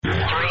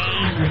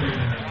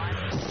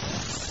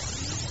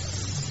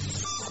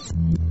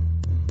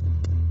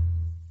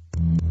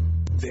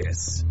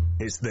This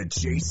is the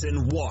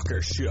Jason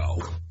Walker Show.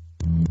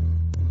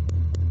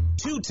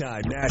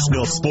 Two-time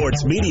National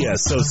Sports Media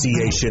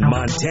Association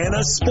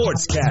Montana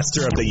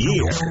Sportscaster of the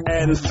Year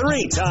and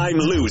three-time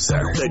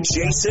loser, the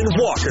Jason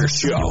Walker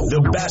Show.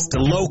 The best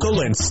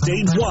local and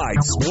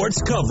statewide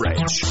sports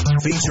coverage,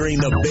 featuring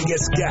the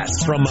biggest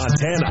guests from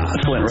Montana.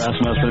 Flint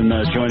Rasmussen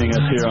joining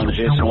us here on the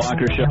Jason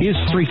Walker Show.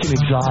 He's freaking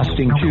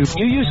exhausting, too.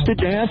 You used to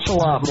dance a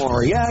lot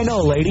more. Yeah, I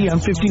know, lady.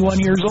 I'm 51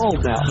 years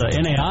old now.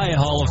 The NAI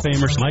Hall of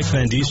Famer Mike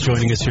Van Diest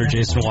joining us here,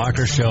 Jason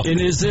Walker Show. And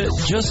is it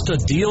just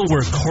a deal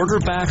where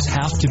quarterbacks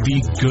have to be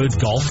good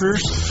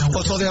golfers?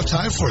 Well, that's all they have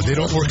time for. They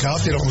don't work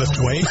out. They don't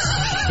lift weights.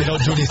 They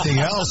don't do anything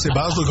else. They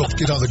might as well go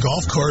get on the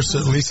golf course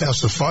and at least have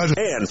some fun.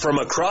 And from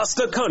across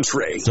the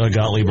country, Doug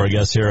Gottlieb, our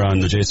guest here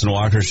on the Jason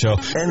Walker Show.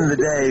 End of the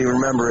day,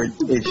 remember,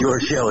 it's your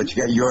show. It's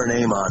got your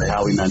name on it.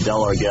 Howie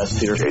Mandel, our guest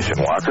here.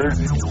 Jason Walker,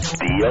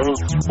 deal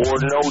or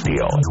no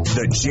deal?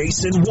 The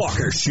Jason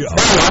Walker Show.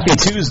 Happy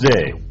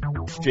Tuesday.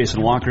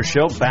 Jason Walker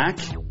Show back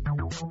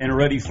and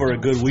ready for a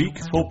good week.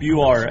 Hope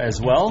you are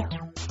as well.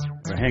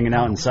 We're hanging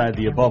out inside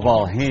the Above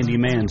All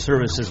Handyman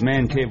Services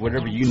Man Cave,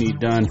 whatever you need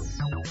done.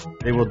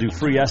 They will do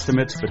free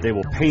estimates, but they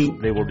will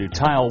paint, they will do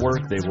tile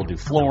work, they will do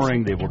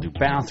flooring, they will do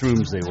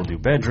bathrooms, they will do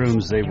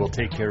bedrooms, they will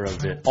take care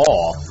of it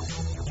all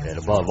at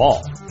Above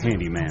All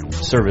Handyman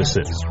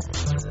Services.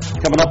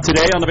 Coming up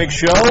today on the big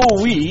show,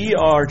 we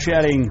are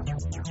chatting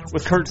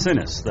with Kurt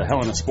Sinnes, the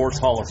Helena Sports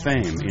Hall of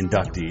Fame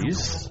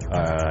inductees.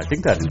 I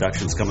think that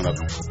induction's coming up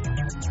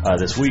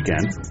this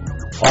weekend.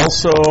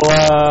 Also,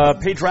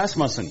 Paige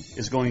Rasmussen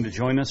is going to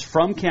join us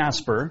from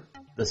Casper,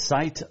 the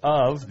site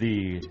of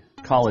the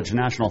College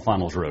National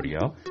Finals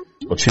Rodeo.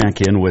 We'll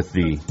check in with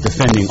the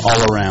defending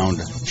all-around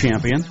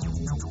champion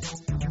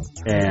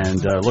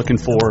and looking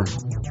for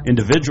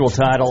individual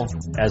title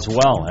as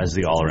well as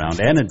the all-around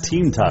and a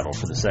team title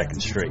for the second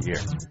straight year.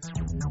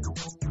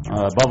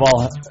 Above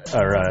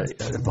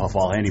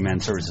all Handyman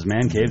Services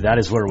Man Cave, that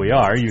is where we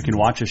are. You can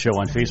watch the show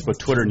on Facebook,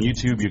 Twitter, and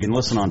YouTube. You can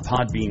listen on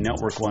Podbean,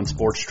 Network One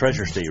Sports,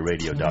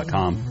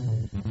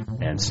 TreasureStateRadio.com,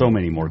 and so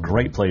many more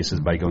great places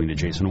by going to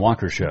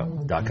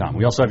JasonWalkerShow.com.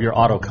 We also have your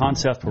Auto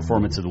Concept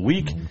Performance of the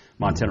Week,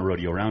 Montana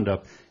Rodeo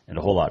Roundup, and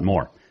a whole lot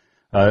more.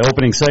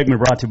 Opening segment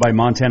brought to you by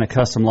Montana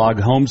Custom Log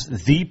Homes,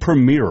 the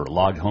premier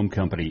log home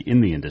company in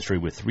the industry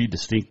with 3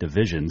 distinct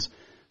divisions,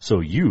 so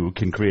you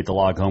can create the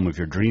log home of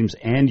your dreams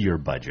and your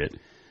budget.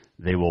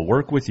 They will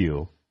work with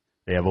you.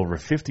 They have over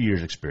 50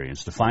 years'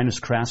 experience, the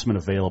finest craftsmen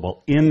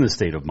available in the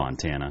state of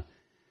Montana,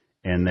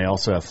 and they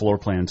also have floor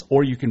plans,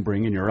 or you can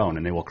bring in your own,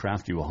 and they will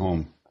craft you a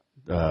home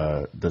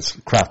that's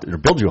crafted, or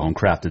build you a home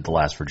crafted to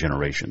last for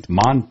generations.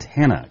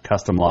 Montana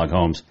Custom Log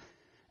Homes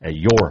at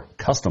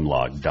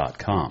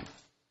yourcustomlog.com.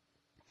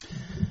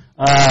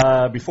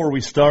 Before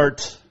we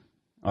start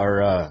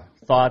our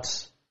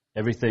thoughts,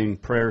 everything,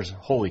 prayers,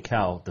 holy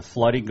cow, the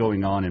flooding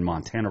going on in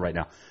Montana right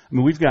now. I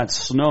mean, we've got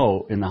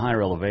snow in the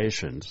higher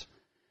elevations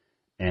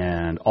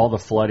and all the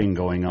flooding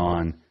going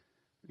on,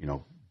 you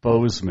know,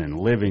 Bozeman,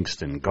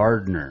 Livingston,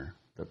 Gardner,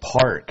 the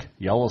Park,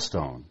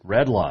 Yellowstone,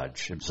 Red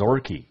Lodge,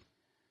 Absaroka.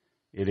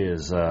 It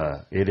is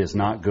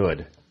not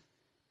good,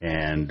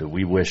 and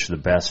we wish the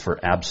best for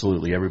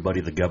absolutely everybody.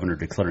 The governor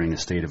declaring a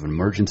state of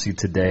emergency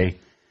today,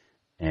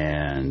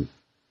 and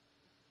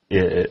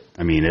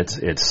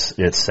it's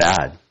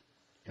sad.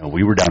 You know,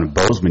 we were down in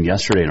Bozeman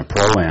yesterday in a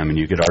pro-am, and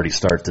you could already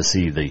start to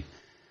see the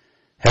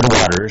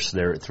headwaters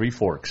there at Three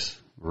Forks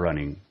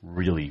running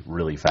really,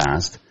 really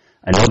fast.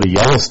 I know the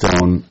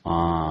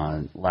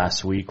Yellowstone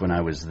last week when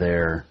I was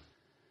there,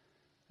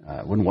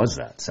 when was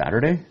that?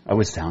 Saturday? I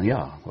was down,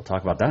 yeah. We'll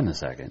talk about that in a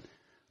second.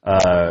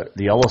 The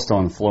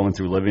Yellowstone flowing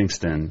through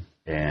Livingston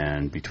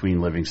and between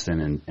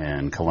Livingston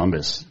and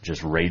Columbus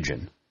just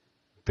raging.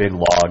 Big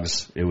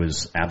logs. It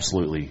was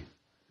absolutely,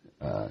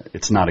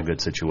 it's not a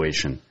good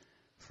situation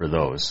for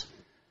those.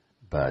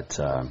 But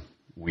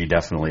we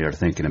definitely are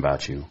thinking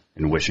about you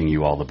and wishing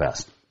you all the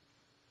best.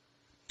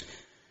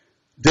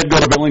 Did go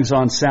to Billings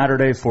on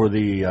Saturday for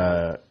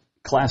the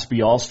Class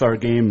B All-Star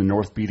game, the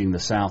North beating the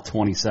South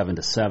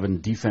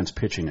 27-7, defense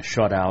pitching a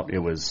shutout. It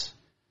was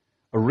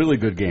a really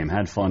good game.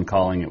 Had fun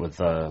calling it with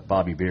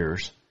Bobby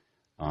Beers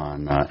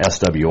on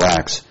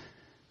SWX.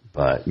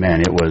 But,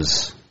 man, it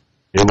was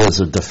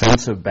a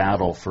defensive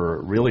battle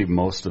for really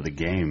most of the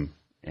game.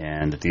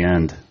 And at the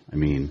end, I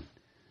mean,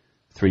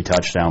 3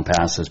 touchdown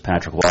passes,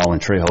 Patrick Wall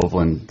and Trey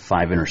Hovland,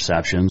 5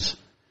 interceptions.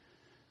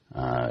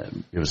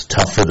 It was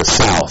tough for the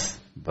South,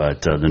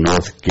 but the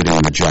North getting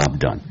the job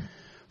done.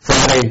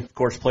 Friday, of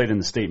course, played in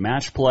the state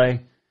match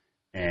play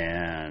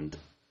and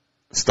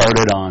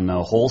started on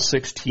hole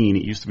 16.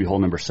 It used to be hole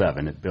number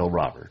 7 at Bill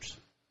Roberts.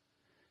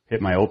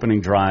 Hit my opening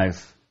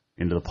drive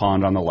into the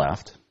pond on the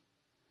left,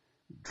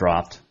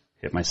 dropped,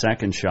 hit my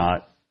second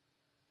shot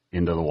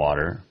into the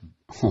water,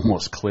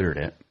 almost cleared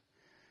it.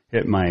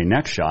 Hit my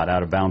next shot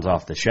out of bounds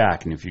off the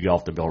shack, and if you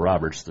golf to Bill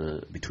Roberts,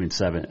 between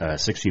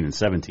 16 and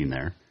 17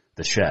 there,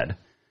 the shed,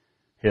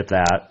 hit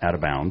that out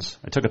of bounds.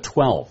 I took a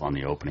 12 on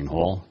the opening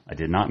hole. I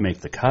did not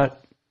make the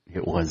cut.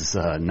 It was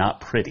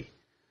not pretty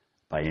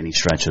by any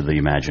stretch of the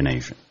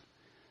imagination.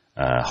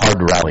 hard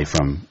to rally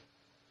from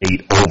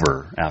 8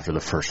 over after the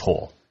first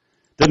hole.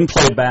 Didn't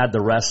play bad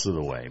the rest of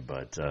the way,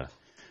 but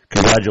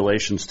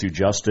congratulations to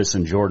Justice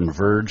and Jordan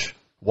Verge.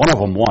 One of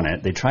them won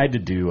it. They tried to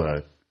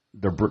do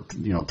their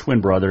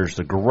twin brothers,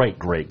 the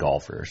great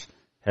golfers,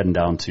 heading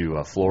down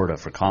to Florida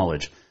for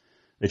college.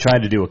 They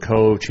tried to do a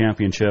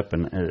co-championship,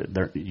 and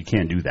you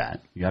can't do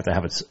that. You have to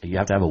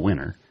have a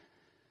winner.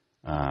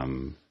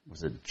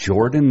 Was it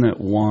Jordan that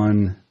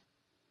won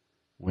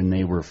when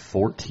they were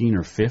 14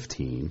 or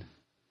 15,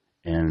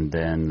 and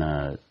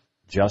then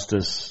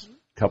Justice,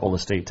 a couple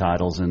of state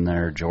titles in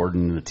there,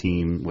 Jordan, the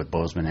team with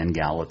Bozeman and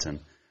Gallatin.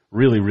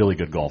 Really, really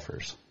good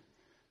golfers,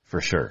 for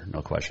sure,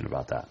 no question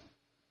about that.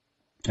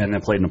 And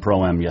then played in a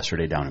Pro-Am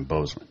yesterday down in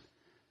Bozeman,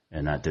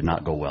 and that did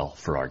not go well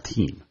for our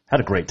team. Had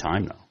a great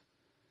time, though.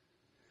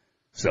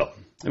 So,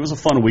 it was a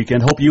fun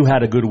weekend. Hope you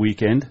had a good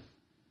weekend.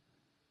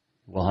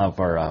 We'll have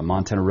our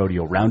Montana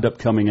Rodeo Roundup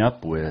coming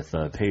up with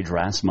Paige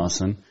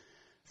Rasmussen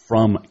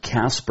from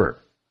Casper,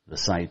 the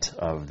site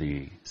of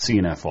the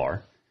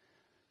CNFR.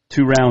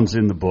 2 rounds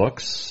in the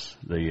books,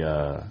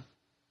 the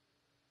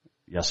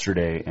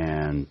yesterday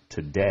and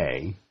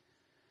today,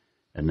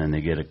 and then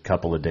they get a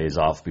couple of days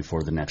off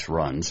before the next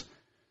runs.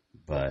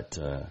 But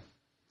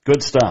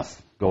good stuff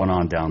going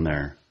on down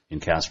there in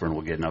Casper, and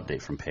we'll get an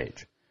update from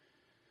Paige.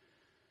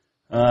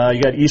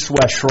 You got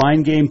East-West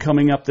Shrine game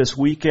coming up this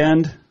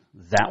weekend.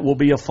 That will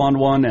be a fun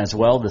one as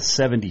well, the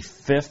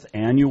 75th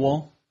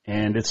annual.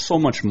 And it's so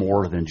much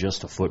more than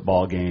just a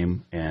football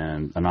game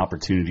and an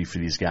opportunity for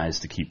these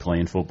guys to keep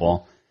playing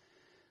football.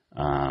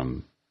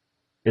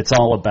 It's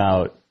all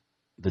about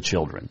the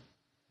children.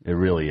 It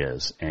really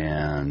is.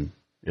 And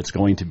it's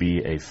going to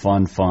be a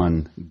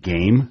fun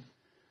game.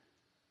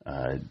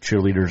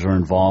 Cheerleaders are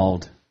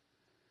involved,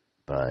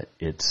 but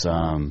it's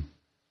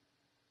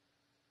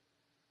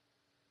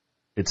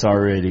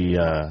already,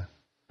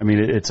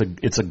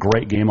 it's a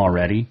great game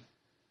already,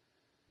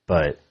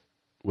 but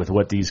with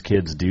what these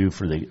kids do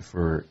for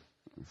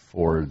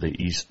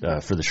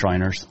the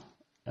Shriners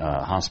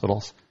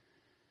hospitals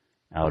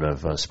out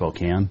of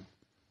Spokane,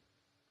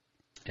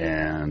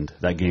 and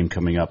that game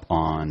coming up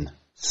on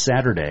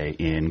Saturday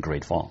in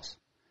Great Falls.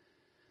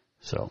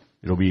 So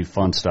it'll be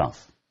fun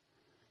stuff.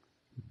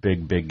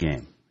 Big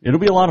game. It'll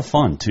be a lot of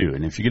fun too,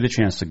 and if you get a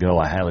chance to go,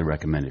 I highly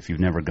recommend it. If you've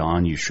never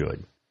gone, you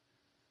should.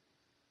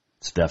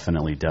 It's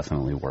definitely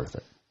worth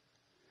it.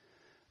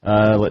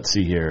 Let's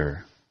see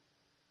here.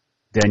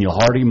 Daniel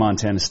Hardy,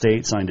 Montana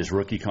State, signed his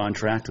rookie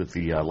contract with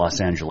the Los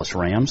Angeles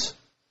Rams.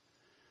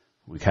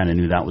 We kind of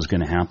knew that was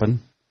going to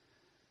happen.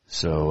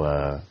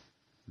 So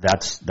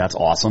that's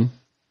awesome.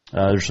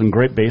 There's some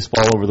great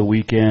baseball over the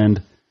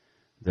weekend.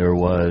 There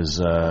was,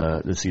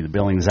 the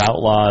Billings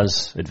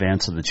Outlaws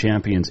advance to the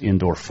Champions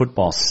Indoor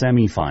Football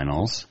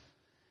Semifinals.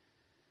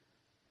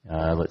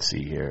 Let's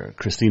see here.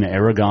 Christina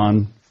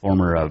Aragon,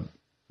 former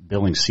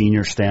Billings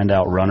senior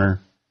standout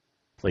runner,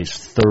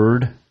 placed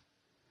 3rd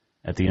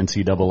at the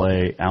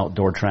NCAA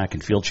Outdoor Track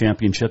and Field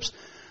Championships.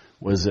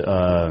 Was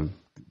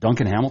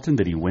Duncan Hamilton,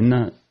 did he win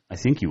that? I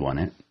think he won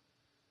it.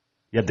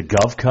 He had the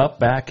Gov Cup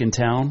back in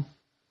town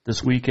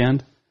this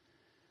weekend.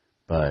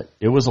 But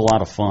it was a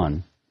lot of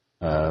fun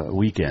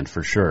weekend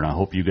for sure, and I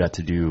hope you got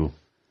to do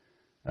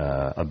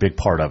a big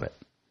part of it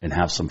and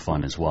have some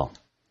fun as well.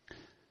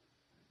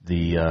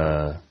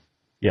 Duncan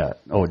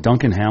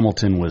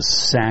Hamilton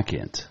was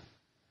 2nd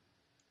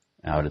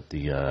out at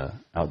the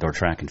Outdoor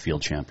Track and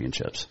Field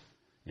Championships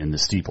in the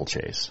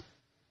steeplechase.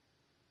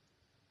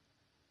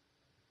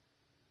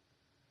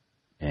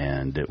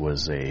 And it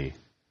was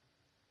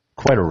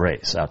quite a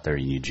race out there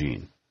in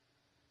Eugene.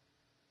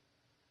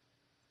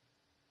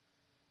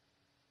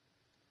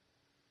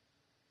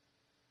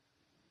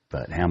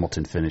 But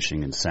Hamilton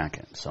finishing in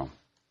 2nd. So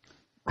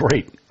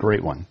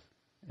great one.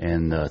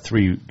 And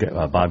 3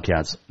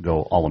 Bobcats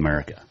go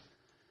All-America.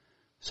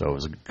 So it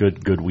was a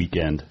good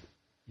weekend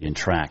in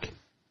track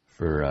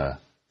for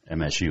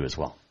MSU as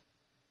well.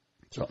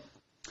 So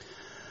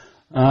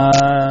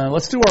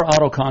let's do our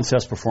Auto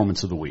Contest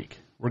Performance of the Week.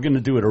 We're going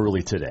to do it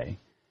early today.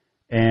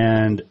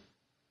 And,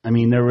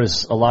 there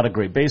was a lot of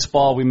great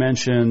baseball we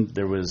mentioned.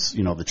 There was,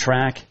 the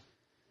track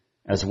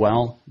as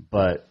well.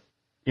 But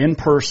in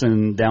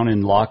person down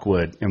in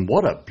Lockwood, and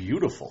what a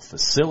beautiful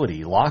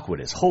facility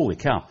Lockwood is. Holy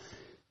cow.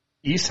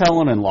 East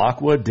Helen and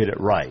Lockwood did it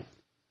right.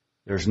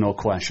 There's no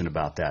question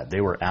about that. They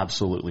were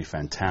absolutely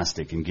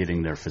fantastic in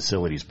getting their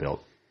facilities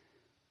built.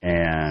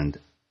 And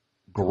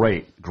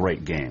great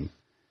game.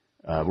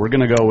 We're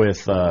going to go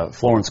with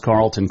Florence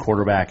Carlton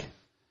quarterback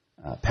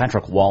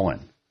Patrick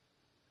Wallen,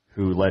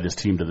 who led his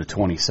team to the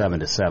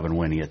 27-7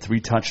 win. He had 3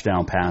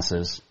 touchdown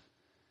passes.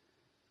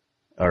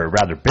 Or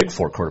rather, Big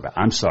Fork quarterback.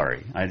 I'm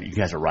sorry. You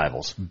guys are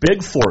rivals.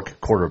 Big Fork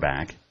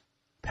quarterback,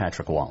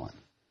 Patrick Wallen.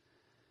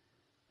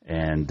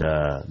 And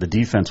the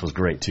defense was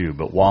great, too.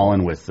 But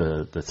Wallen with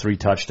the 3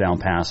 touchdown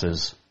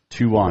passes,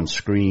 2 on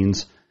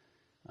screens.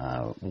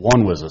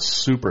 One was a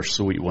super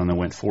sweet one that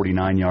went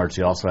 49 yards.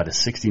 He also had a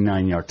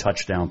 69-yard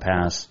touchdown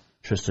pass.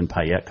 Tristan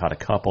Payette caught a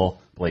couple.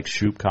 Blake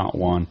Shoup caught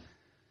one.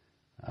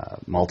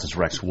 Malta's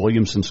Rex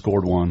Williamson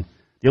scored one.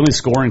 The only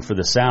scoring for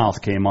the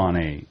South came on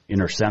a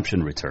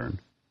interception return.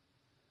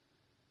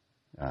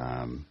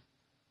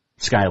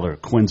 Skylar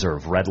Quinzer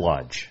of Red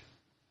Lodge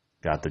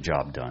got the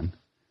job done.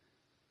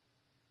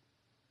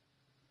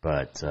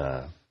 But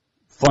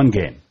fun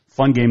game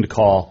to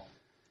call,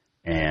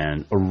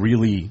 and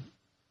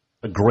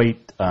a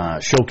great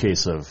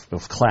showcase of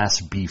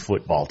Class B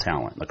football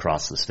talent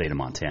across the state of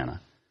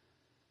Montana.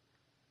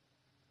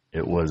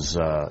 It was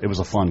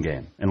a fun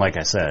game, and like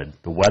I said,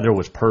 the weather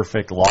was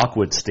perfect.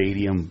 Lockwood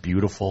Stadium,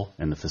 beautiful,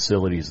 and the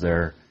facilities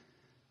there,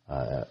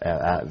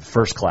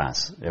 first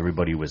class.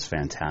 Everybody was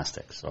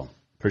fantastic. So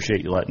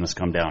appreciate you letting us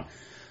come down.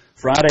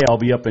 Friday, I'll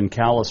be up in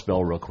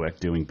Kalispell real quick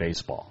doing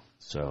baseball.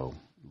 So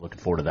looking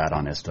forward to that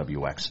on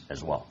SWX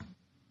as well.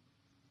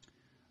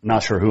 I'm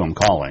not sure who I'm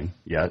calling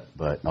yet,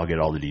 but I'll get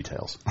all the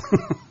details. All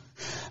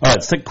right,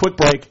 let's take a quick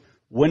break.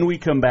 When we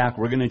come back,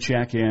 we're going to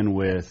check in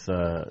with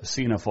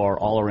CNFR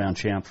all-around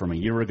champ from a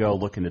year ago,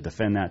 looking to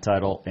defend that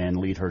title and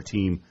lead her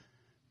team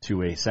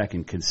to a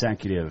second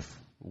consecutive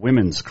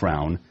women's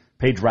crown.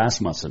 Paige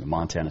Rasmussen of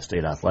Montana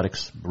State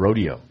Athletics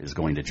Rodeo is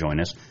going to join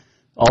us.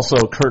 Also,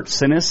 Kurt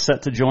Sinnis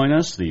set to join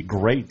us, the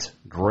great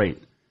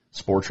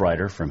sports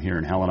writer from here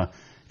in Helena.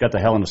 Got the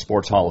Helena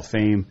Sports Hall of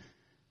Fame,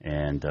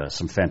 and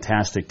some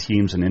fantastic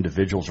teams and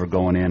individuals are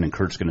going in, and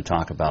Kurt's going to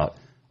talk about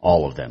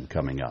all of them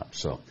coming up.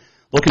 So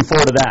looking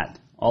forward to that.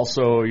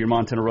 Also, your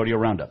Montana Rodeo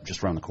Roundup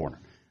just around the corner.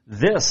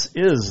 This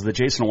is the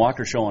Jason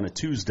Walker Show on a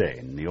Tuesday,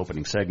 and the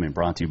opening segment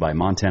brought to you by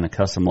Montana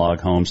Custom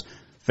Log Homes.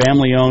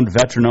 Family-owned,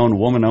 veteran-owned,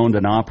 woman-owned,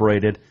 and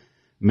operated.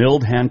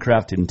 Milled,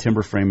 handcrafted, and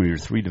timber frame are your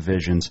three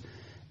divisions,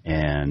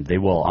 and they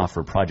will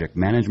offer project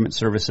management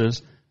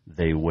services.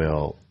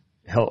 They'll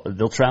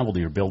travel to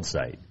your build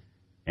site,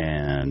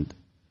 and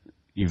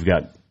you've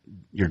got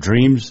your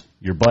dreams,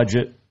 your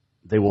budget.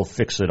 They will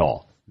fix it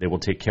all. They will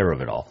take care of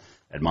it all.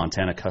 At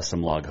Montana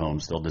Custom Log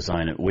Homes, they'll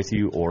design it with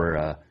you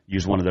or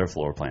use one of their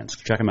floor plans.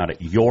 Check them out at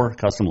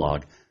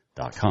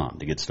yourcustomlog.com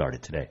to get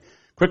started today.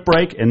 Quick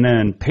break, and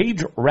then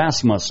Paige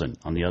Rasmussen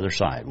on the other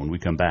side when we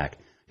come back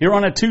here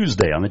on a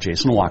Tuesday on the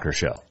Jason Walker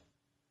Show.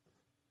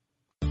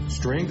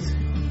 Strength,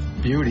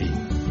 beauty,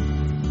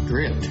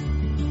 grit,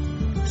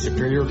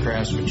 superior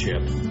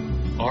craftsmanship.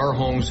 Our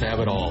homes have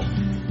it all.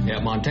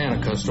 At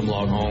Montana Custom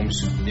Log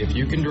Homes, if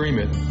you can dream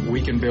it,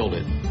 we can build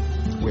it.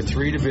 With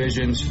 3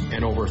 divisions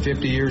and over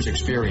 50 years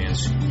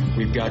experience,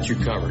 we've got you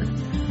covered.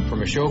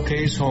 From a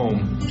showcase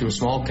home to a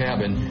small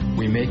cabin,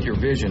 we make your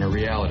vision a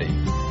reality.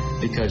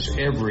 Because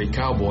every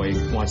cowboy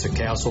wants a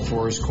castle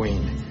for his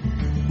queen.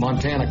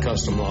 Montana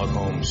Custom Log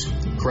Homes,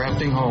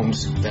 crafting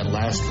homes that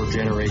last for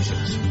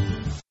generations.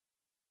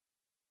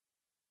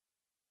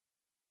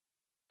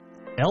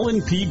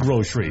 L&P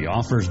Grocery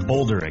offers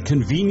Boulder a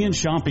convenient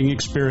shopping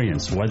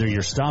experience, whether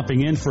you're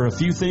stopping in for a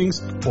few things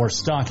or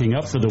stocking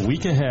up for the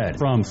week ahead.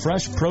 From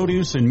fresh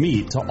produce and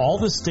meat to all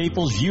the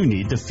staples you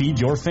need to feed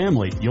your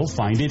family, you'll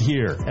find it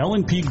here.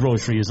 L&P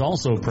Grocery is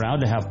also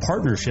proud to have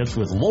partnerships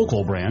with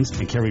local brands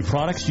and carry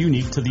products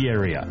unique to the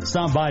area.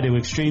 Stop by to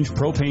exchange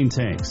propane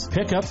tanks,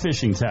 pick up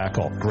fishing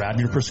tackle, grab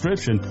your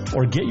prescription,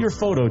 or get your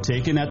photo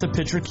taken at the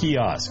Pitcher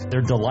Kiosk.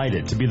 They're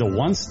delighted to be the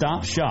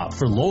one-stop shop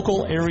for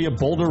local area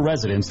Boulder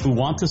residents who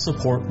want to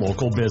support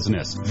local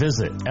business.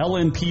 Visit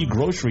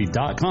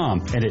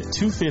lnpgrocery.com and at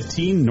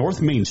 215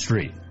 North Main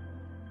Street.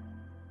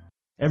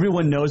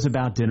 Everyone knows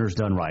about Dinners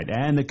Done Right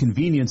and the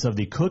convenience of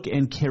the cook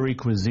and carry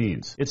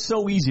cuisines. It's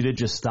so easy to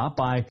just stop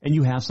by and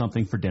you have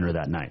something for dinner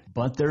that night.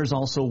 But there's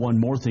also one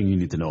more thing you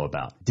need to know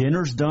about.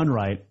 Dinners Done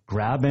Right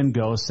Grab and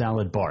Go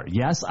Salad Bar.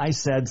 Yes, I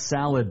said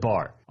salad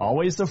bar.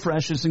 Always the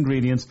freshest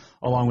ingredients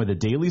along with a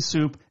daily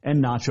soup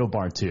and nacho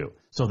bar too.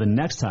 So the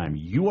next time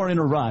you are in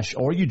a rush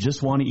or you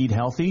just want to eat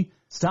healthy,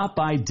 stop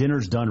by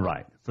Dinners Done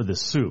Right for the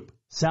soup,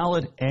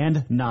 salad,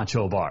 and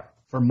nacho bar.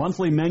 For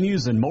monthly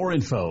menus and more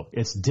info,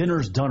 it's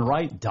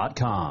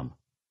dinnersdoneright.com.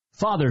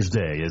 Father's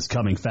Day is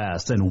coming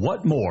fast, and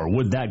what more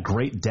would that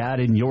great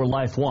dad in your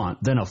life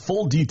want than a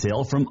full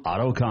detail from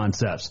Auto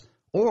Concepts?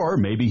 Or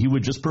maybe he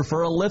would just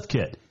prefer a lift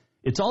kit.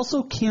 It's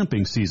also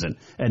camping season,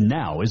 and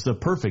now is the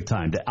perfect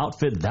time to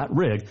outfit that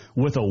rig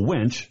with a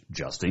winch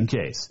just in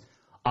case.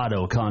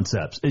 Auto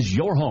Concepts is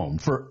your home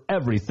for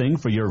everything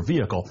for your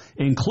vehicle,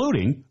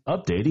 including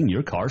updating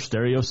your car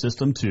stereo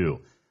system too.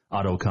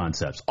 Auto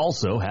Concepts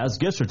also has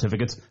gift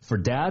certificates for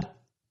dad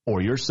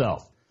or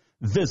yourself.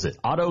 Visit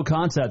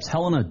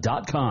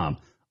AutoConceptsHelena.com.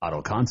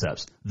 Auto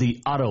Concepts,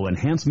 the auto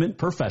enhancement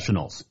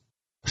professionals.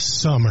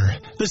 Summer,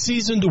 the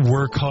season to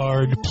work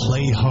hard,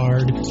 play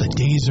hard. The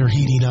days are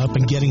heating up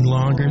and getting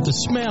longer. The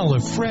smell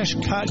of fresh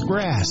cut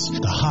grass,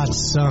 the hot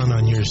sun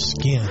on your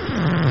skin.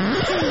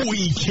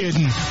 We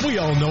kidding. We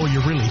all know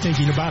you're really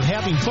thinking about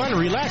having fun and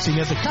relaxing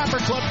at the Copper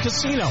Club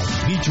Casino.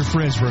 Meet your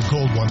friends for a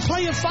cold one.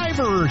 Play a $5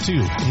 or $2.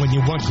 And when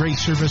you want great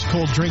service,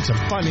 cold drinks, and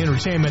fun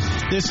entertainment,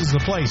 this is the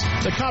place.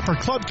 The Copper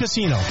Club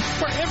Casino,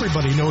 where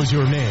everybody knows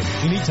your name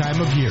any time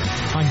of year.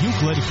 On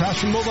Euclid across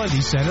from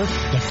Molendi Center,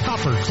 the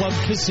Copper Club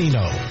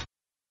Casino.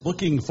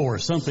 Looking for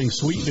something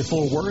sweet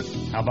before work?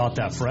 How about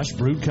that fresh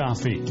brewed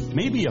coffee?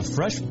 Maybe a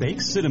fresh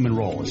baked cinnamon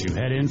roll as you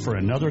head in for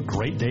another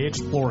great day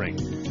exploring.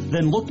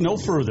 Then look no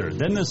further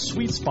than the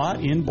Sweet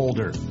Spot in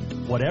Boulder.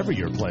 Whatever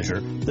your pleasure,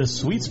 the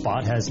Sweet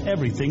Spot has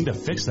everything to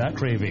fix that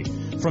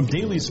craving. From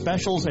daily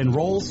specials and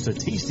rolls to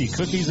tasty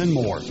cookies and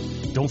more.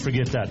 Don't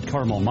forget that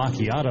caramel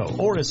macchiato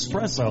or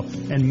espresso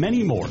and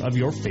many more of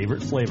your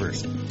favorite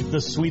flavors. The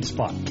Sweet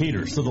Spot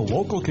caters to the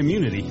local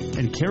community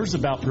and cares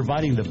about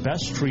providing the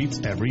best treats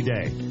every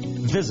day.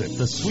 Visit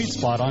the Sweet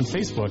Spot on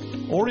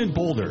Facebook or in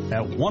Boulder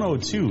at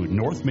 102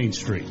 North Main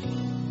Street.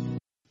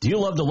 Do you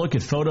love to look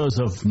at photos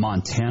of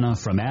Montana,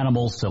 from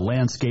animals to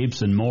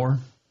landscapes and more?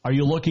 Are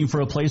you looking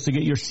for a place to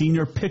get your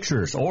senior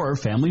pictures or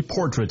family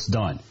portraits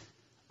done?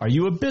 Are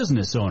you a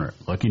business owner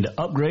looking to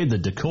upgrade the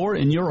decor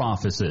in your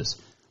offices?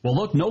 Well,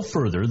 look no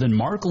further than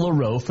Mark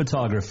LaRoe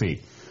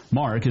Photography.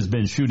 Mark has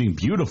been shooting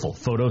beautiful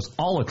photos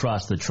all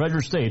across the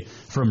Treasure State,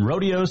 from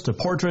rodeos to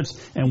portraits,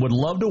 and would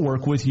love to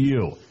work with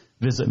you.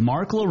 Visit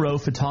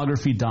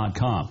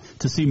marklaroephotography.com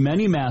to see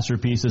many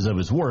masterpieces of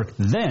his work.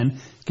 Then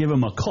give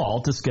him a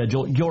call to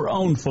schedule your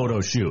own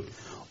photo shoot.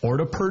 Or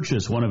to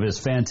purchase one of his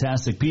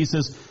fantastic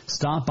pieces,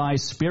 stop by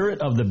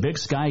Spirit of the Big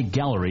Sky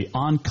Gallery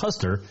on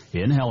Custer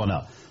in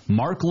Helena.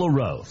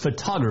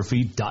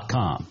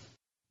 marklaroephotography.com.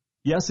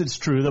 Yes, it's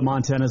true that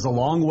Montana is a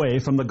long way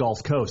from the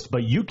Gulf Coast,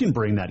 but you can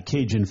bring that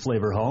Cajun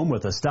flavor home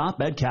with a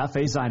stop at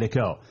Cafe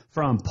Zydeco.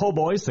 From po'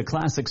 boys to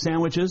classic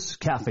sandwiches,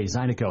 Cafe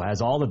Zydeco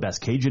has all the best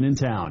Cajun in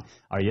town.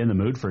 Are you in the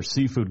mood for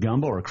seafood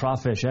gumbo or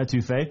crawfish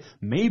etouffee?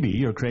 Maybe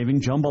you're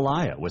craving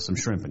jambalaya with some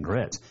shrimp and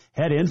grits.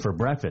 Head in for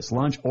breakfast,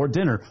 lunch, or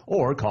dinner,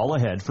 or call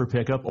ahead for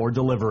pickup or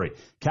delivery.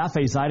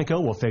 Cafe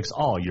Zydeco will fix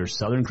all your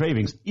southern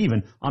cravings,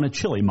 even on a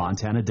chilly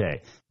Montana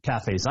day.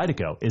 Cafe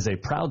Zydeco is a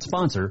proud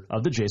sponsor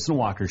of the Jason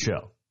Walker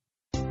Show.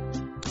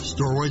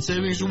 Store-wide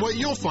savings are what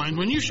you'll find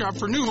when you shop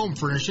for new home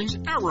furnishings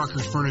at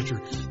Rucker's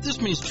Furniture. This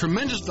means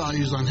tremendous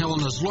values on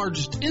Helena's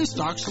largest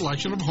in-stock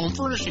selection of home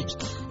furnishings.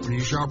 When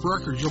you shop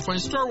Rucker's, you'll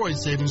find store-wide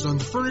savings on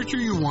the furniture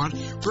you want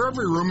for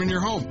every room in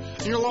your home.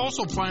 And you'll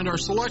also find our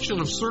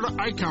selection of Serta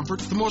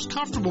iComfort, the most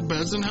comfortable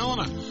beds in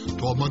Helena.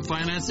 12-month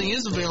financing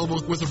is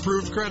available with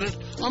approved credit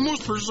on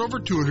most purchases over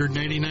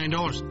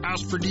 $299.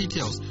 Ask for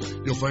details.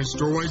 You'll find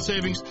store-wide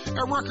savings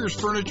at Rucker's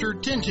Furniture,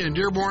 1010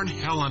 Dearborn,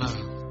 Helena.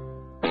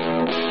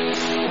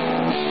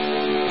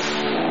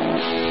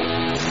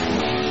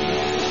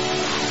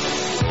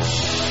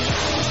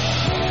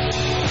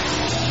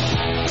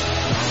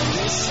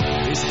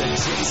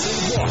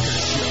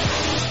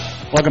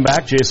 Welcome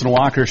back, Jason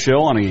Walker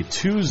Show on a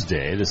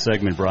Tuesday. This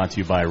segment brought to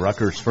you by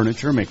Rucker's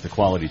Furniture. Make the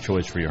quality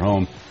choice for your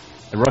home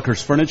at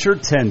Rucker's Furniture,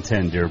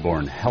 1010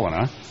 Dearborn,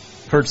 Helena.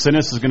 Kurt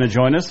Sinnes is going to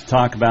join us to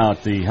talk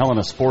about the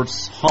Helena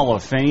Sports Hall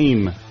of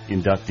Fame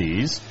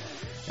inductees.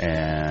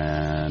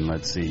 And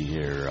let's see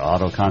here,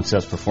 Auto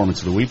Concepts Performance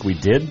of the Week. We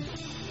did.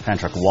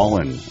 Patrick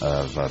Wallen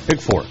of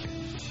Big Fork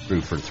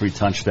threw for 3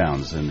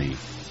 touchdowns in the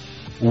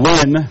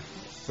win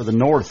for the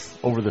North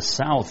over the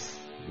South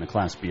in the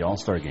Class B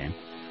All-Star game.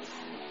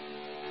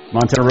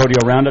 Montana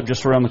Rodeo Roundup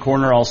just around the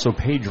corner. Also,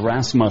 Paige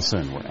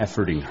Rasmussen. We're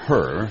efforting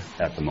her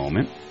at the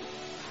moment.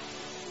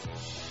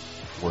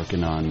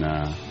 Working on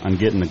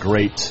getting the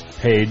great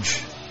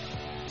Paige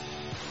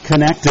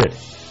connected.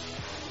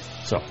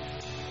 So,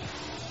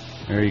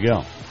 there you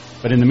go.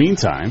 But in the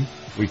meantime,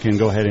 we can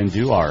go ahead and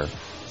do our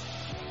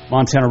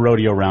Montana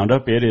Rodeo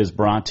Roundup. It is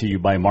brought to you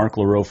by Mark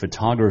LaRoe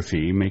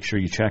Photography. Make sure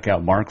you check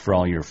out Mark for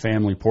all your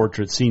family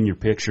portraits, senior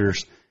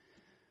pictures,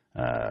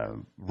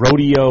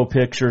 rodeo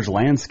pictures,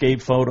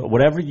 landscape photo,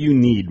 whatever you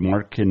need,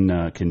 Mark can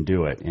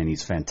do it, and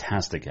he's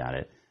fantastic at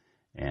it.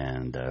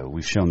 And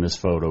we've shown this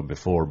photo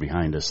before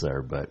behind us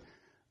there, but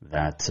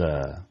that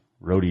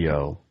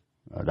rodeo,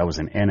 that was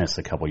in Ennis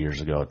a couple years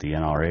ago at the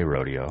NRA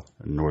Rodeo,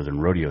 Northern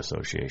Rodeo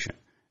Association,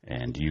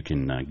 and you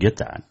can get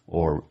that,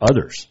 or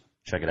others.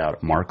 Check it out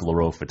at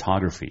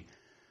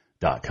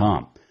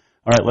marklaroephotography.com. All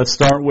right, let's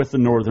start with the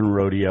Northern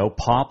Rodeo.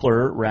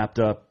 Poplar wrapped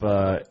up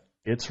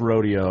its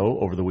rodeo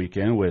over the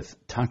weekend with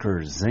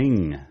Tucker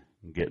Zing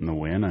getting the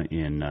win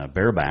in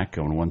bareback,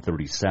 going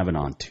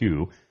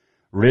 137-2.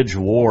 Ridge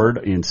Ward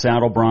in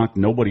saddle bronc,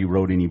 nobody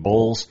rode any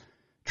bulls.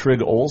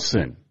 Trig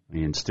Olson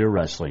in steer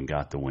wrestling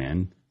got the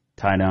win.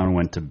 Tie down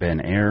went to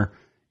Ben Ayer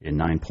in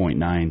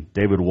 9.9.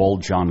 David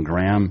Wold, John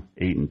Graham,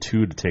 8-2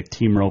 to take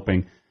team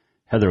roping.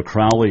 Heather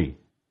Crowley,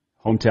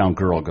 hometown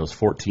girl, goes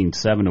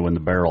 14-7 to win the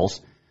barrels.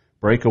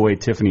 Breakaway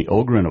Tiffany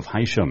Ogren of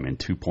Hysham in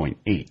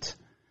 2.8.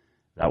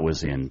 That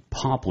was in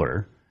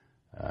Poplar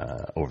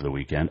over the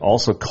weekend.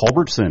 Also,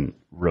 Culbertson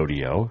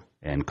Rodeo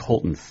and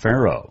Colton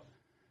Farrow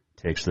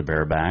takes the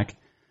bareback.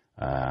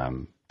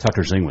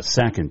 Tucker Zing was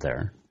second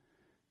there.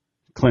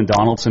 Clint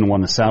Donaldson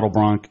won the saddle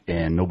bronc,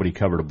 and nobody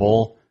covered a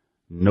bull.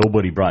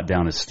 Nobody brought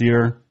down a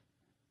steer.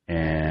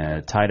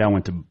 And tie down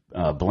went to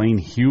Blaine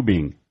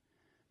Hubing.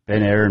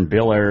 Ben Ayer and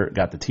Bill Ayer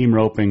got the team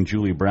roping.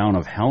 Julie Brown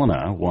of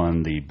Helena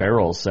won the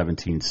barrels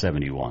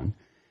 17-71.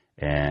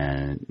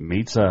 And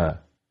Mesa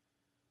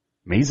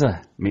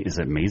Ham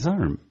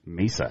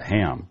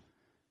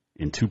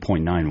in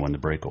 2.9 won the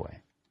breakaway.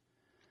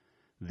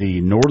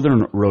 The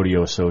Northern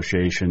Rodeo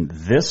Association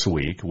this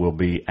week will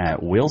be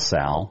at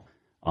Wilsall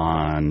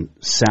on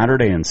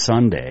Saturday and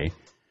Sunday.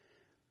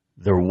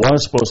 There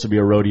was supposed to be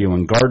a rodeo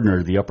in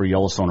Gardner, the Upper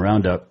Yellowstone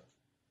Roundup,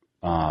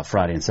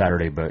 Friday and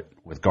Saturday, but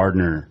with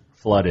Gardner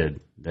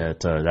flooded,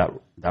 that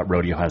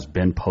rodeo has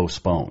been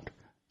postponed.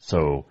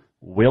 So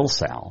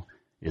Wilsall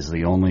is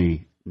the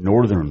only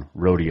northern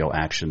rodeo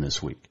action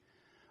this week.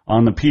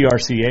 On the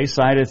PRCA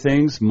side of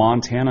things,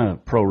 Montana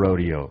Pro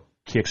Rodeo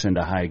kicks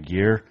into high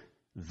gear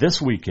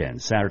this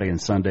weekend, Saturday and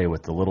Sunday,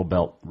 with the Little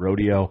Belt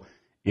Rodeo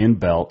in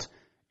Belt.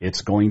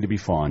 It's going to be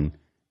fun,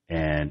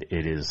 and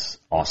it is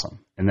awesome.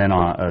 And then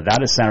that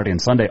is Saturday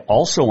and Sunday.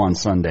 Also on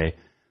Sunday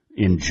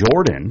in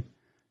Jordan,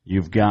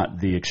 you've got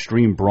the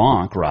Extreme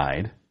Bronc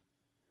ride,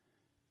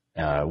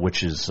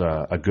 which is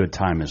a good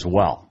time as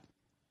well.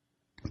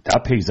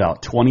 That pays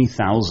out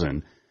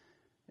 $20,000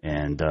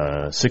 and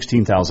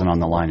 $16,000 on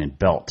the line in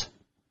Belt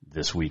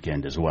this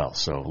weekend as well.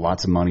 So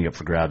lots of money up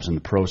for grabs in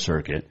the pro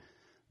circuit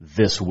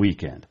this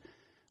weekend.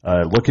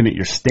 Looking at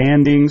your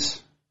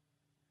standings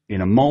in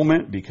a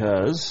moment,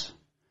 because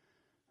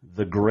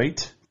the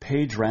great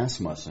Paige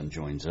Rasmussen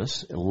joins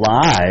us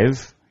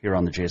live here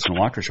on the Jason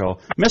Walker Show.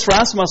 Miss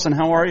Rasmussen,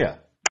 how are you?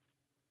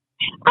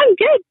 I'm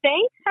good,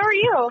 thanks. How are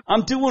you?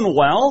 I'm doing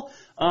well.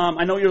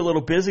 I know you're a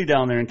little busy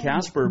down there in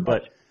Casper,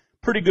 but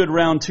pretty good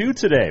round 2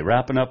 today,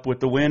 wrapping up with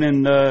the win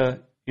in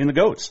the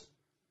Goats.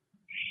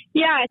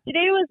 Yeah,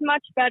 today was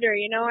much better.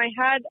 You know, I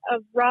had a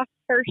rough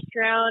first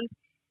round,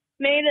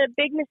 made a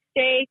big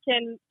mistake,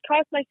 and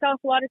cost myself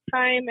a lot of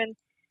time. And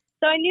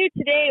so I knew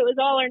today it was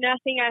all or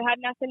nothing. I had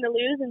nothing to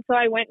lose, and so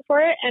I went for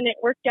it, and it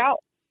worked out.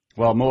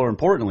 Well, more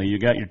importantly, you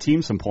got your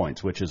team some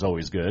points, which is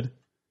always good.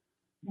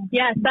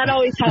 Yes, that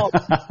always helps.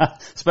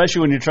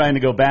 Especially when you're trying to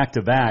go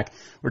back-to-back.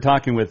 We're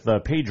talking with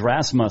Paige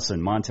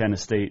Rasmussen, Montana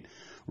State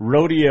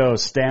Rodeo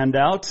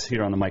standout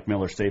here on the Mike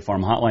Miller State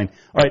Farm Hotline.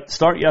 All right,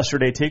 start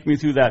yesterday. Take me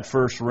through that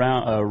first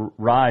round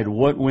ride.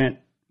 What went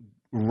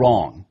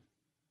wrong?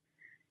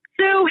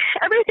 So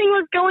everything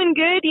was going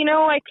good. You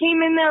know, I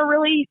came in there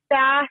really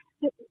fast,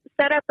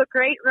 set up a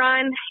great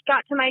run,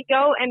 got to my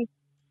goat, and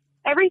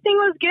everything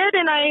was good.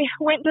 And I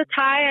went to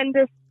tie and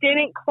just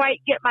didn't quite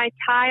get my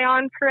tie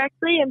on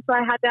correctly, and so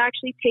I had to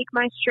actually take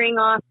my string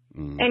off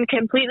and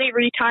completely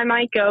retie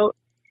my goat.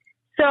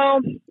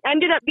 So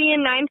ended up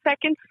being 9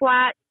 seconds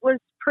flat, was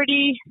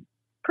pretty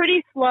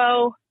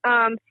slow.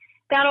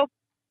 That'll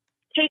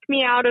take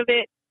me out of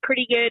it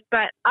pretty good,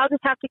 but I'll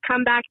just have to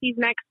come back these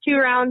next 2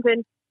 rounds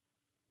and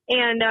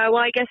well,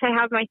 I guess I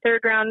have my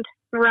third round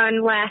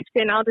run left,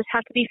 and I'll just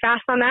have to be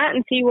fast on that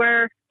and see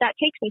where that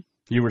takes me.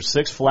 You were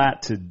 6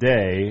 flat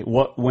today.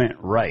 What went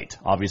right?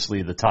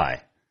 Obviously the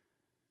tie.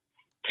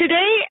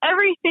 Today,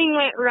 everything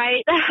went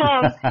right.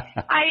 All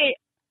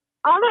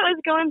that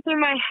was going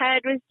through my head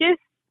was just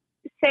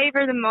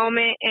savor the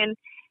moment and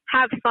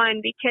have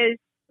fun, because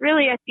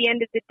really at the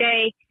end of the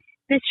day,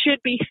 this should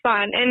be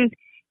fun. And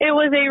it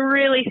was a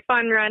really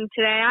fun run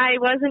today. I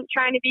wasn't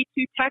trying to be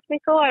too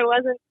technical. I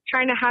wasn't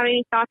trying to have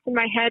any thoughts in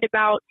my head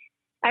about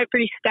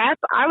every step.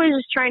 I was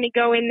just trying to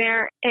go in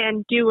there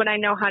and do what I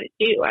know how to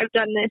do. I've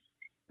done this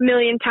a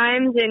million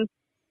times, and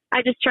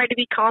I just tried to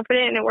be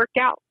confident, and it worked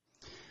out.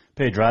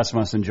 Paige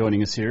Rasmussen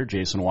joining us here,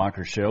 Jason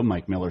Walker Show,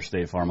 Mike Miller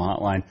State Farm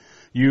Hotline.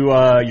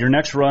 Your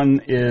next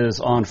run is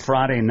on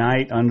Friday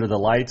night under the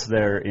lights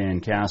there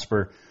in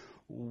Casper.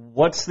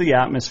 What's the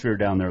atmosphere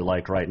down there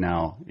like right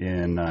now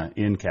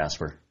in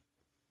Casper?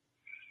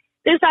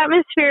 This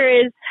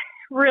atmosphere is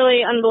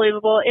really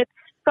unbelievable. It's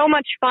so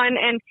much fun,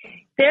 and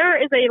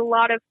there is a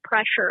lot of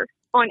pressure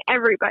on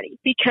everybody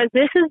because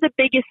this is the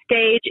biggest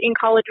stage in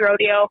college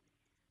rodeo,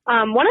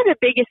 one of the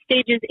biggest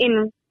stages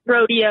in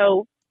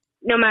rodeo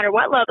no matter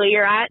what level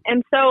you're at.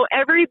 And so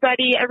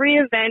everybody, every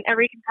event,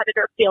 every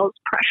competitor feels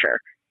pressure.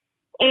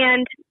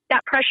 And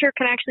that pressure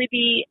can actually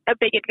be a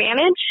big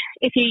advantage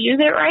if you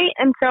use it right.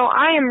 And so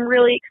I am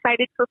really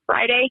excited for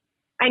Friday.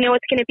 I know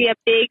it's going to be a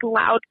big,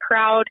 loud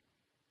crowd.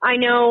 I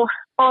know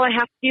all I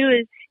have to do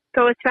is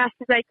go as fast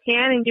as I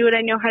can and do what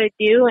I know how to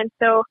do. And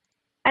so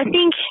I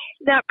think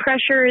that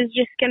pressure is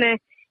just going to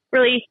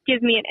really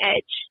give me an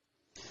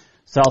edge.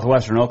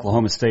 Southwestern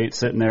Oklahoma State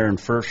sitting there in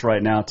first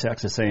right now,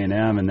 Texas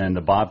A&M, and then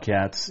the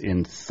Bobcats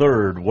in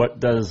third.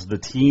 What does the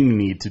team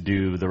need to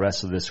do the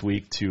rest of this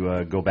week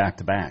to go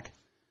back-to-back?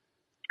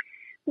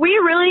 We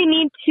really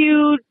need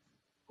to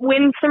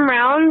win some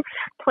rounds,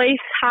 place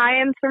high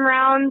in some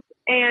rounds,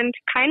 and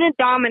kind of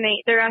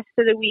dominate the rest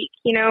of the week.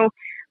 You know,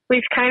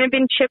 we've kind of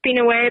been chipping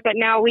away, but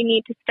now we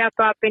need to step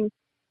up and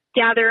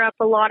gather up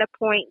a lot of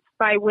points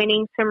by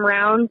winning some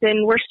rounds,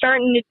 and we're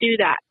starting to do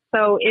that.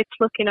 So it's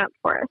looking up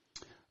for us.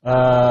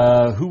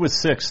 Who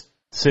was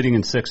sitting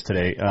in sixth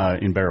today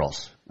in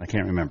barrels? I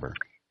can't remember.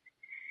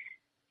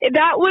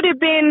 That would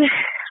have been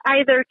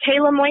either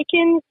Kayla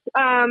Moykins,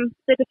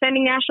 the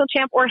defending national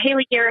champ, or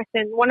Haley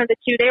Garrison, one of the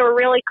two. They were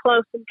really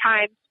close in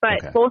times,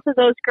 but both of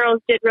those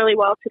girls did really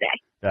well today.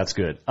 That's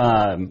good.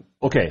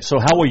 Okay, so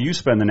how will you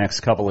spend the next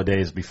couple of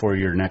days before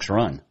your next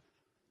run?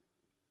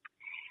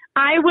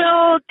 I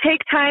will take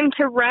time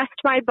to rest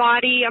my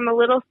body. I'm a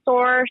little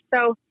sore,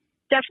 so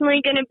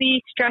definitely going to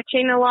be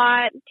stretching a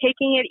lot,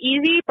 taking it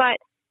easy, but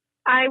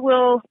I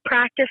will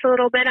practice a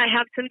little bit. I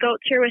have some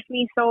goats here with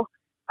me, so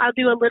I'll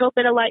do a little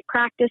bit of light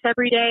practice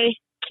every day,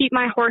 keep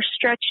my horse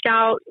stretched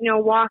out,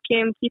 walk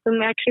him, keep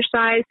him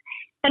exercise,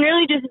 and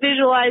really just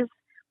visualize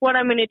what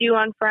I'm going to do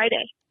on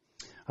Friday.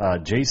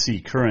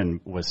 J.C.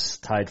 Curran was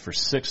tied for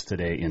 6th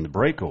today in the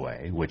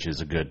breakaway, which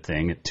is a good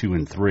thing at 2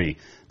 and 3.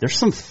 There's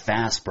some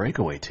fast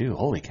breakaway too.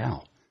 Holy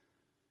cow.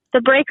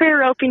 The breakaway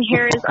roping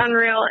here is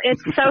unreal.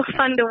 It's so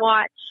fun to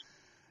watch.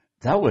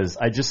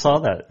 I just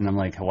saw that, and I'm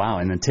like, wow.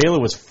 And then Taylor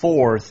was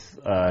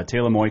 4th,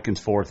 Taylor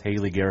Moykins 4th,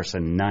 Haley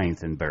Garrison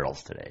 9th in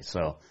barrels today.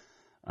 So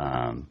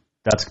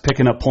that's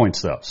picking up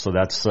points, though. So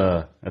that's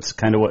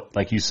kind of what,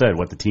 like you said,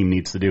 what the team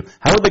needs to do.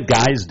 How are the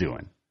guys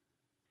doing?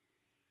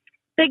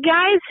 The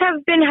guys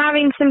have been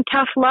having some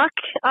tough luck.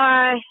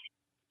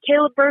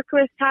 Caleb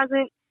Berquist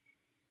hasn't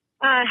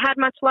had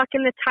much luck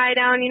in the tie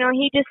down.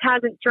 He just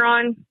hasn't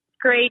drawn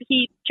great.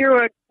 He drew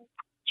a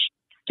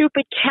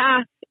stupid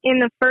calf in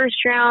the first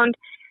round.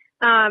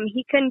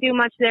 He couldn't do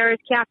much there. His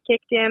calf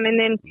kicked him. And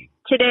then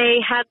today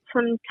had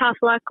some tough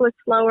luck with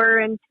slower.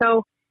 And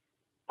so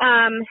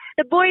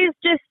the boys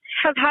just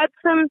have had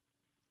some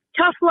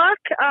tough luck.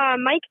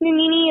 Mike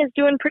Nannini is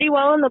doing pretty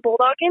well in the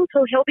Bulldogging,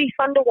 so he'll be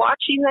fun to watch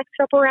these next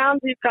couple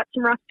rounds. We've got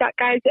some rough gut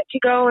guys yet to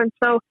go, and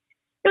so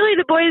really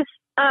the boys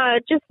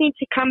just need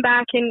to come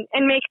back and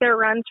make their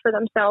runs for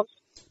themselves.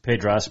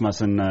 Paige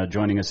Rasmussen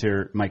joining us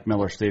here, Mike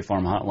Miller State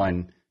Farm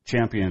Hotline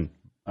champion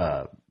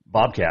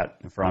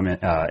Bobcat from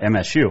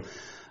MSU.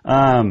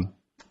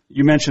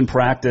 You mentioned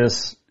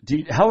practice.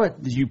 Do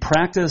you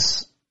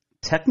practice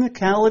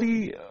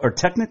technically,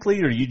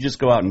 or you just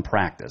go out and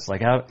practice?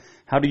 Like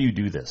how do you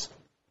do this?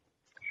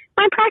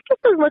 My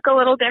practices look a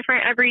little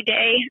different every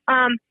day.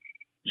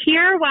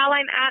 Here, while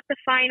I'm at the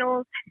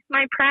finals,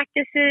 my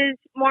practice is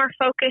more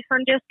focused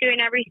on just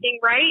doing everything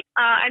right.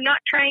 I'm not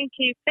trying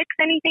to fix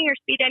anything or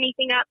speed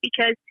anything up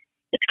because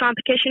it's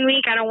competition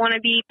week. I don't want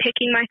to be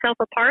picking myself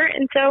apart.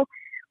 And so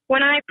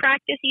when I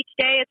practice each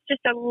day, it's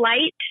just a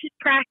light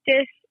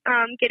practice,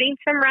 getting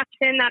some reps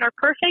in that are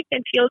perfect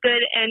and feel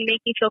good and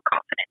make me feel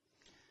confident.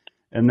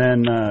 And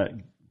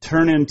then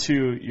turn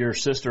into your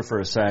sister for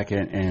a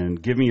second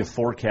and give me a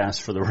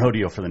forecast for the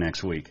rodeo for the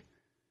next week.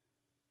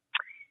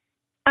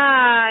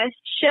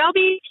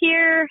 Shelby's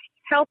here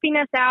helping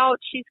us out.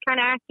 She's kind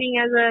of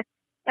acting as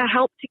a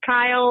help to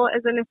Kyle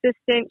as an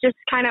assistant, just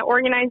kind of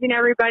organizing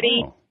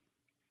everybody,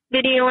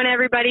 videoing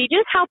everybody,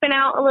 just helping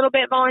out a little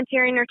bit,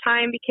 volunteering her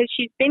time because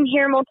she's been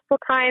here multiple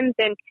times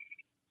and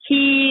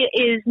he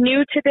is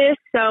new to this,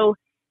 so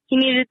he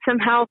needed some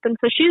help. And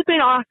so she's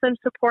been awesome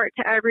support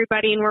to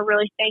everybody, and we're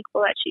really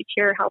thankful that she's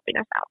here helping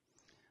us out.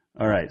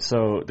 All right,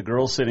 so the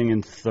girls sitting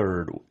in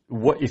 3rd.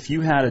 What if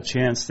you had a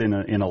chance in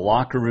a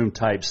locker room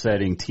type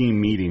setting, team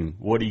meeting?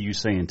 What are you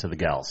saying to the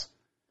gals?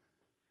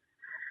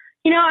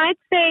 I'd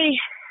say,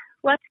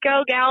 let's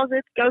go, gals.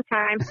 It's go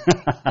time.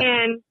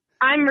 And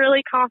I'm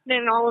really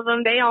confident in all of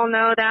them. They all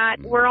know that.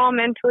 We're all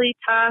mentally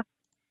tough.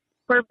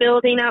 We're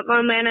building up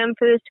momentum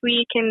for this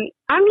week, and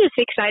I'm just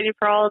excited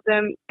for all of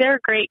them. They're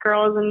great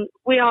girls, and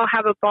we all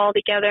have a ball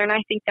together, and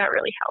I think that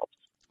really helps.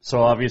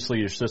 So obviously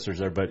your sister's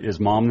there, but is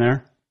Mom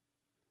there?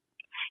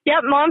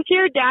 Yep, Mom's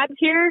here, Dad's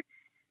here,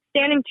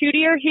 Stan and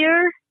Tootie are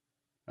here,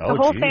 the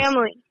whole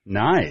family.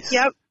 Nice.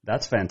 Yep.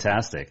 That's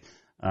fantastic.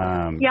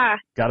 Yeah.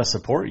 Got to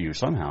support you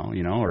somehow,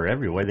 or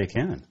every way they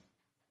can.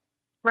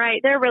 Right.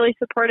 They're really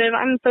supportive.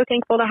 I'm so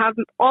thankful to have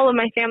all of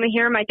my family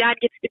here. My dad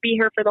gets to be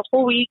here for the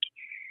whole week.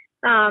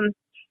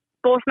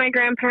 Both my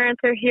grandparents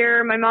are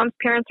here. My mom's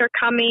parents are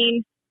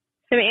coming.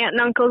 Some aunt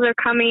and uncles are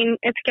coming.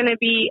 It's going to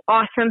be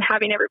awesome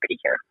having everybody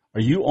here.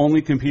 Are you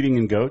only competing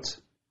in goats?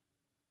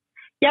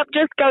 Yep,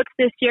 just goats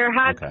this year.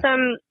 Had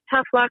some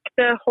tough luck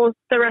the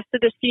rest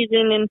of the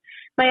season and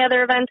my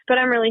other events, but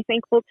I'm really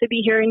thankful to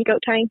be here in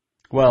goat tying.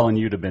 Well, and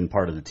you'd have been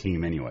part of the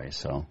team anyway,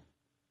 so.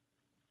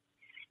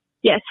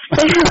 Yes.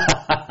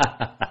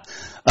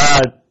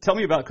 Tell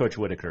me about Coach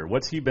Whitaker.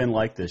 What's he been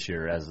like this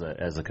year as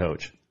a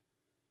coach?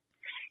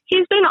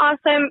 He's been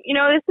awesome.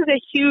 This is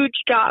a huge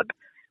job.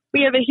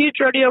 We have a huge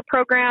rodeo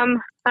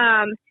program.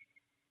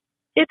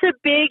 It's a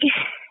big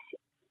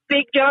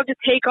job to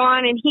take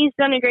on, and he's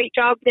done a great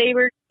job. They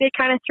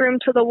kind of threw him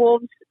to the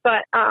wolves,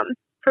 but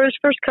for his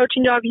first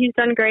coaching job, he's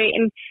done great,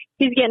 and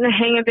he's getting the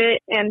hang of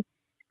it, and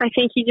I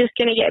think he's just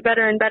going to get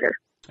better and better.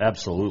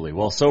 Absolutely.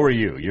 Well, so are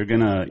you. You're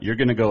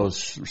gonna go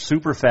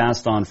super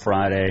fast on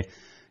Friday.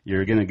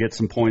 You're going to get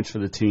some points for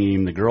the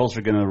team. The girls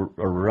are going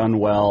to run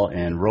well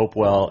and rope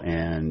well,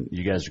 and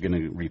you guys are going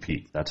to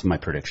repeat. That's my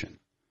prediction.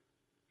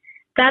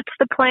 That's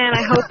the plan.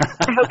 I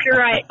hope you're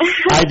right.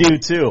 I do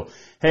too.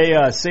 Hey,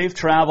 safe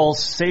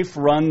travels, safe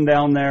run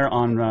down there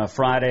on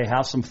Friday.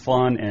 Have some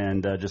fun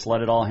and just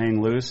let it all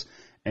hang loose.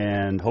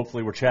 And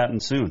hopefully we're chatting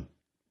soon.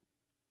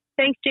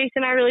 Thanks,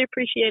 Jason. I really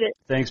appreciate it.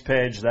 Thanks,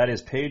 Paige. That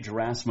is Paige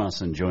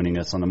Rasmussen joining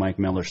us on the Mike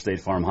Miller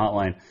State Farm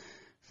Hotline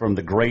from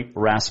the great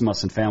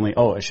Rasmussen family.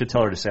 Oh, I should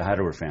tell her to say hi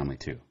to her family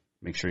too.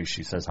 Make sure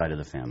she says hi to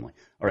the family.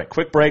 All right,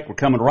 quick break. We're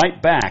coming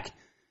right back.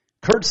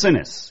 Kurt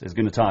Sinnis is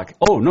going to talk.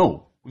 Oh,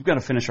 no. We've got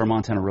to finish our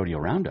Montana Rodeo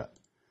Roundup.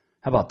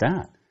 How about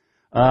that?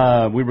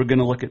 We were going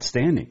to look at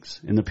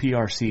standings in the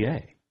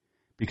PRCA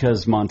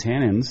because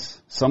Montanans,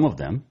 some of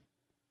them,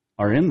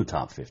 are in the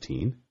top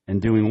 15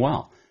 and doing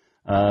well.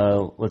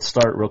 Let's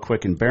start real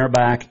quick in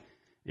bareback.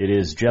 It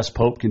is Jess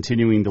Pope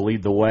continuing to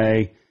lead the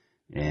way,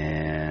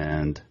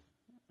 and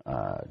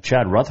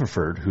Chad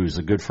Rutherford, who's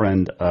a good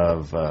friend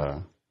of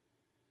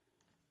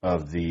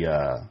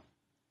the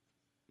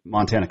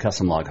Montana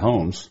Custom Log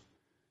Homes,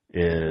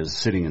 is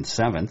sitting in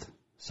 7th,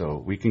 so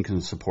we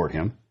can support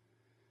him.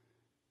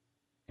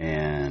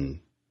 And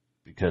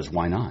because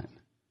why not?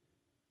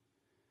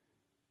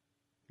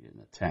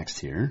 Getting a text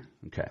here.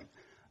 Okay.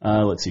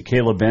 Let's see.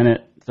 Caleb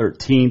Bennett,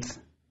 13th.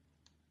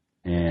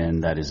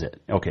 And that is it.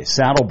 Okay,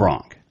 Saddle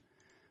Bronc.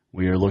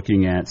 We are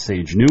looking at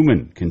Sage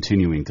Newman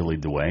continuing to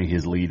lead the way.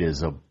 His lead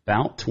is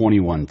about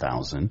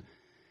 21,000.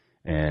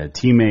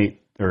 Teammate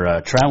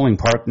or traveling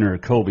partner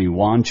Kobe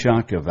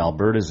Wanchuk of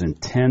Alberta's in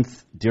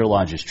 10th. Deer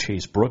Lodge's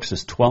Chase Brooks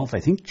is 12th. I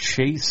think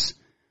Chase,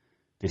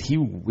 did he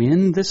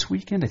win this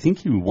weekend? I think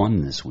he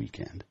won this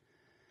weekend.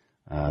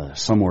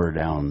 Somewhere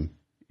down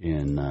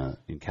in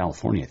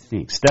California, I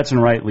think. Stetson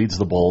Wright leads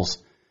the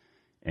bulls.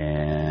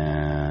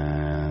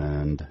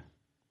 And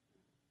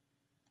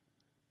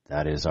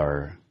that is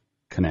our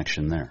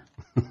connection there.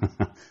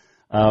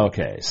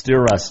 Okay,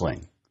 steer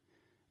wrestling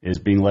is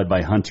being led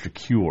by Hunter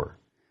Cure.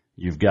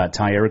 You've got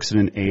Ty Erickson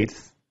in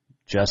 8th,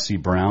 Jesse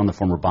Brown, the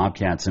former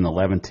Bobcats, in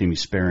 11th, Timmy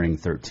Sparing,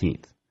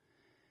 13th.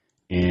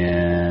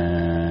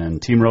 In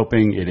team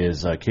roping, it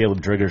is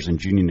Caleb Driggers and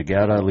Junior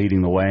Nagata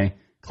leading the way.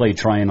 Clay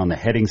Tryon on the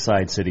heading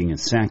side sitting in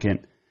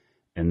 2nd.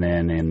 And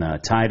then in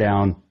tie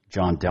down,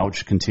 John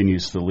Douch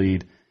continues to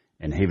lead,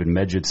 and Haven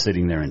Medjid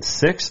sitting there in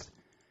 6th.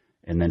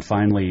 And then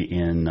finally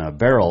in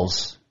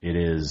barrels, it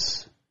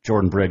is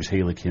Jordan Briggs,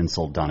 Haley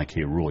Kinsel, Donna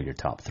K. Rule, your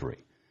top 3.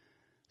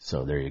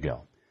 So there you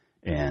go.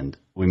 And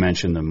we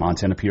mentioned the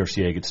Montana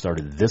PRCA gets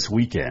started this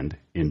weekend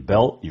in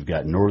Belt. You've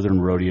got Northern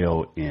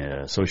Rodeo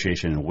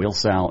Association in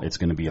Wilsall. It's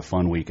going to be a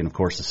fun week. And, of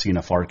course, the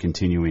CNFR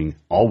continuing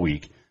all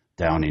week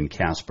down in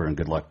Casper. And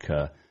good luck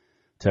to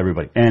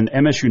everybody. And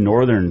MSU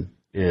Northern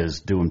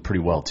is doing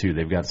pretty well, too.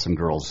 They've got some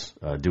girls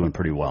doing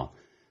pretty well.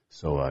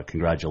 So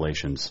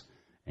congratulations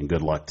and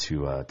good luck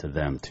to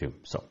them, too.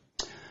 So,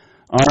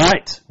 all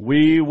right.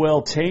 We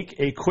will take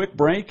a quick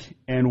break.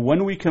 And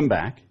when we come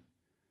back,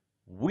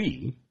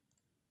 we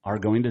are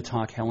going to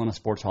talk Helena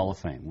Sports Hall of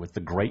Fame with the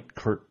great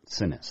Kurt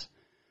Sinnes.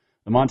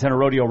 The Montana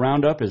Rodeo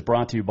Roundup is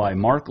brought to you by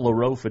Mark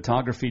LaRoe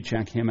Photography.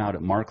 Check him out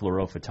at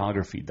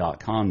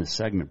marklaroephotography.com. This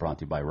segment brought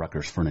to you by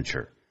Rucker's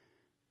Furniture.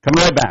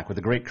 Coming right back with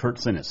the great Kurt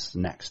Sinnes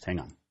next.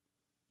 Hang on.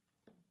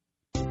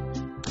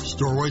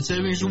 Store-wide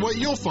savings are what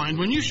you'll find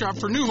when you shop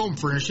for new home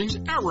furnishings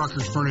at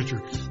Rucker's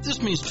Furniture.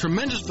 This means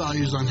tremendous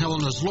values on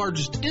Helena's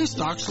largest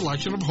in-stock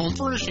selection of home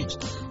furnishings.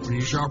 When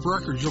you shop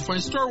Rucker's, you'll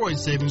find store-wide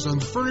savings on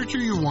the furniture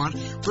you want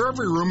for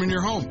every room in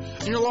your home.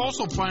 And you'll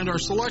also find our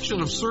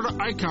selection of Serta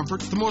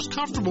iComfort, the most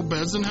comfortable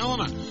beds in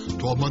Helena.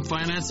 12-month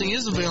financing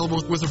is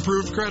available with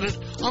approved credit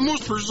on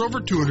most purchases over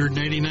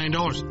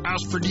 $299.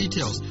 Ask for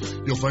details.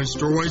 You'll find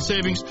store-wide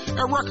savings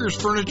at Rucker's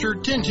Furniture,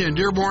 1010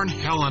 Dearborn,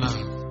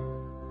 Helena.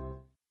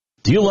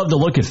 Do you love to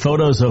look at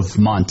photos of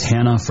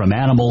Montana, from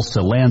animals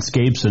to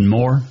landscapes and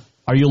more?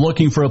 Are you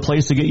looking for a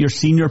place to get your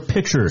senior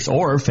pictures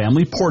or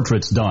family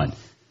portraits done?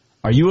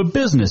 Are you a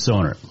business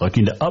owner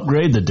looking to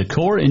upgrade the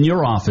decor in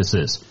your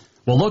offices?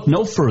 Well, look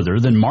no further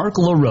than Mark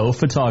LaRoe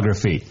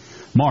Photography.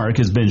 Mark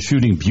has been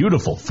shooting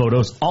beautiful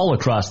photos all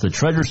across the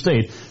Treasure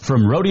State,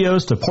 from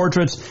rodeos to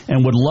portraits,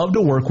 and would love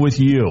to work with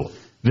you.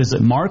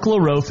 Visit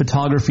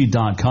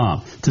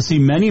marklaroephotography.com to see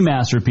many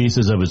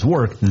masterpieces of his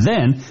work.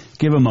 Then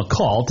give him a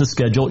call to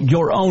schedule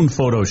your own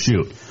photo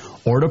shoot.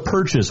 Or to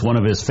purchase one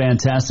of his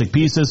fantastic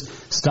pieces,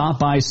 stop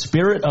by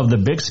Spirit of the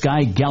Big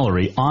Sky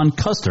Gallery on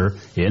Custer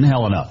in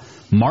Helena.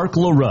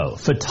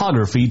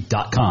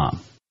 marklaroephotography.com.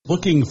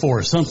 Looking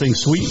for something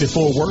sweet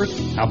before work?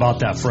 How about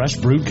that fresh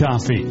brewed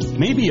coffee?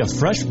 Maybe a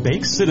fresh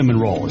baked cinnamon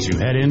roll as you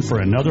head in for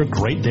another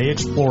great day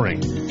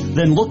exploring.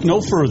 Then look no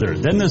further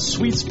than the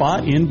Sweet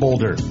Spot in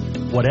Boulder.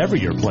 Whatever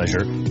your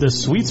pleasure, the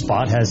Sweet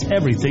Spot has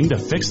everything to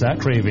fix that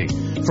craving.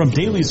 From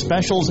daily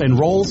specials and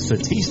rolls to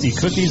tasty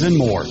cookies and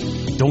more.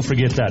 Don't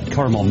forget that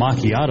caramel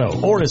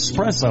macchiato or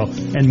espresso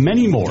and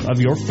many more of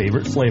your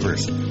favorite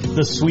flavors.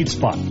 The Sweet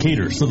Spot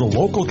caters to the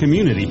local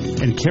community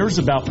and cares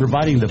about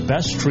providing the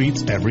best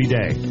treats every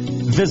day.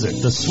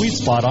 Visit the Sweet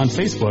Spot on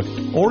Facebook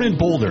or in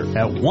Boulder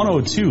at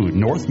 102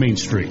 North Main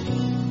Street.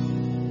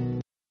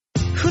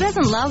 Who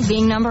doesn't love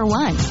being number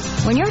one?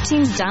 When your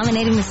team's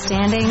dominating the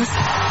standings,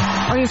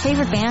 or your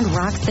favorite band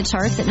rocks the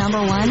charts at number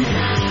one,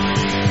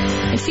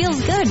 it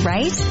feels good,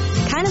 right?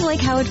 Kind of like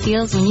how it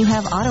feels when you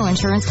have auto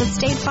insurance with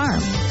State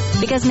Farm.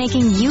 Because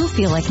making you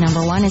feel like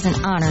number one is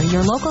an honor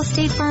your local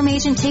State Farm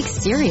agent takes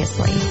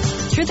seriously.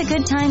 Through the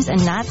good times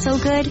and not so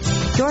good,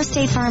 your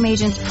State Farm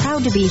agent's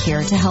proud to be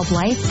here to help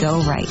life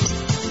go right.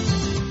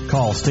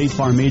 Call State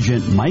Farm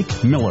agent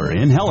Mike Miller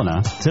in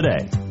Helena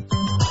today.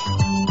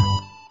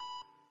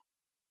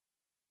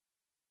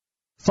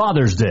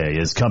 Father's Day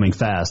is coming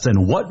fast,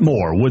 and what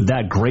more would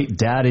that great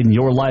dad in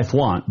your life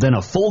want than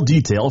a full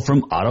detail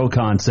from Auto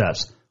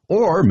Concepts?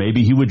 Or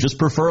maybe he would just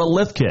prefer a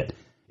lift kit.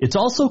 It's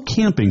also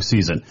camping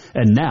season,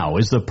 and now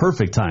is the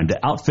perfect time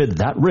to outfit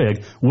that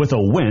rig with a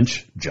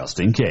winch just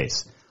in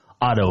case.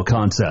 Auto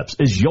Concepts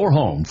is your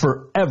home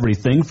for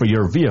everything for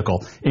your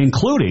vehicle,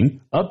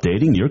 including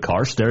updating your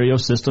car stereo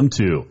system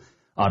too.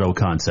 Auto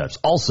Concepts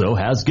also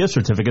has gift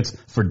certificates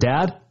for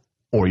dad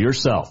or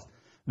yourself.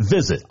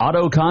 Visit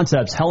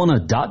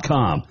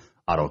AutoConceptsHelena.com.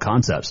 Auto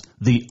Concepts,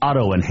 the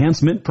auto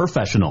enhancement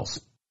professionals.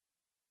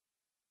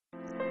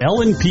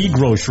 L&P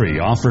Grocery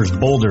offers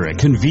Boulder a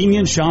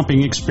convenient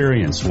shopping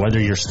experience, whether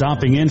you're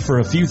stopping in for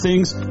a few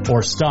things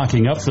or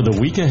stocking up for the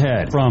week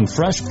ahead. From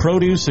fresh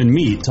produce and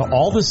meat to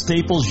all the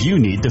staples you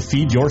need to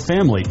feed your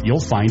family, you'll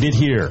find it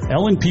here.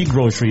 L&P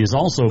Grocery is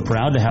also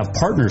proud to have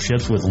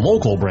partnerships with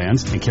local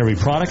brands and carry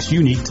products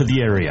unique to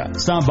the area.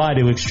 Stop by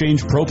to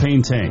exchange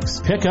propane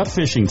tanks, pick up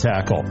fishing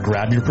tackle,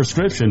 grab your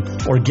prescription,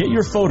 or get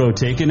your photo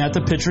taken at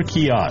the Pitcher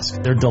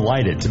Kiosk. They're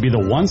delighted to be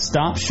the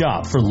one-stop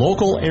shop for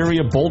local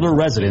area Boulder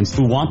residents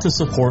who want to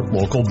support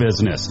local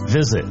business.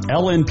 Visit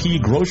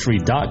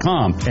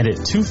lnpgrocery.com and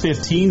at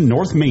 215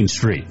 North Main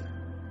Street.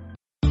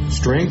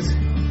 Strength,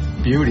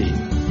 beauty,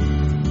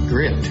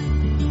 grit,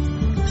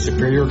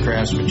 superior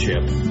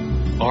craftsmanship.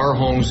 Our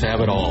homes have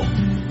it all.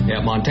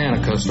 At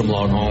Montana Custom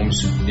Log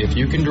Homes, if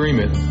you can dream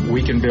it,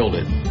 we can build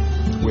it.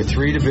 With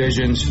 3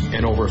 divisions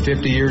and over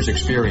 50 years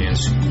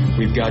experience,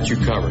 we've got you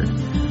covered.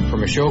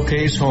 From a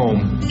showcase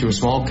home to a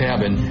small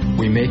cabin,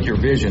 we make your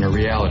vision a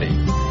reality.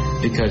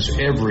 Because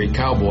every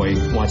cowboy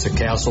wants a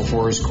castle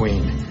for his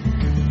queen.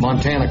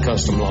 Montana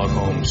Custom Log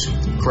Homes,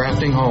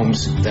 crafting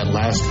homes that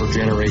last for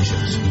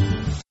generations.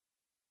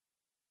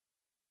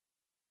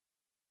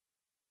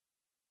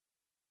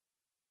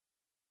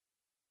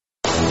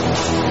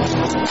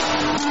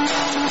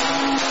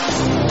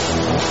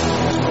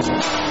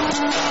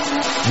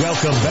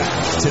 Welcome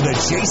back to the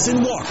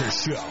Jason Walker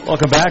Show.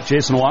 Welcome back,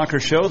 Jason Walker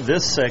Show.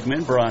 This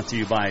segment brought to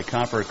you by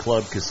Copper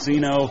Club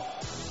Casino.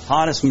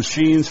 Hottest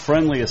machines,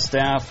 friendliest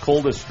staff,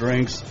 coldest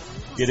drinks.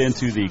 Get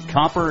into the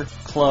Copper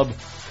Club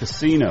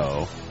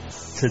Casino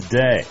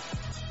today.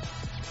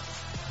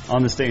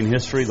 On this day in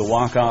history, the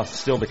walk-off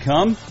still to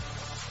come.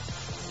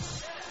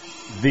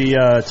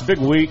 It's a big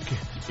week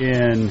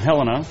in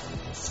Helena,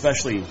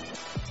 especially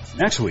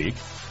next week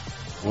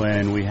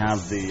when we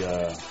have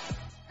the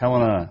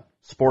Helena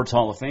Sports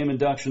Hall of Fame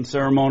induction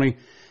ceremony.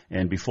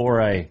 And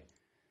before I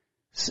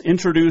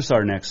introduce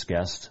our next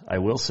guest, I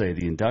will say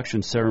the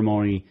induction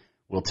ceremony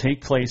will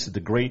take place at the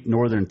Great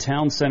Northern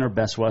Town Center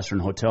Best Western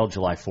Hotel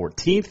July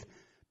 14th.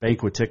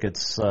 Banquet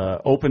tickets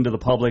open to the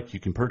public. You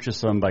can purchase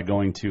them by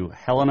going to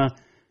Helena's,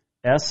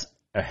 HOF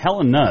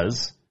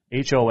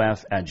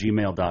at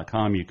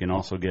gmail.com. You can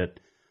also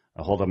get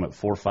a hold of them at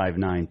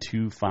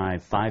 459-2555,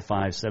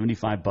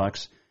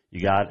 $75.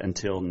 You got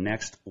until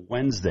next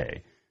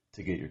Wednesday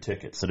to get your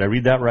tickets. Did I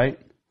read that right?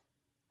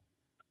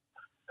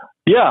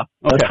 Yeah,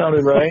 that okay.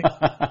 sounded right.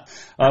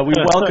 We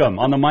welcome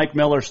on the Mike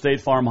Miller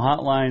State Farm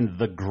Hotline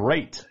the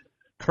great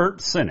Kurt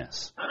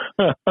Sinnes,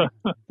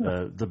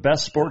 the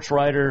best sports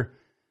writer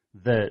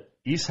that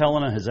East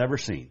Helena has ever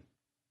seen.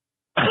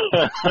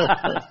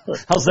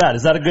 How's that?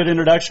 Is that a good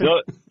introduction?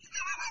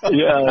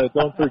 Yeah,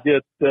 don't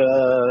forget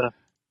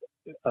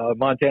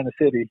Montana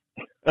City.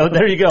 Oh,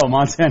 there you go,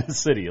 Montana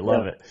City. I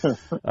love it.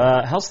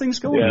 How's things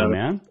going,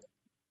 man?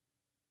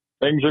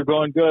 Things are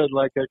going good.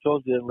 Like I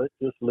told you,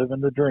 just living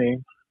the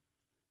dream.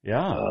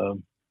 Yeah.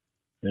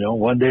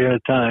 One day at a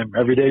time.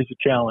 Every day's a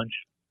challenge.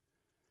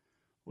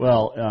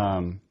 Well,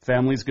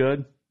 family's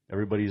good?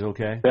 Everybody's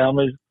okay?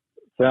 Family's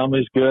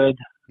good.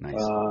 Nice.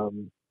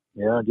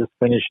 Just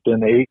finished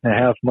an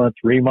 8.5-month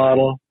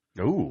remodel.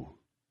 Ooh.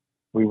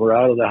 We were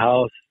out of the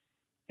house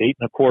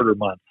 8.25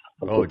 months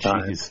of the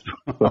time. Geez.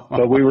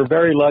 But we were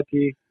very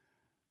lucky.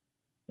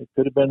 It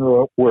could have been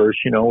worse.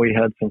 We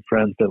had some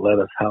friends that let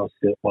us house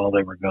sit while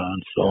they were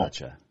gone. So,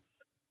 gotcha.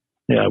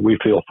 Yeah, we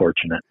feel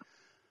fortunate.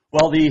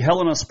 Well, the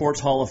Helena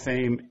Sports Hall of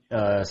Fame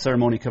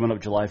ceremony coming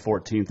up July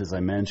 14th, as I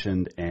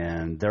mentioned,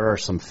 and there are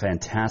some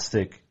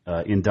fantastic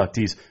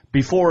inductees.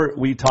 Before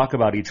we talk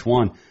about each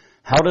one,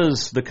 how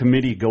does the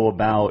committee go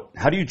about,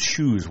 how do you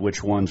choose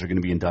which ones are going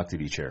to be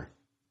inducted each year?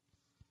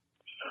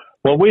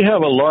 Well, we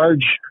have a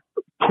large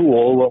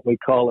pool, what we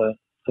call a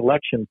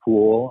selection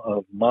pool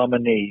of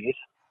nominees,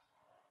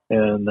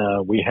 and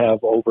we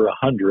have over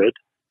 100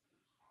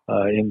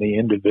 in the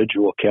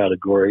individual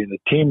category. The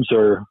teams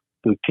are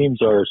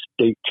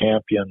state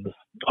champions,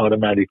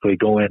 automatically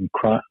go in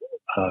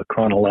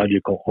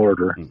chronological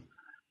order.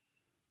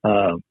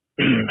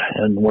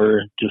 And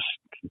we're just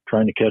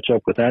trying to catch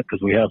up with that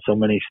because we have so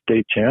many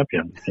state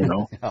champions,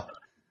 Yeah.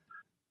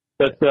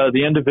 But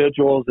the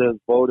individuals is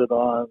voted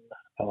on.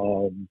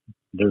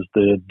 There's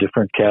the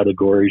different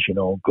categories,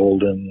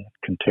 golden,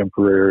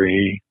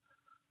 contemporary,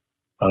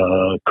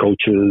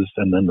 coaches,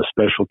 and then the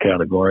special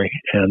category.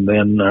 And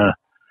then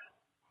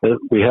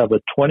we have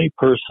a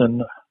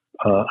 20-person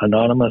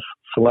anonymous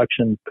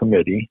selection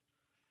committee,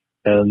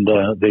 and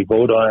they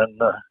vote on,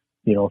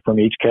 from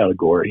each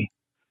category,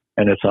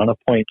 and it's on a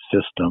point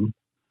system,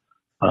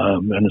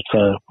 and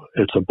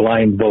it's a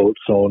blind vote,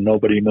 so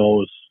nobody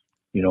knows,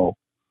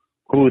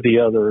 who the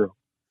other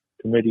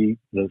committee,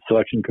 the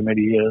selection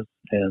committee is,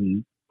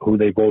 and who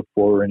they vote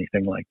for or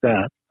anything like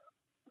that.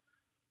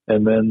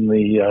 And then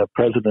the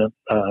president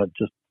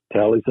just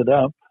tallies it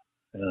up,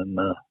 and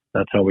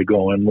that's how we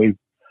go. And we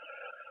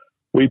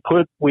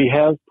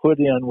have put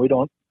in. We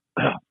don't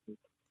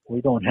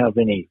have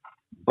any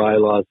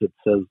bylaws that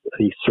says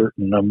a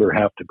certain number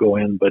have to go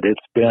in, but it's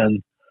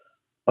been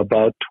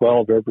about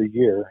 12 every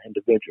year,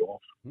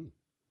 individuals.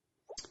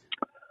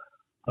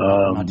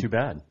 Not too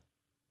bad.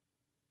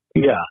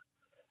 Yeah.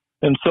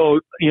 And so,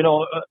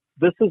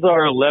 this is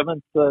our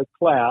 11th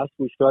class.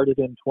 We started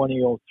in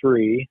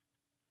 2003.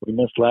 We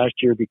missed last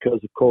year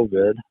because of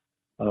COVID.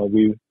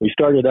 We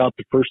started out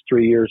the first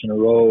 3 years in a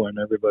row, and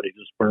everybody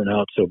just burned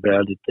out so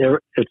bad.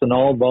 It's an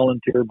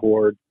all-volunteer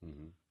board.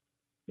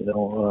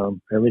 Mm-hmm.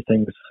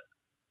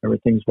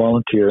 Everything's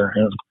volunteer.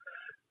 And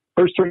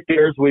first 3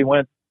 years, we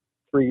went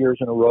 3 years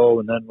in a row,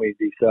 and then we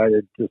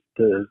decided just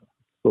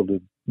so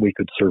that we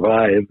could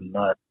survive and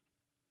not,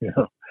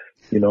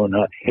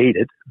 not hate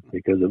it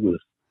because it was,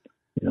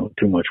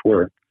 too much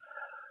work.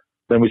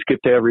 Then we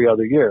skipped to every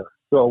other year.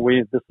 So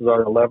this is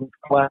our 11th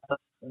class,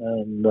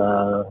 and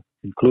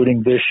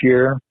including this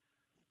year,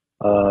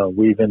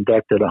 we've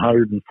inducted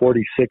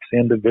 146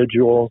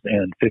 individuals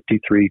and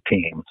 53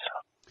 teams.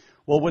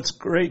 Well, what's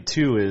great,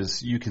 too,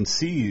 is you can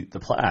see the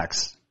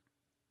plaques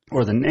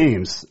or the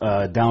names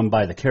down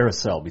by the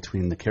carousel,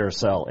 between the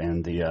carousel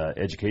and the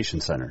education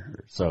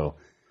center. So,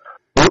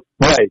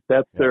 right,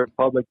 that's their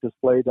public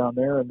display down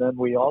there. And then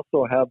we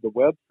also have the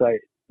website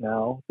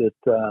now that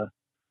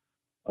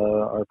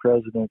our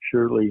president,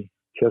 Shirley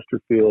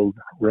Chesterfield,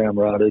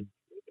 ramrodded,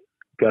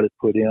 got it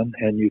put in,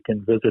 and you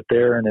can visit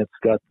there, and it's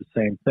got the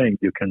same thing.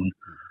 You can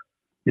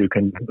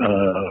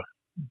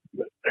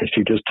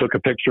she just took a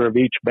picture of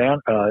each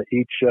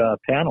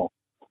panel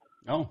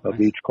of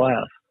each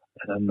class,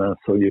 and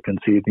so you can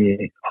see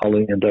all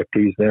the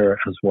inductees there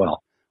as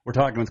well. We're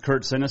talking with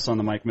Kurt Sinnes on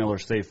the Mike Miller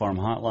State Farm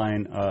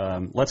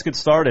Hotline. Let's get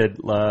started.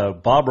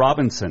 Bob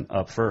Robinson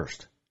up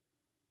first.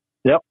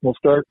 Yep, we'll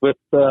start with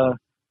kind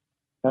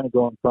of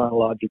go in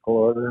chronological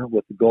order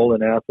with the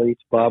Golden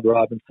Athletes. Bob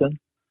Robinson,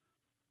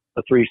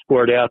 a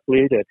three-sport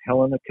athlete at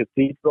Helena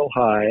Cathedral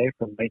High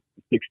from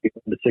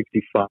 1961 to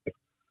 65.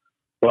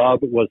 Bob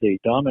was a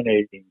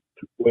dominating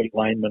two-way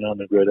lineman on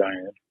the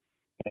gridiron.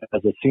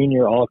 As a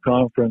senior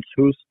all-conference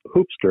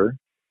hoopster,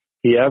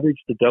 he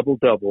averaged a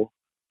double-double,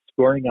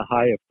 scoring a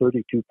high of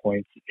 32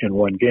 points in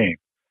one game.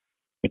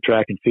 In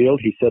track and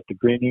field, he set the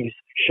Greenies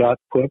shot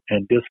put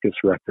and discus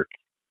records.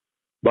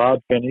 Bob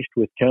finished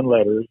with 10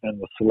 letters and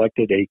was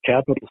selected a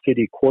Capital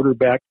City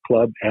Quarterback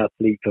Club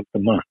Athlete of the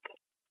Month.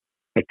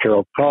 At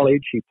Carroll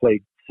College, he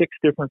played 6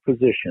 different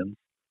positions,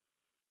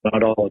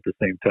 not all at the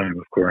same time,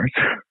 of course,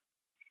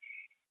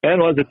 and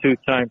was a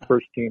 2-time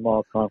first-team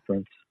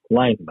all-conference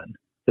lineman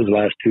his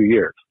last 2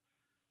 years.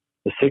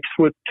 The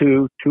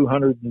 6'2",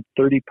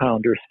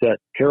 230-pounder set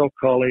Carroll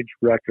College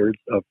records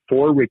of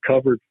 4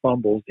 recovered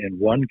fumbles in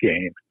one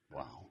game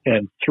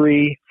and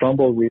 3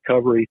 fumble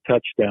recovery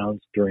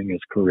touchdowns during his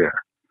career.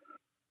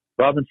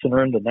 Robinson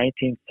earned the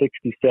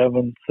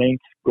 1967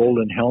 Saints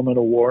Golden Helmet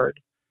Award,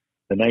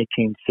 the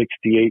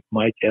 1968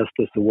 Mike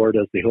Estes Award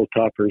as the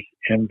Hilltoppers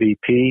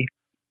MVP,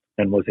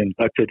 and was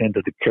inducted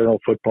into the Carroll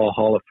Football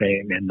Hall of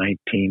Fame in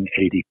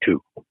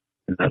 1982.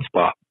 And that's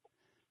Bob.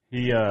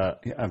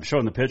 I'm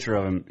showing the picture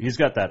of him. He's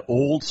got that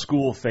old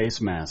school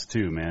face mask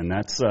too, man.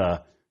 That's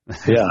that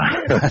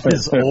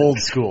is old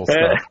school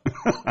stuff.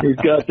 He's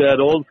got that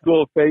old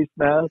school face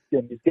mask,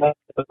 and he's got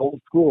an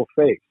old school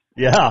face.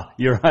 Yeah,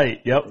 you're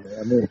right. Yep.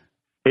 I mean,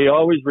 he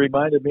always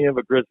reminded me of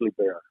a grizzly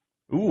bear.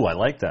 Ooh, I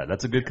like that.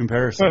 That's a good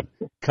comparison.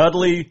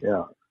 Cuddly,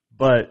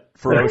 but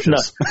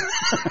ferocious.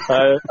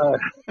 Well,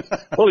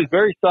 he's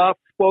very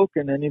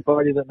soft-spoken.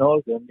 Anybody that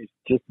knows him, he's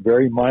just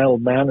very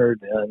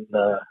mild-mannered and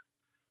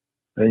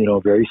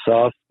very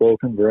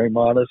soft-spoken, very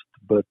modest.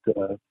 But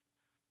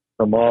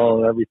from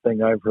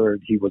everything I've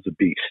heard, he was a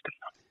beast.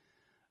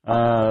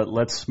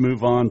 Let's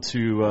move on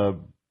to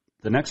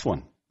the next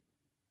one.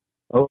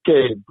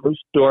 Okay,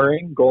 Bruce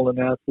Doring, Golden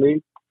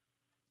Athlete,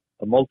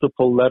 a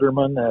multiple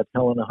letterman at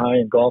Helena High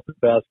in golf and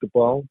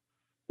basketball.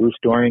 Bruce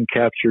Doring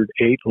captured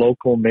 8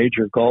 local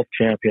major golf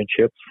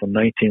championships from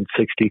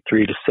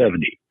 1963 to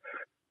 70.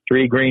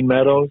 3 Green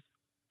Meadows,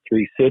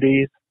 3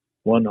 cities,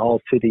 1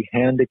 All-City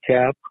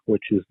Handicap,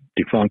 which is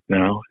defunct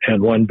now,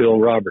 and 1 Bill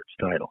Roberts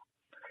title.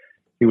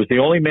 He was the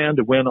only man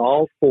to win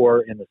all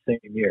 4 in the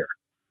same year.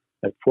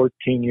 At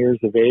 14 years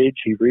of age,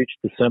 he reached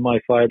the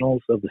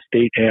semifinals of the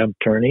State Am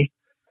tourney.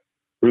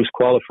 Bruce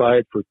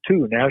qualified for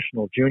 2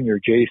 national junior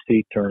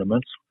JC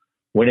tournaments,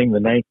 winning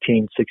the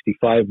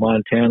 1965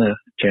 Montana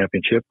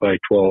Championship by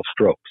 12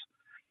 strokes.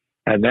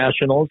 At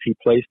nationals, he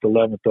placed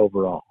 11th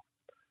overall.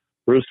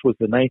 Bruce was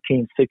the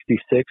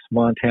 1966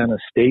 Montana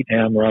State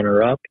Am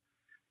runner-up,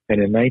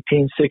 and in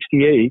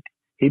 1968,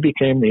 he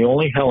became the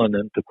only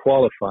Helenan to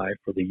qualify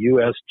for the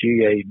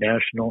USGA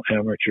National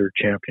Amateur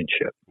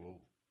Championship.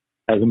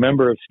 As a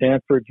member of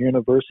Stanford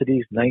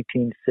University's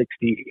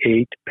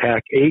 1968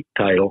 Pac-8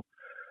 title,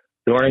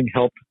 Doring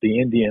helped the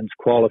Indians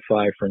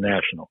qualify for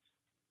nationals.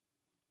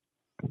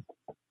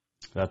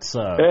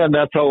 And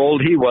that's how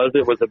old he was.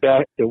 It was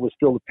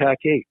still the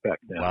Pac-8 back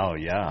then. Wow,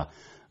 yeah.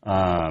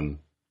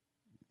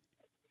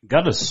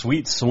 Got a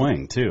sweet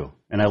swing too,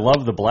 and I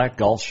love the black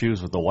golf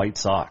shoes with the white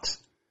socks.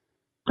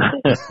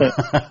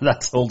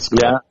 That's old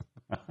school.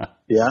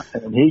 Yeah,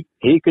 and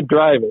he could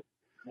drive it.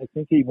 I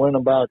think he went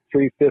about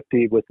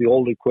 350 with the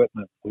old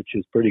equipment, which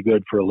is pretty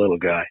good for a little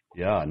guy.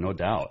 Yeah, no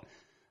doubt.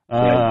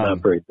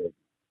 Not very big.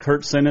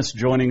 Kurt Sinnis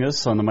joining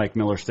us on the Mike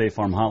Miller State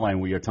Farm Hotline.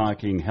 We are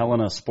talking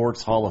Helena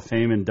Sports Hall of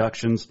Fame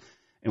inductions,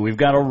 and we've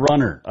got a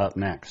runner up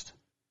next.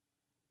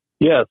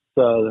 Yes,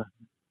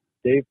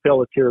 Dave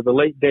Pelletier, the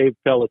late Dave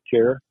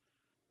Pelletier.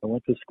 I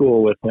went to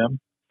school with him.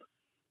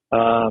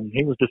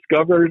 He was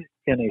discovered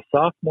in a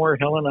sophomore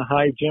Helena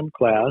High gym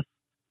class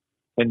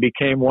and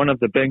became one of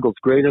the Bengals'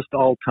 greatest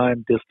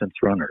all-time distance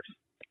runners.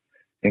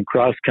 In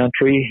cross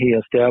country, he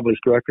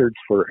established records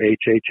for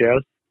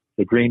HHS,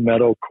 the Green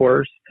Meadow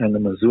course, and the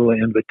Missoula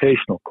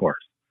Invitational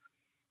course.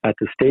 At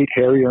the state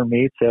Harrier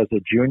meets as a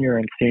junior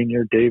and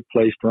senior, Dave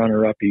placed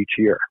runner-up each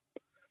year.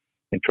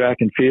 In track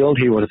and field,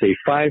 he was a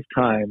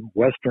 5-time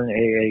Western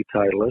AA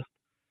titleist,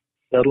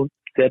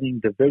 setting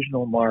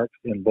divisional marks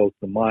in both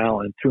the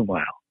mile and 2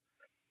 mile.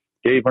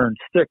 Dave earned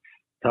 6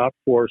 top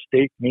 4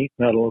 state meet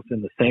medals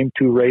in the same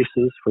 2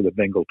 races for the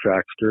Bengal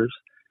Tracksters,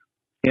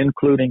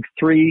 including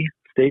 3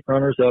 state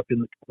runners-up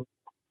in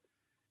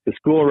the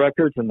school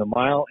records in the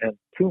mile and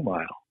 2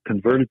 mile,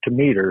 converted to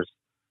meters,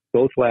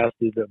 both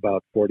lasted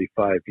about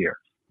 45 years.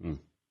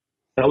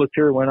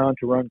 Pelletier went on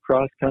to run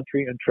cross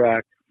country and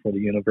track for the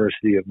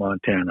University of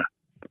Montana.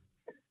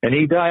 And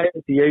he died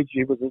at the age,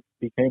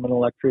 became an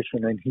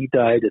electrician, and he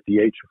died at the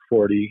age of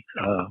 40,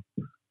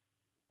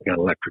 got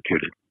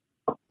electrocuted.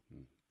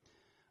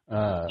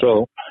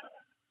 So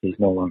he's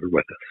no longer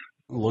with us.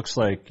 Looks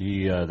like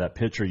that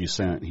picture you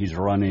sent, he's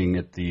running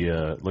at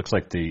the, looks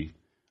like the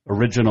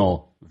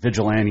original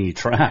Vigilante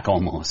track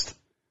almost.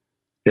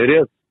 It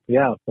is,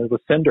 yeah. It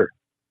was Cinder.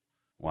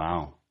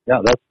 Wow.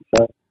 Yeah, that's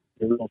the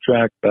original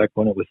track back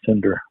when it was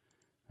Cinder.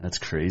 That's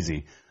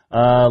crazy.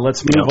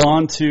 Let's move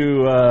on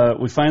to,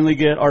 we finally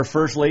get our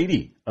first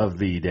lady of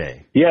the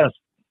day. Yes,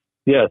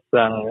 and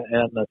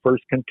the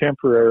first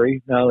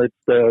contemporary. Now it's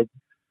the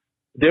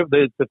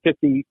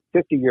 50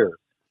 years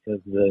is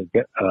the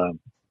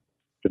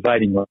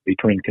dividing line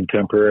between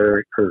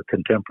contemporary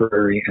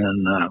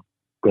and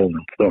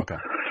Goldman. So okay.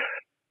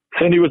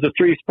 Cindy was a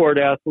 3-sport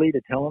athlete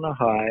at Helena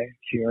High.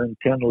 She earned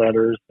 10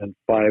 letters and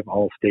 5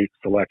 all-state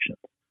selections.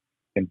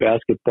 In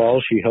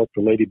basketball, she helped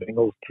the Lady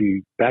Bengals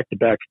to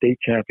back-to-back state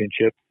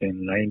championships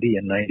in 90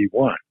 and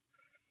 91.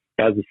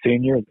 As a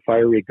senior, the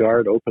Fiery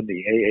Guard opened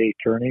the AA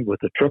tourney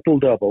with a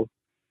triple-double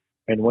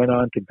and went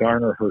on to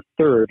garner her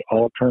 3rd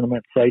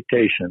all-tournament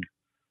citation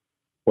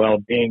while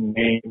being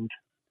named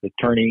the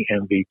tourney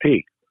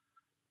MVP.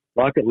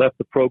 Lockett left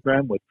the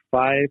program with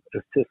 5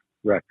 assist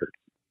records.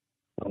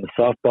 On the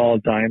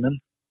softball diamond,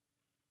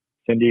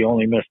 Cindy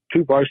only missed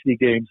 2 varsity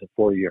games in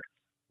 4 years.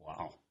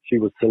 Wow. She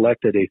was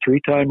selected a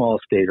 3-time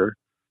All-Stater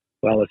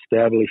while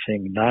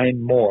establishing 9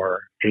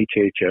 more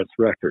HHS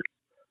records.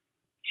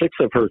 6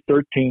 of her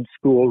 13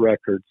 school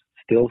records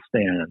still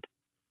stand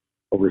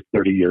over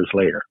 30 years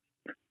later.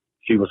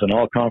 She was an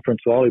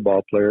all-conference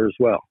volleyball player as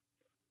well.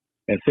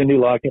 And Cindy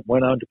Lockett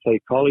went on to play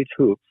college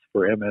hoops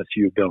for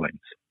MSU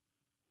Billings.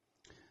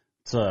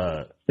 It's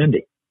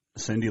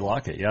Cindy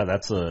Lockett. Yeah,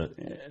 that's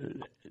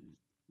an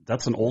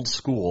old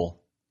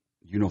school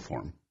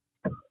uniform.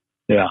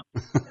 Yeah.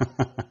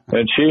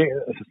 And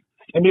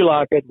Cindy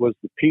Lockett was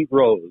the Pete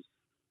Rose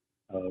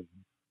of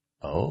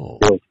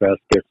girls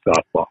basket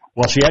softball.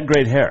 Well, she had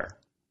great hair.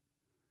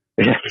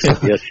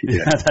 Yes, she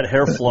did. That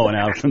hair flowing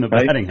out from the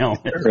batting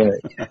helmet.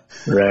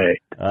 Right.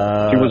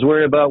 She was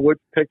worried about which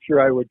picture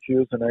I would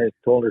choose, and I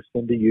told her,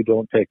 Cindy, you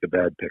don't take the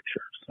bad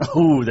pictures.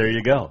 Oh, there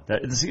you go.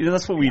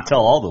 That's what we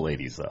tell all the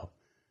ladies, though.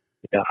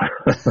 Yeah.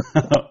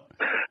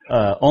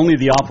 Only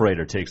the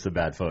operator takes the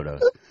bad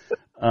photos.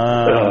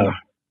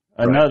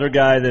 Another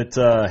guy that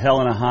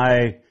Helena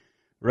High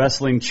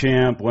wrestling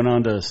champ, went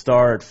on to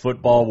star at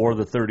football, wore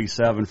the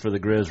 37 for the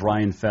Grizz.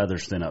 Ryan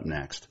Featherston up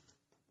next.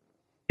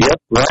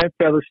 Yep, Ryan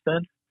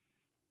Featherston.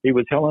 He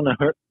was Helena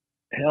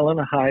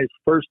High's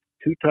first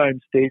 2-time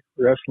state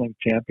wrestling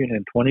champion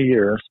in 20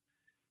 years,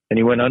 and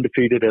he went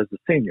undefeated as a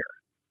senior.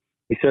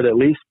 He set at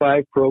least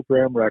 5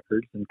 program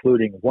records,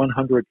 including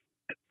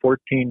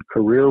 114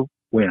 career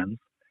wins,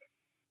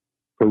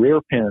 career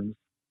pins,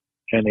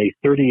 and a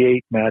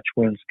 38-match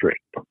win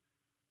streak.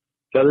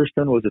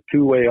 Featherston was a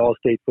 2-way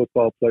all-state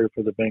football player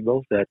for the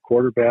Bengals at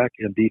quarterback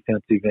and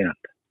defensive end.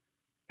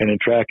 And in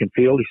track and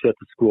field, he set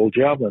the school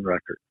javelin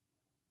record.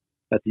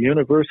 At the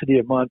University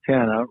of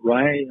Montana,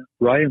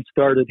 Ryan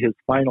started his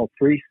final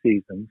 3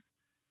 seasons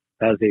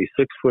as a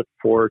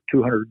 6'4",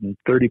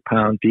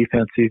 230-pound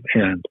defensive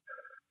end,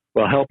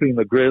 while helping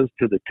the Grizz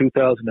to the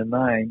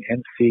 2009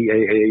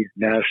 NCAA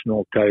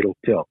national title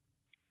tilt.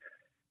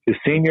 His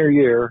senior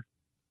year,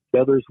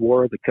 Feathers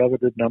wore the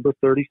coveted number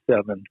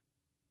 37,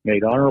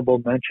 made honorable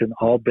mention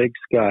All Big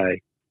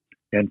Sky,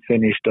 and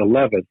finished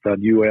 11th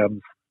on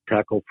UM's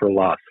tackle for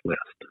loss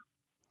list.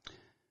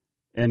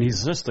 And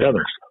he's just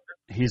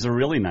he's a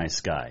really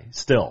nice guy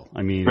still.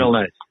 I mean, real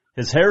nice.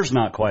 His hair's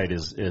not quite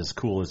as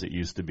cool as it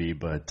used to be,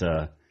 but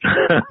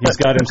he's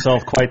got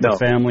himself quite the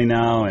family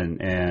now,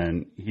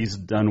 and he's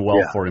done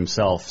well for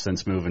himself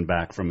since moving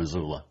back from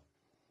Missoula.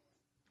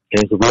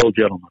 He's a real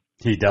gentleman.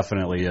 He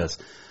definitely is.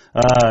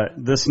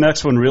 This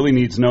next one really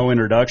needs no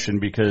introduction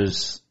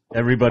because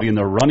everybody in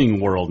the running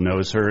world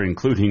knows her,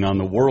 including on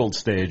the world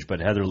stage, but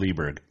Heather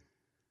Lieberg.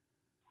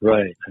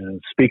 Right.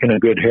 And speaking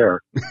of good hair.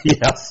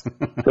 Yes.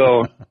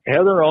 So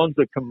Heather owns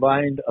a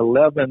combined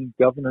 11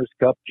 Governor's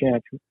Cup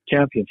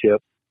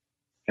championships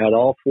at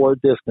all 4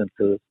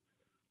 distances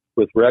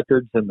with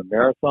records in the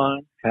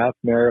marathon, half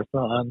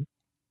marathon,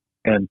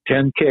 and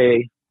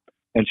 10K,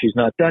 and she's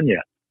not done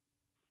yet.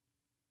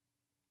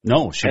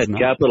 No, she's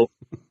not.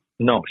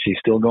 No, she's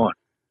still going.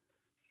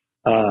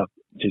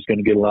 She's going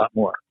to get a lot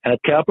more. At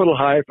Capitol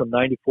High from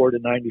 94 to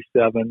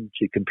 97,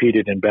 she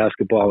competed in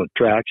basketball and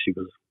track. She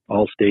was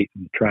all-state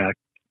in track,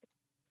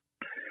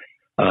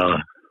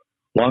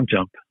 long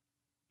jump,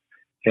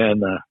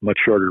 and much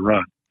shorter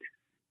run.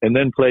 And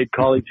then played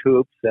college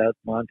hoops at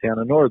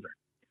Montana Northern.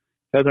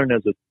 Heather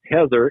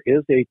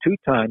is a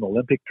 2-time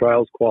Olympic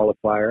trials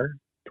qualifier,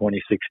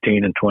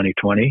 2016 and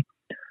 2020.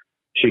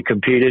 She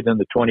competed in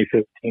the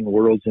 2015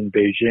 Worlds in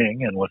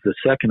Beijing and was the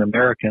second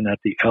American at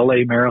the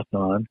LA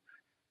Marathon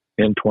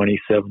in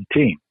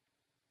 2017.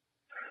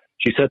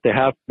 She set the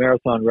half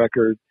marathon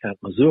record at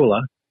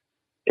Missoula,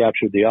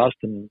 captured the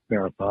Austin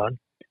Marathon,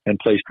 and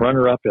placed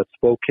runner-up at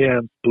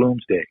Spokane's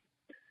Bloomsday.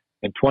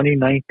 In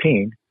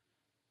 2019,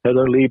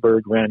 Heather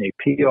Lieberg ran a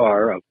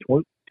PR of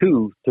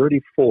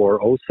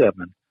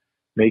 2:34:07,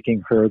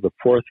 making her the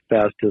 4th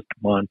fastest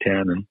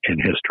Montanan in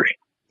history.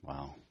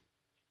 Wow.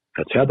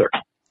 That's Heather.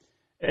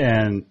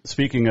 And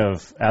speaking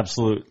of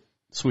absolute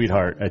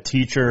sweetheart, a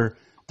teacher,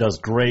 does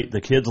great.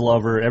 The kids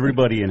love her.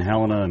 Everybody in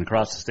Helena and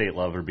across the state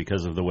love her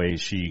because of the way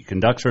she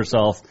conducts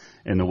herself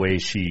and the way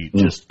she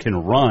just can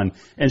run.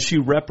 And she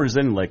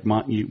represented, like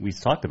we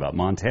talked about,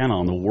 Montana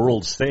on the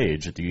world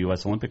stage at the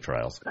U.S. Olympic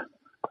trials.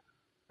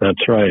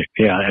 That's right.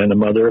 Yeah, and a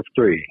mother of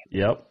 3.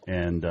 Yep.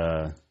 And,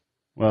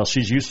 well,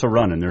 she's used to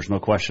running. There's no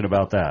question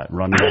about that.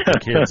 Running with the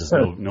kids is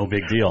no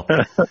big deal.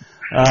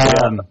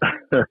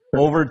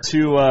 Over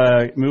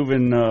to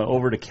moving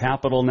over to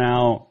Capitol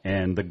now,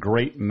 and the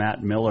great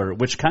Matt Miller,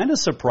 which kind of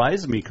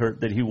surprised me, Kurt,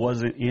 that he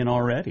wasn't in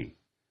already.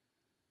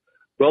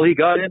 Well, he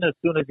got in as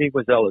soon as he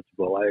was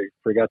eligible. I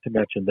forgot to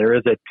mention there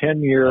is a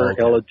 10-year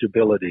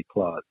eligibility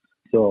clause.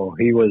 So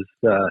he was,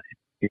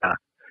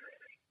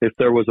 if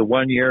there was a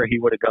 1 year, he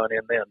would have gone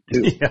in then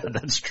too. Yeah,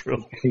 that's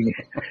true.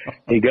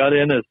 He got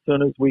in as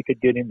soon as we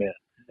could get him in.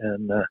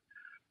 And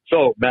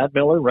so Matt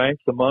Miller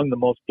ranks among the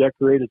most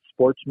decorated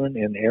sportsmen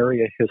in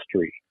area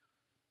history.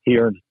 He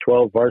earned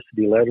 12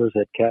 varsity letters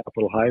at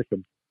Capitol High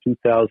from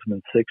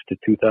 2006 to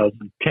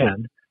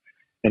 2010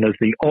 and is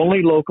the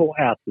only local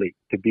athlete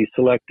to be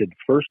selected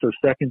first or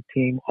second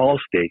team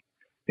All-State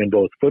in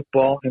both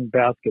football and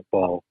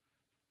basketball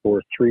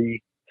for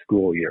 3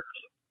 school years.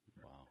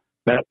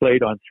 Matt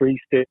played on 3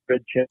 state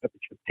red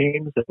championship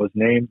teams and was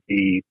named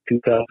the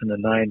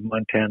 2009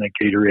 Montana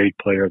Gatorade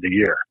Player of the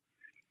Year.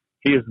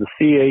 He is the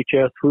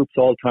CHS Hoops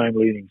all-time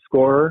leading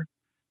scorer,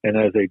 and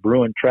as a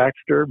Bruin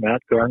trackster,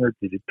 Matt garnered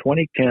the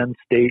 2010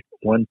 state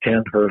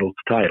 110 hurdles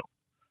title.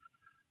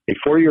 A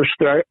 4-year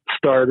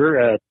starter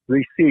at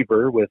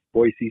receiver with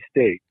Boise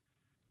State,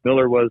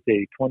 Miller was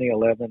a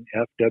 2011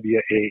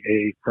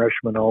 FWAA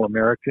Freshman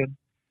All-American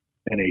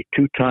and a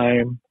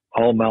 2-time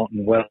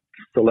All-Mountain West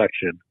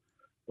selection,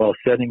 while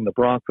setting the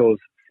Broncos'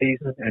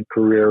 season and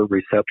career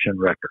reception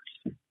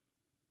records.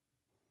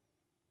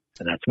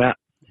 And that's Matt.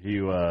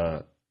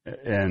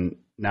 And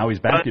now he's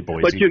back at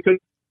Boise.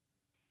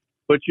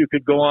 But you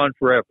could go on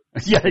forever.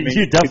 Yeah, I mean,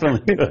 you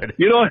definitely could.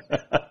 You don't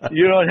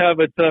have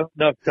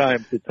enough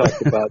time to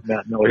talk about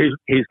Matt Miller.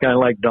 He's kind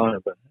of like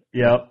Donovan.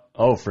 Yeah.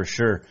 Oh, for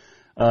sure.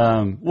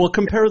 Well,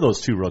 compare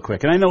those two real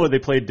quick. And I know they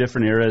played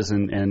different eras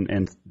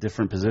and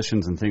different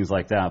positions and things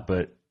like that,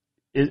 but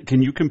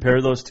can you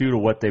compare those two to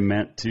what they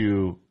meant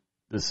to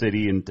the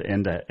city and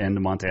to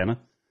Montana?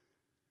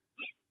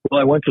 Well,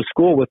 I went to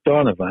school with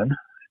Donovan,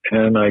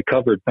 and I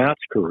covered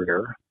Matt's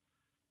career,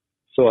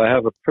 so I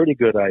have a pretty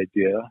good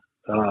idea.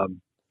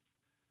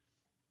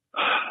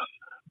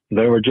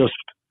 They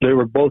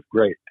were both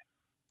great,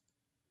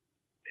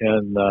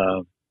 and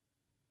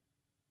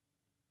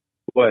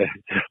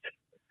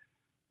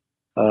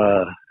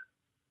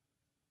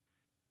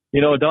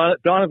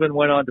Donovan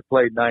went on to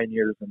play 9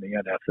 years in the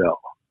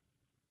NFL.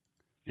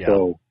 Yeah.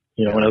 So,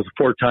 when I was a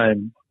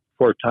four-time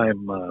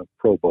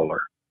Pro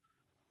Bowler.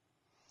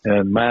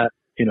 And Matt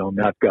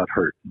got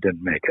hurt,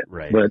 didn't make it.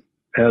 Right. But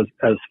as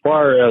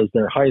far as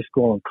their high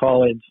school and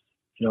college,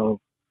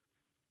 Donovan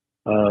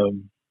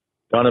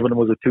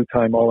was a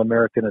 2-time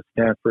All-American at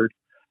Stanford.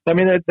 I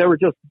mean, they were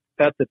just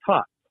at the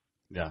top.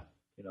 Yeah.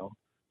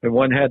 And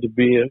one had to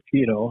be, if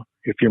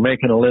you're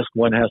making a list,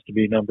 one has to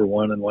be number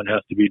 1 and one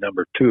has to be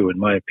number 2, in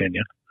my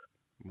opinion.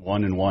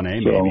 1 and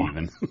 1A, maybe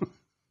even.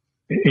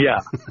 Yeah.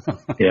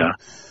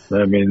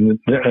 I mean,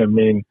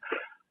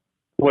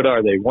 what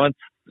are they? Once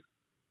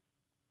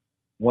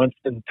once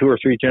in 2 or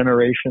 3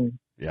 generation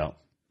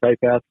type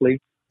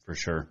athlete. For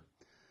sure.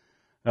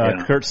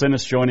 Yeah. Kurt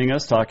Sinnis joining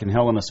us, talking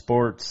Helena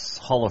Sports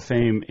Hall of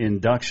Fame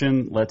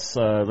induction. Let's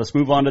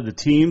move on to the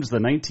teams.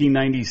 The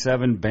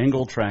 1997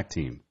 Bengal track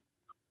team.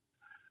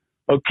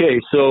 Okay,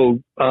 so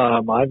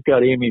I've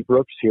got Amy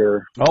Brooks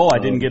here. Oh, I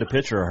didn't get a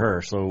picture of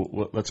her,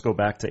 so let's go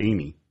back to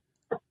Amy.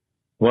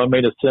 Want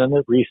me to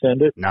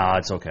resend it? No,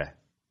 it's okay.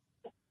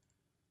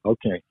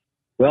 Okay.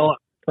 Well,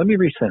 let me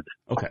resend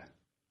it. Okay.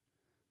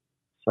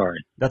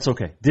 Sorry. That's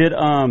okay. Did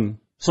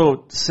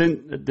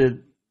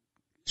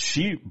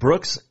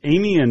Brooks,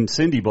 Amy and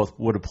Cindy both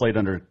would have played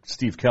under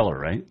Steve Keller,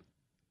 right?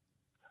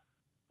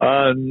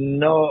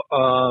 No.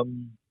 Or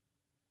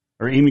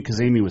Amy,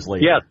 because Amy was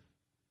later.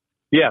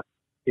 Yeah,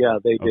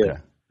 they did, okay.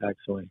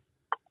 Actually.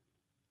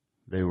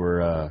 They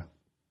were,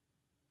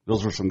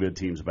 those were some good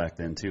teams back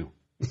then, too.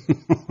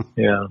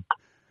 Yeah.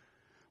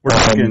 We're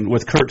talking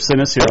with Kurt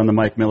Sinnis here on the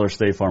Mike Miller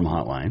State Farm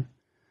Hotline.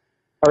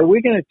 Are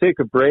we going to take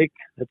a break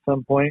at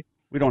some point?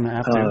 We don't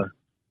have to.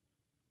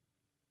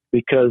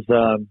 Because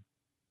I'm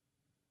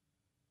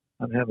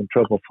having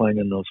trouble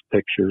finding those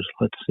pictures.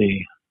 Let's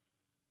see.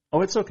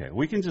 Oh, it's okay.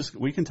 We can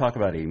talk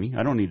about Amy.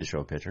 I don't need to show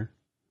a picture.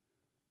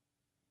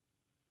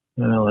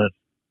 Well,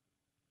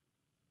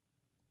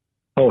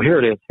 here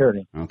it is.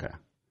 Okay.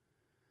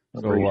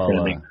 So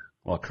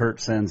while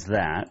Kurt sends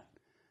that,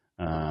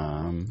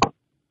 and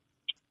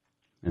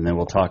then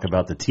we'll talk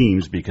about the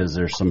teams because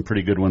there's some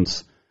pretty good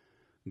ones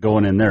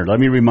going in there. Let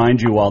me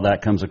remind you while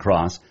that comes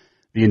across.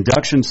 The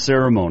induction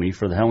ceremony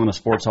for the Helena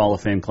Sports Hall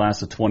of Fame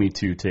Class of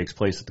 22 takes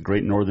place at the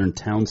Great Northern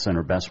Town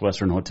Center, Best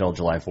Western Hotel,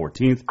 July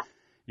 14th.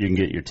 You can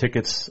get your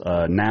tickets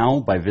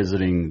now by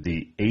visiting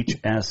the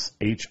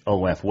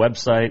HSHOF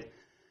website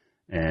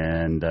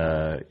and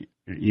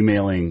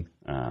emailing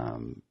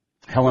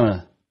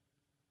Helena's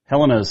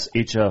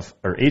HOF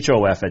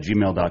at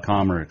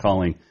gmail.com or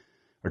calling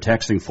or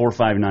texting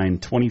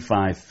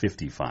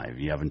 459-2555.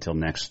 You have until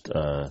next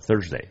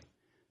Thursday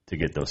to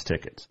get those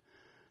tickets.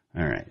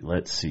 All right,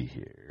 let's see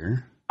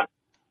here.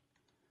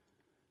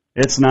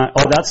 It's not.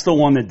 Oh, that's the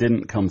one that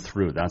didn't come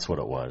through. That's what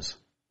it was.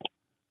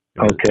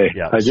 Okay,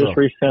 yeah, I just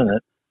resent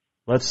it.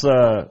 Let's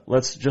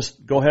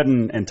just go ahead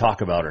and talk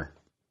about her.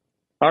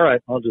 All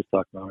right, I'll just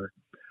talk about her.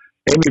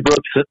 Amy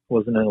Brooks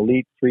was an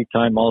elite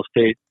 3-time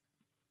All-State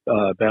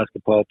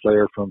basketball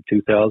player from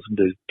 2000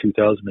 to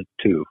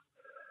 2002.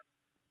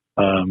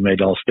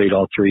 Made All-State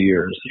all 3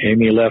 years.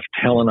 Amy left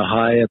Helena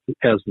High as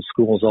the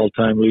school's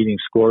all-time leading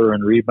scorer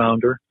and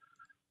rebounder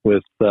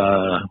with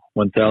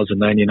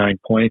 1,099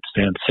 points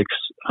and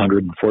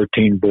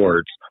 614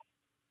 boards.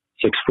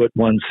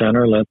 6'1"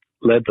 center led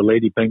the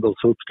Lady Bengals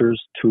Hoopsters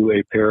to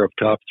a pair of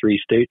top 3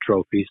 state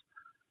trophies,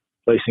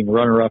 placing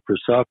runner-up her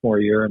sophomore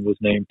year and was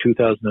named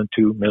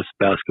 2002 Miss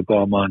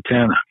Basketball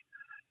Montana.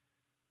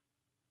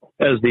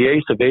 As the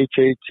ace of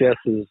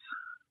HHS's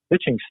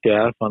pitching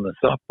staff on the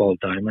softball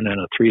diamond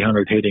and a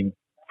 300-hitting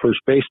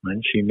first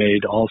baseman, she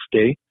made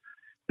All-State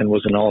and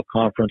was an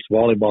All-Conference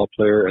volleyball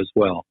player as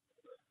well.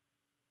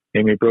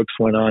 Amy Brooks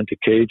went on to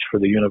cage for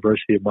the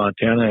University of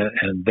Montana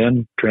and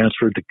then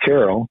transferred to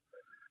Carroll,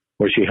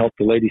 where she helped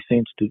the Lady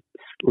Saints to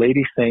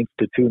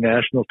 2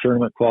 national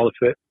tournament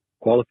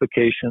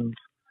qualifications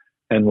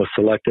and was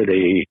selected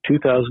a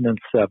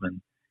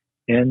 2007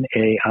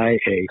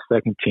 NAIA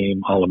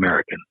second-team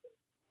All-American.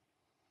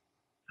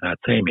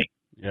 That's Amy.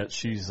 Yeah,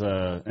 she's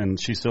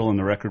still in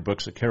the record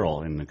books at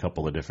Carroll in a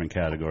couple of different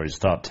categories,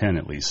 top 10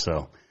 at least.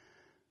 So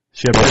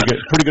she had a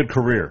pretty good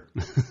career.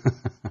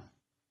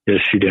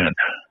 Yes, she did.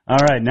 All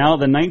right, now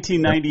the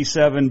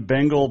 1997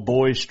 Bengal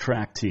boys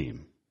track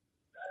team.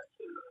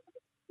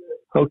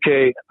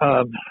 Okay,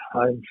 I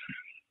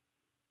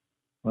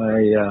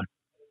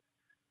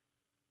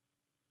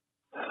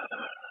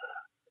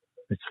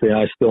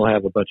still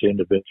have a bunch of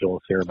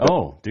individuals here.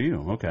 Oh, do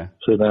you? Okay.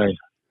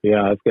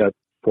 Yeah, I've got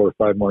 4 or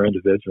 5 more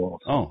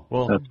individuals. Oh,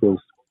 well,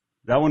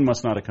 that one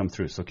must not have come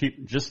through. So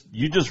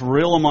you just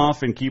reel them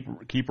off and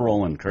keep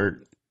rolling,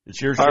 Kurt.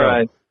 It's your show.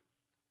 All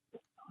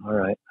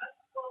right.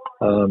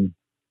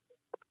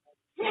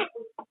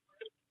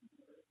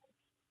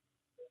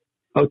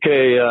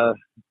 Okay.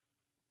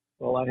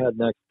 Well, I had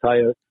next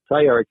Ty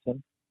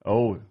Erickson.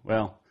 Oh,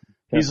 well,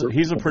 he's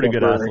a pretty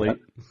good athlete.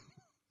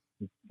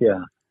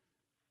 Yeah.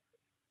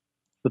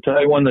 So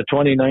Ty won the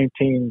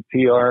 2019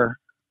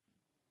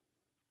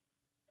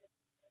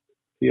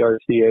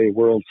 PRCA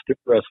World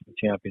Wrestling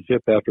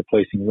Championship after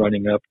placing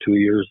runner-up 2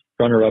 years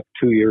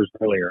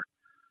earlier.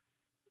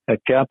 At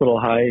Capitol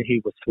High,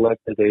 he was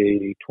selected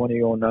a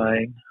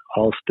 2009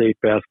 All-State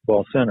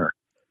Basketball Center.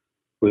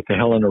 With the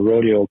Helena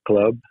Rodeo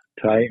Club,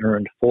 Ty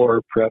earned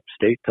 4 prep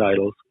state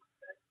titles,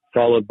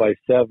 followed by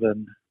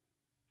 7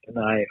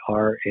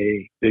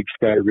 NIRA Big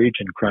Sky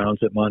Region crowns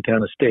at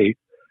Montana State,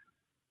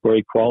 where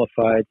he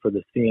qualified for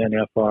the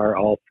CNFR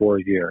all 4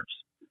 years.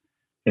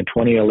 In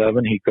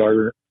 2011, he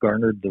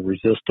garnered the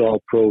Resist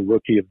All Pro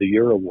Rookie of the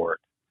Year award.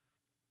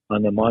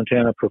 On the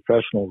Montana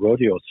Professional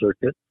Rodeo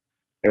Circuit,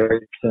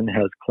 Erickson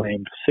has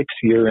claimed 6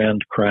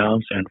 year-end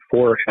crowns and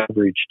 4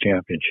 average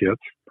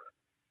championships.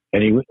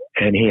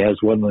 and he has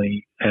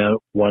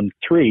won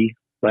 3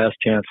 Last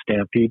Chance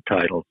Stampede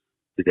titles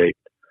to date.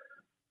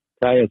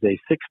 Ty is a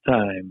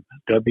 6-time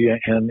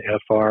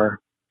WNFR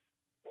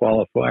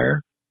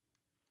qualifier,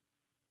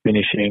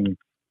 finishing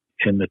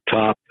in the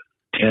top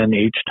 10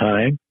 each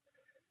time,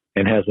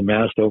 and has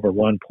amassed over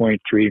 $1.3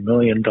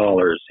 million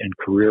in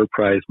career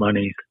prize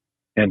monies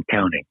and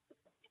counting.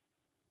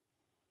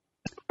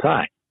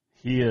 Ty.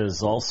 He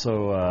has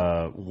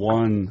also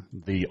won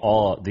the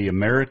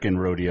American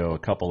Rodeo a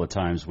couple of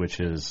times,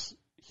 which is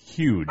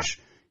huge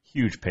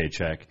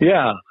paycheck.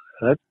 Yeah,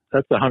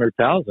 that's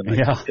 $100,000,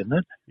 isn't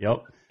it?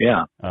 Yep.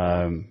 Yeah.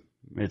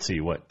 Let's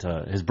see what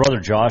his brother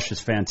Josh is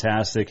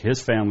fantastic.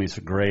 His family's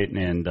great,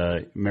 and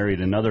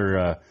married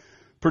another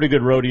pretty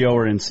good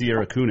rodeoer in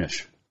Sierra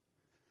Kunish.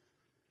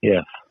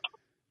 Yes.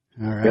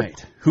 All right.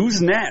 Yep.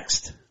 Who's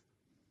next?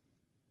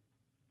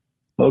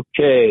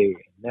 Okay.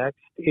 Next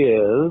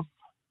is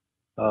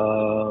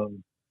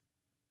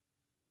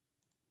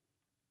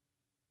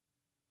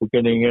we're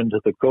getting into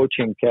the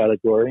coaching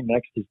category.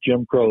 Next is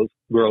Jim Gross,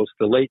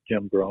 the late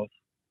Jim Gross,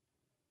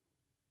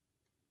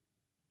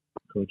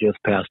 who just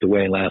passed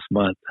away last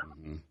month.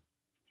 Mm-hmm.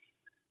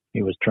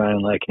 He was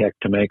trying like heck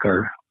to make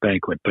our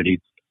banquet, but he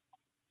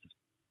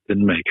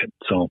didn't make it.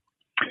 So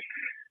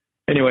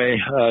anyway,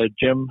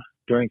 Jim,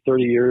 during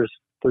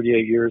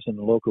 38 years in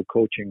the local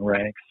coaching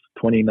ranks,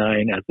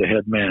 29 as the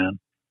head man,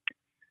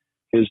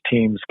 his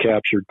teams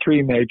captured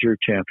 3 major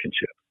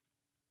championships.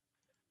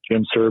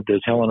 Jim served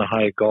as Helena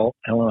High's golf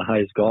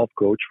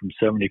coach from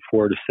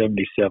 74 to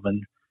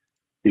 77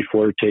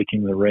 before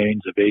taking the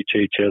reins of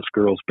HHS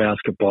girls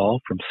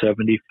basketball from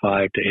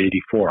 75 to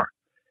 84.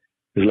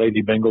 The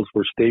Lady Bengals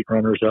were state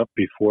runners-up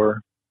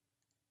before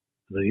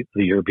the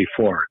year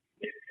before.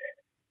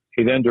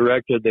 He then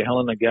directed the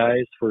Helena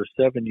Guys for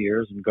 7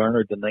 years and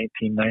garnered the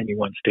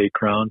 1991 state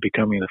crown,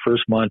 becoming the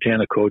first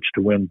Montana coach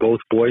to win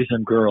both boys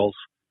and girls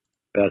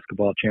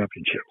basketball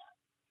championships.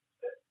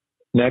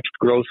 Next,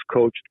 Gross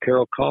coached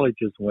Carroll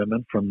College's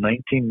women from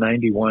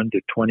 1991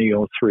 to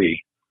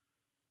 2003,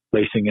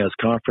 placing as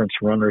conference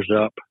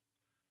runners-up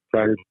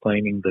prior to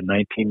claiming the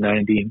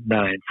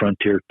 1999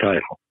 Frontier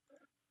title.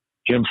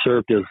 Jim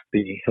served as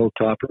the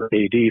Hilltopper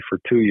AD for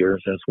 2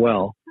 years as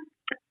well,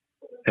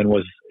 and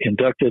was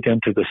inducted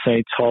into the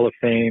Saints Hall of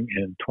Fame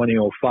in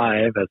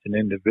 2005 as an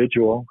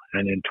individual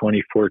and in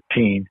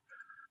 2014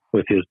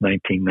 with his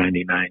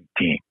 1999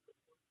 team.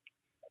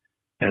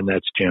 And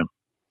that's Jim.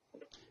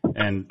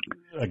 And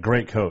a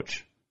great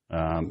coach.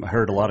 I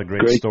heard a lot of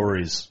great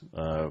stories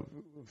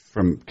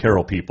from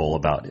Carroll people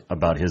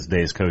about his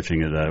days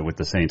coaching with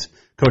the Saints.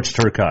 Coach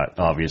Turcotte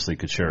obviously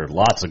could share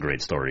lots of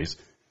great stories.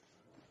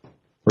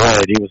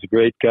 Right. He was a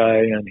great guy,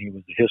 and he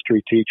was a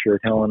history teacher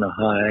at Helena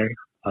High.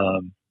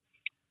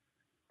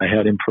 I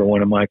had him for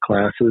one of my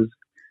classes.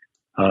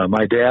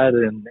 My dad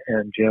and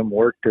Jim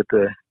worked at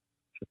the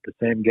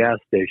same gas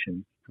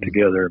station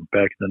together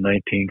back in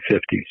the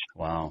 1950s.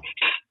 Wow.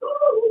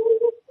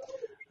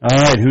 All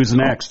right, who's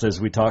next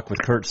as we talk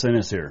with Kurt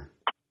Sinnes here?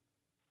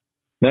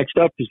 Next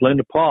up is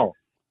Linda Paul.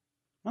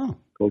 Oh.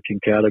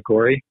 Coaching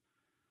category.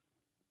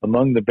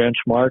 Among the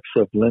benchmarks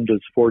of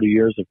Linda's 40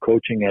 years of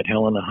coaching at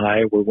Helena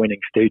High were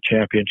winning state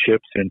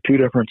championships in 2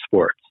 different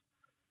sports,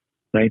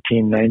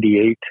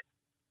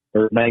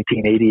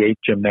 1988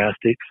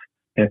 gymnastics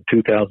and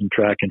 2000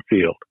 track and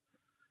field.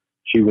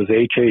 She was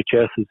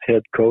HHS's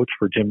head coach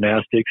for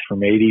gymnastics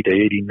from 80 to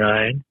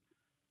 89,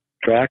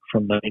 track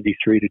from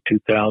 93 to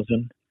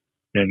 2000,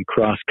 and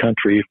cross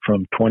country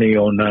from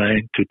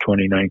 2009 to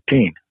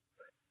 2019.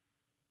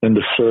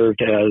 Linda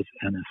served as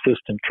an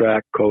assistant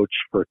track coach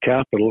for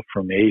Capital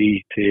from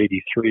 80 to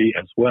 83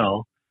 as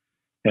well,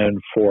 and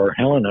for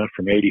Helena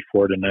from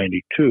 84 to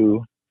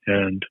 92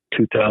 and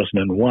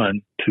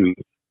 2001 to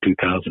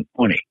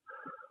 2020.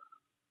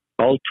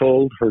 All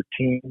told, her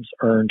teams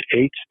earned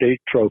 8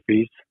 state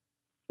trophies,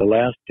 the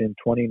last in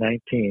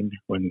 2019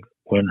 when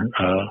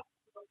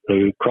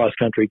the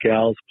cross-country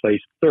gals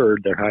placed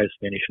 3rd, their highest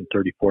finish in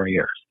 34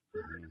 years.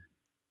 Mm-hmm.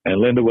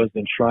 And Linda was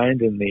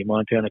enshrined in the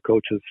Montana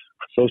Coaches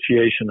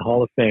Association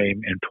Hall of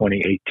Fame in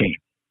 2018.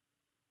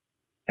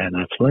 And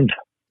that's Linda.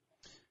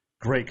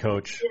 Great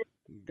coach,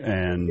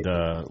 and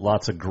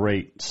lots of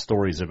great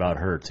stories about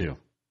her, too.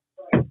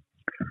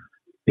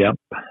 Yep.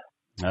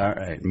 All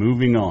right,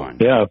 moving on.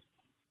 Yeah.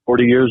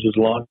 40 years is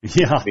long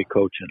to be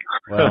coaching.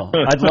 Well,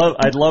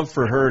 I'd love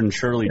for her and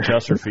Shirley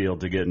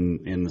Chesterfield to get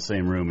in the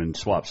same room and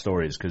swap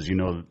stories, because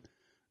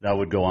that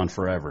would go on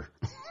forever.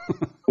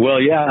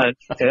 Well, yeah,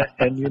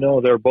 and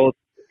they're both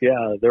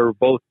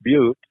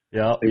Butte.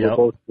 Yeah, they were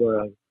both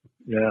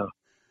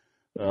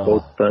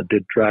both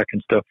did track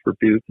and stuff for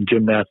Butte and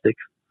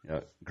gymnastics.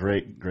 Yeah,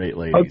 great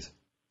ladies.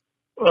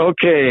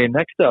 Okay,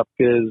 next up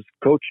is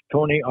Coach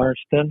Tony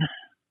Arnston.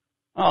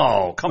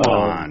 Oh, come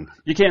on!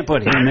 You can't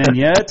put him in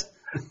yet.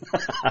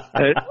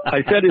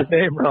 I said his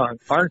name wrong.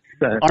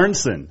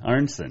 Arnson.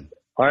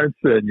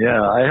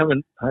 Yeah, I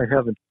haven't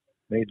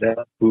made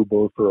that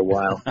boo-boo for a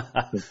while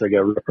since I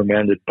got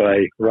reprimanded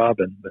by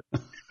Robin. But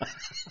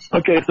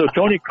okay, so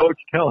Tony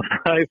coached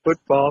Helena High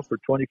football for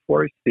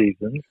 24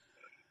 seasons.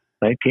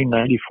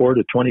 1994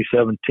 to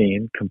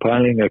 2017,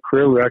 compiling a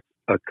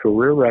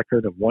career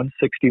record of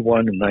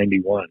 161 and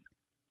 91.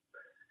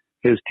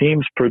 His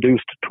teams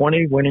produced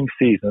 20 winning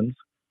seasons,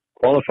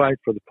 qualified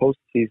for the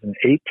postseason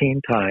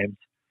 18 times,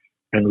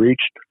 and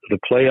reached the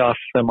playoff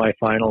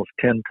semifinals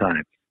 10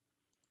 times.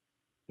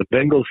 The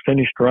Bengals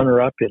finished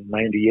runner-up in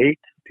 98,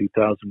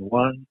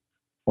 2001,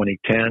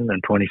 2010,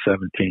 and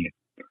 2017.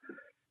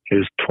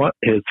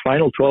 His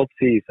final 12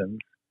 seasons,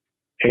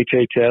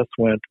 HHS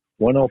went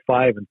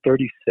 105 and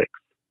 36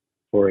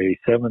 for a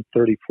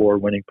 734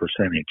 winning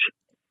percentage.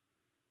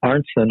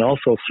 Arntzen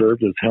also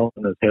served as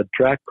Helena's head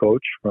track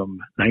coach from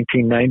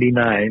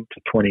 1999 to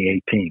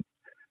 2018.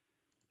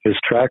 His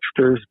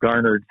tracksters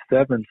garnered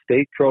 7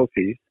 state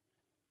trophies,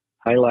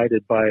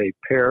 highlighted by a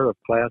pair of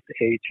Class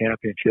A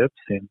championships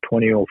in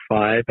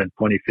 2005 and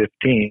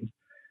 2015,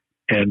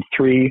 and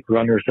 3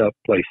 runners-up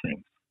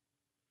placings.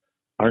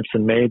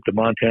 Arntzen made the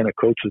Montana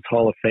Coaches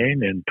Hall of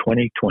Fame in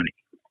 2020.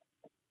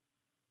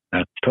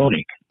 That's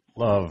Tony.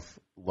 Love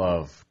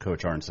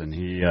Coach Arntzen.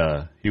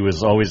 He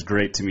was always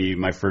great to me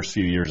my first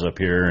few years up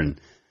here, and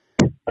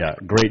yeah,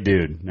 great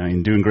dude. I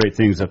mean, doing great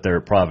things up there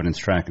at Providence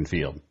Track and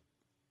Field.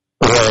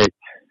 Right,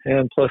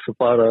 and plus a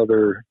lot of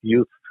other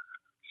youth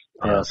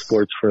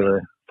sports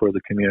for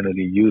the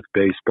community, youth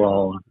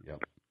baseball, yep.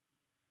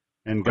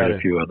 And quite a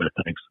few other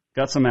things.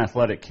 Got some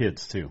athletic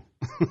kids too.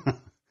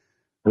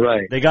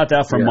 Right. They got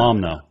that from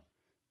Mom, though.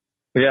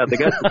 Yeah, they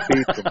got the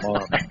speed from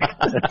Mom.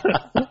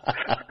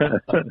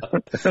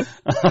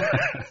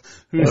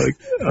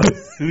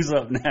 Who's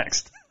up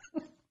next?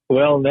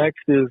 Well,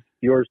 next is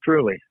yours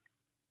truly.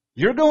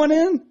 You're going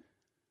in?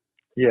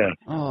 Yeah.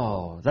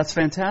 Oh, that's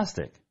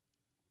fantastic.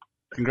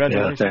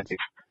 Congratulations. Yeah, thank you.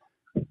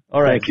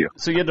 All right. Thank you.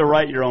 So you had to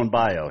write your own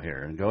bio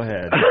here. Go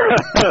ahead.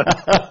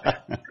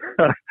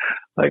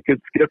 I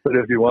could skip it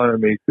if you wanted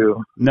me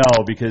to.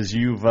 No, because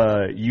you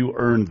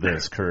earned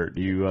this, Kurt.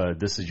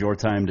 This is your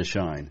time to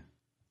shine.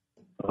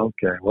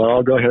 Okay. Well,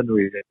 I'll go ahead and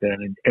read it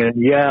then. And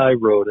yeah, I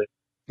wrote it.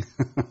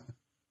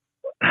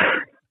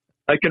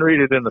 I can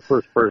read it in the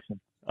first person.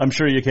 I'm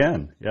sure you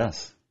can.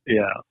 Yes.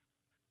 Yeah.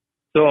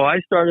 So I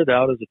started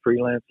out as a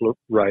freelance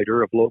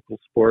writer of local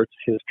sports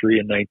history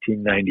in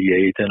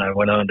 1998, and I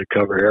went on to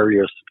cover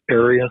area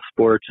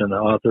sports and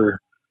author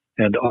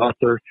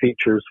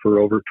features for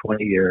over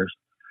 20 years.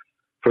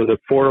 For the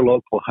 4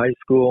 local high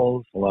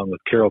schools, along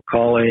with Carroll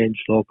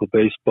College, local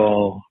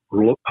baseball,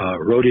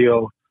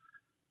 rodeo,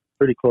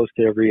 pretty close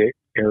to every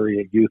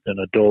area youth and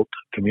adult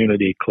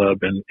community club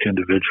and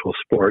individual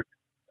sport.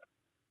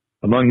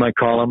 Among my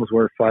columns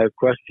were 5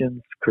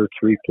 questions, Kurt's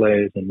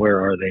replays, and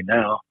where are they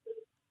now?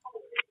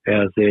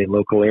 As a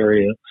local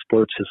area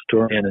sports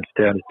historian and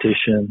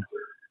statistician,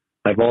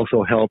 I've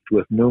also helped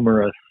with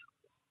numerous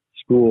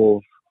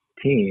schools,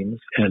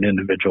 teams, and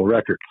individual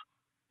records.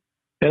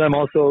 And I'm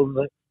also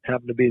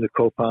happen to be the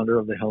co-founder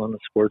of the Helena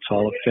Sports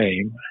Hall of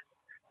Fame.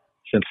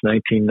 Since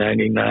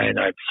 1999,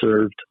 I've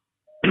served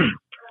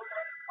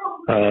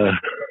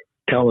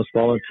countless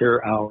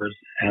volunteer hours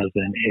as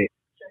an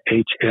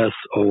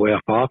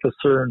HSOF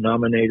officer,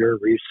 nominator,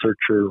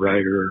 researcher,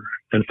 writer,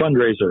 and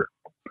fundraiser.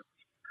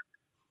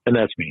 And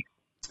that's me.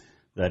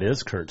 That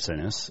is Kurt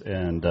Sinnes,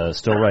 and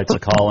still writes a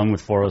column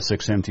with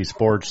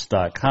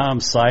 406mtsports.com,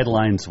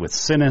 Sidelines with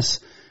Sinnes.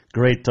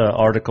 Great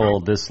article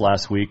this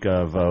last week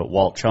of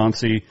Walt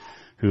Chauncey,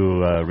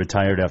 who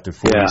retired after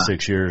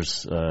 46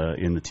 years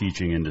in the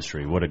teaching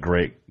industry. What a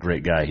great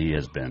guy he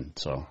has been.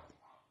 So,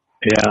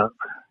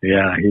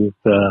 yeah,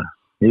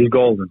 he's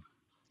golden.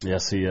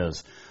 Yes, he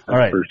is. All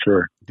right, for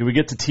sure. Do we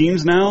get to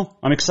teams now?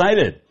 I'm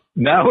excited.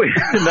 Now we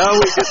get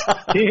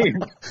to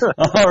teams.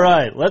 All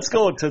right, let's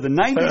go to the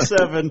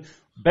 97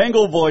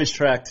 Bengal boys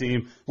track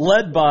team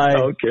led by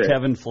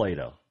Kevin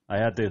Flato. I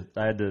had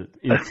to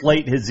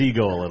inflate his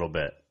ego a little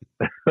bit.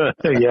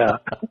 Yeah.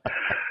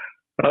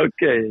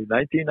 Okay,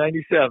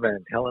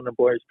 1997, Helena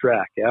boys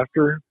track.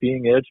 After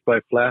being edged by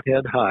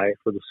Flathead High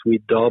for the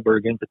Swede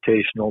Dahlberg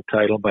Invitational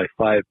title by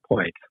 5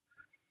 points,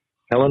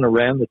 Helena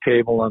ran the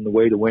table on the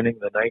way to winning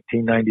the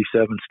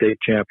 1997 state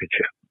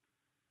championship.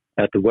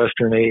 At the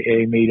Western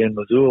AA meet in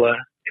Missoula,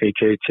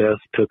 HHS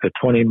took a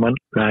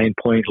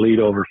 29-point lead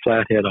over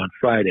Flathead on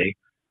Friday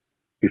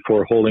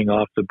before holding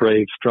off the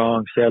Braves'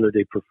 strong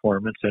Saturday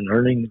performance and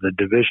earning the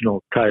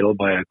divisional title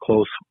by a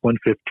close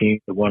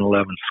 115 to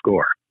 111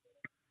 score.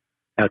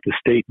 At the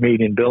state meet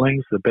in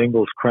Billings, the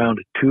Bengals crowned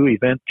 2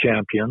 event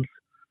champions,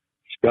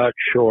 Scott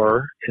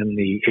Shore in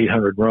the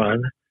 800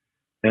 run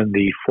and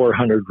the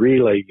 400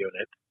 relay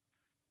unit,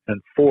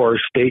 and 4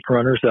 state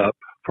runners-up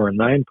for a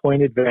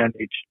 9-point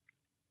advantage,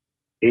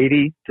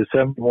 80 to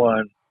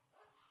 71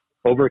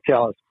 over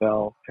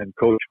Kalispell and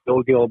Coach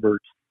Bill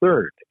Gilbert's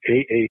 3rd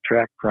AA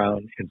track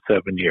crown in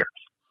 7 years.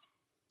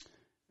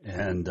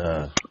 And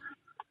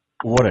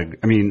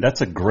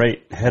that's a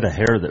great head of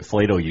hair that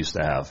Flato used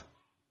to have.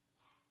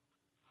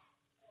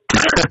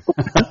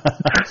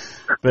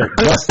 But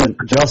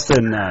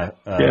Justin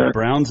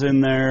Brown's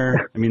in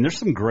there. I mean, there's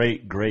some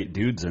great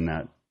dudes on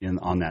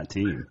that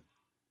team.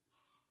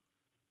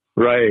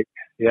 Right.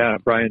 Yeah.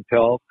 Brian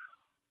Pelt.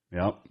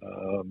 Yep.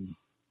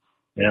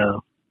 Yeah.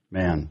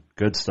 Man,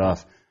 good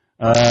stuff.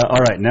 All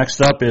right,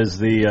 next up is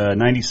the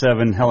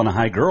 97 Helena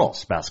High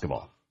girls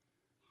basketball.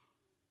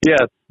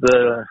 Yeah,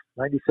 the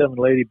 97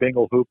 Lady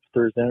Bengal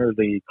Hoopsters enter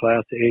the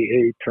Class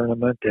AA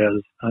tournament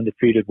as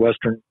undefeated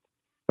Western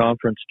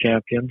Conference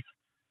champions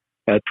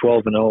at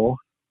 12-0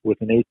 with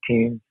an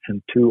 18-2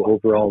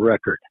 overall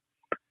record.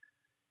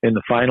 In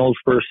the finals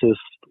versus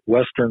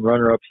Western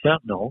runner-up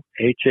Sentinel,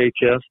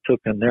 HHS took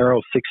a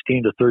narrow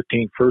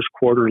 16-13 first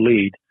quarter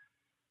lead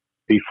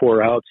before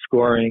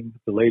outscoring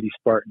the Lady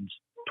Spartans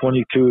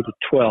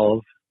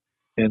 22-12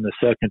 in the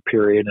second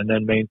period, and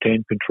then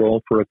maintained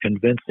control for a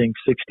convincing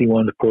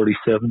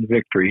 61-47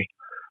 victory,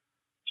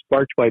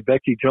 sparked by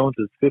Becky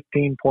Jones's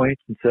 15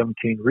 points and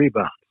 17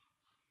 rebounds.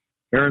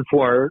 Erin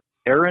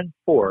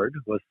Ford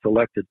was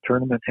selected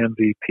tournament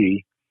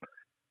MVP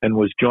and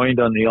was joined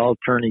on the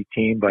all-tourney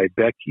team by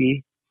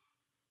Becky,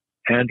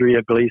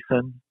 Andrea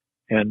Gleason,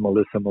 and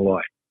Melissa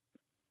Malloy.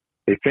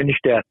 They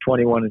finished at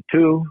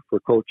 21-2 for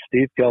Coach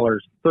Steve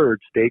Keller's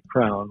third state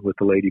crown with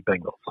the Lady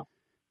Bengals.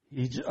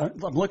 I'm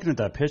looking at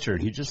that picture,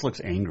 and he just looks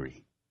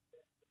angry.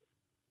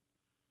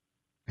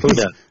 Who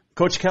does?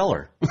 Coach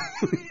Keller.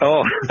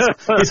 Oh.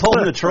 He's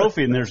holding the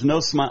trophy, and there's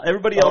no smile.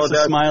 Everybody else is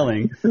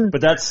smiling,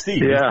 but that's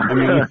Steve. Yeah. I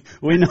mean,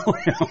 we know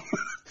him.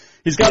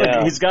 He's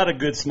got a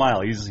good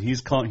smile.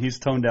 He's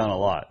toned down a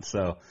lot.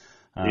 So,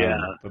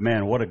 But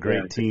man, what a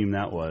great team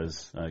that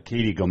was.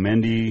 Katie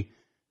Gomendi,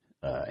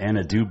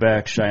 Anna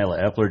Dubeck,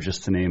 Shyla Epler,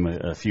 just to name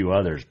a few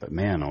others. But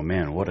man, oh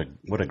man, what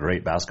a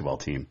great basketball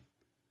team.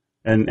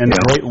 And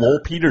the great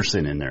Lowell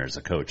Peterson in there as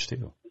a coach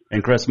too,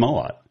 and Chris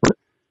Mowat.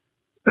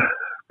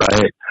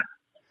 Right.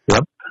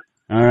 Yep.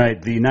 All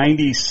right, the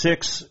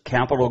 96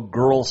 Capital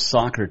girls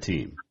soccer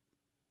team.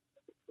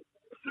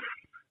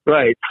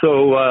 Right.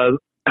 So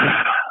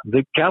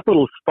the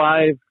Capital's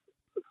 5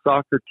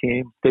 soccer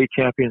teams, state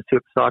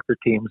championship soccer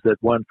teams that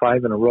won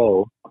 5 in a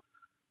row,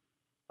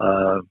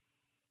 and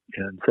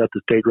set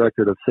the state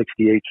record of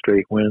 68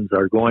 straight wins,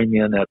 are going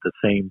in at the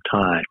same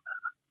time.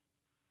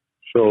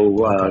 So,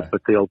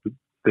 but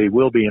they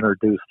will be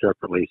introduced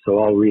separately. So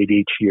I'll read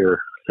each year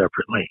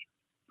separately.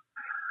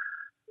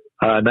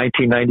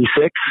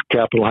 1996,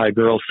 Capital High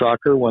girls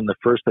soccer won the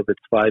first of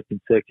its 5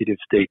 consecutive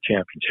state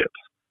championships.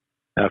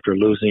 After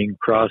losing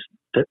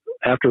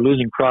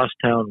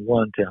Crosstown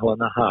 1 to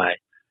Helena High,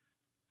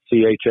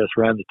 CHS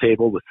ran the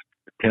table with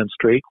 10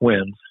 straight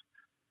wins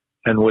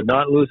and would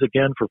not lose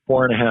again for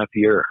 4.5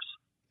 years.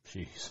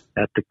 Jeez.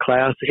 At the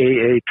Class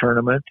AA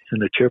tournament in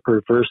the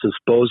Chipper versus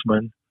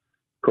Bozeman,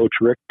 Coach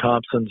Rick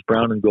Thompson's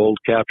Brown and Gold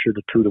captured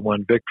a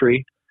 2-1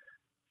 victory,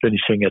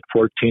 finishing at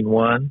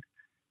 14-1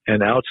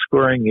 and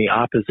outscoring the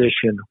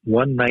opposition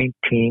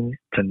 119-9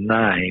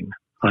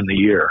 on the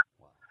year.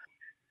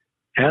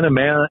 Anna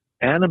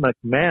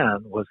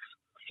McMahon was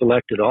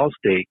selected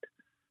All-State,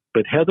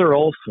 but Heather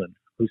Olson,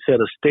 who set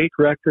a state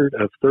record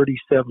of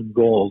 37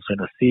 goals in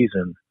a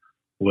season,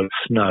 was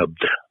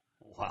snubbed.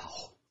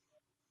 Wow.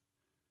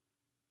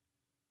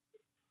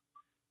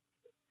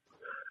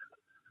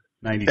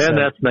 And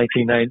that's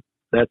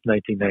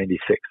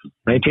 1996.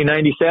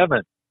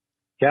 1997,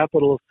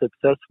 Capital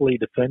successfully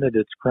defended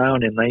its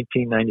crown in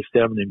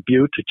 1997 in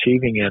Butte,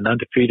 achieving an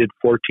undefeated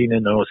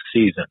 14-0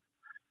 season.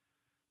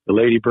 The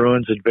Lady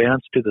Bruins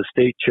advanced to the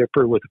state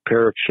chipper with a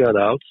pair of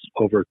shutouts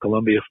over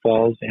Columbia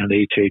Falls and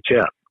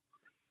HHF.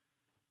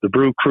 The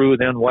Brew Crew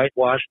then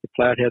whitewashed the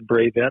Flathead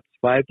Bravettes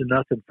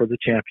 5-0 for the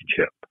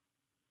championship.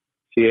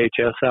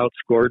 CHS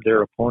outscored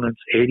their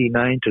opponents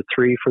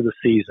 89-3 for the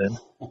season,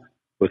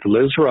 with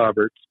Liz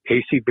Roberts,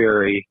 Casey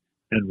Berry,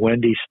 and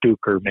Wendy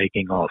Stuker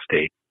making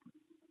All-State.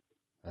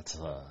 That's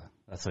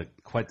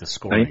quite the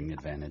scoring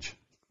advantage.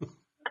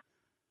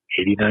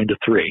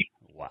 89-3.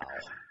 Wow.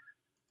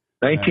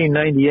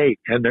 1998,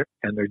 and their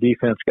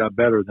defense got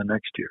better the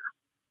next year.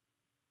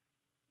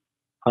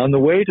 On the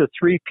way to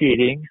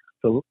three-peating,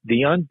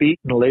 the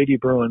unbeaten Lady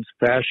Bruins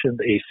fashioned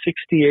a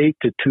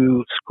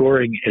 68-2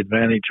 scoring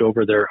advantage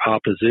over their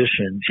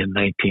opposition in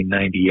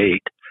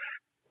 1998,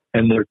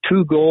 and their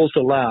 2 goals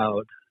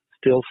allowed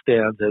still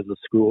stands as a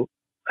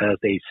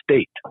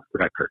state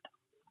record.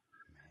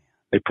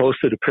 They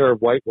posted a pair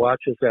of white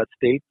watches at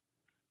state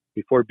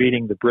before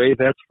beating the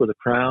Bravettes for the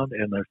crown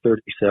and their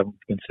 37th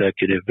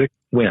consecutive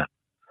win.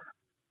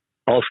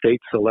 All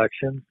state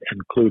selections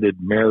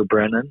included Mare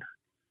Brennan,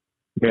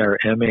 Mare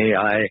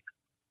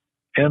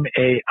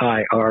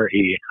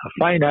M-A-I-R-E, a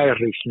fine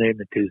Irish name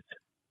it is,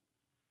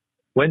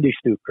 Wendy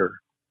Stuker,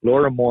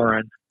 Laura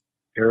Moran,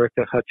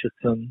 Erica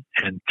Hutchison,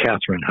 and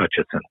Catherine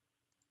Hutchison.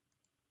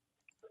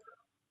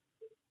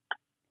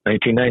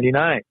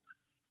 1999.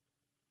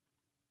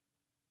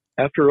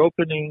 After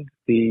opening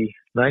the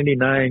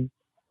 99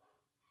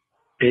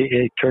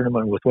 AA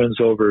tournament with wins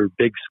over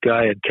Big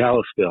Sky and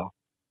Kalispell,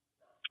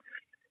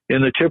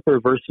 in the Chipper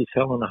versus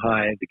Helena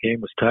High, the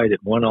game was tied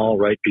at 1-1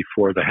 right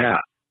before the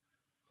half.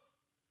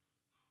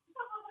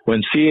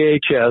 When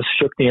CHS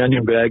shook the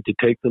onion bag to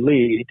take the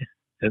lead,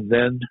 and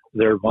then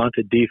their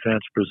vaunted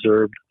defense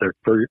preserved their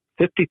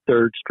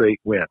 53rd straight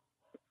win.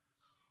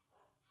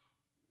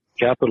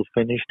 Capital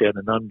finished at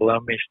an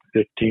unblemished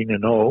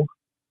 15-0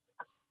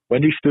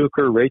 Wendy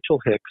Stuker, Rachel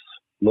Hicks,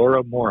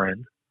 Laura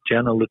Morin,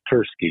 Jenna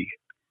Litursky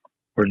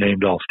were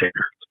named All-Staters.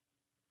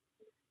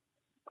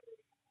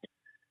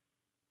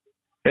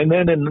 And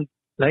then in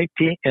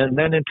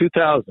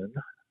 2000,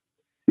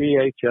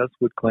 CHS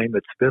would claim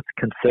its 5th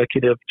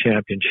consecutive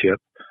championship,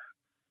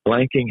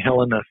 blanking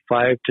Helena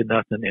 5-0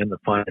 in the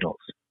finals.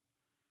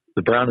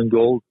 The Brown and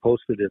Gold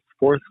posted its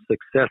 4th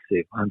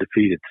successive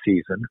undefeated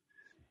season,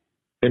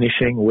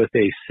 finishing with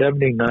a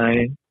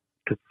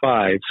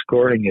 79-5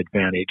 scoring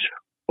advantage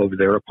over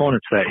their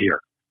opponents that year.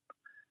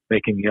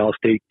 Making the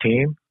All-State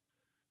team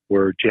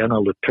were Jenna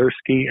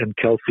Litursky and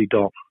Kelsey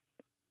Dalton.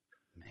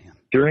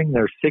 During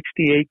their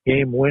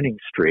 68-game winning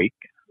streak,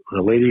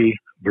 the Lady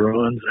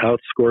Bruins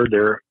outscored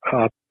their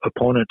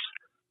opponents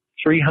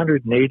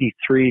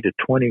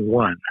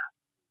 383-21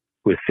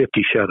 with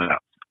 50 shutouts.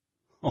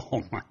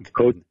 Oh, my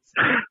goodness.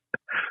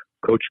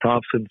 Coach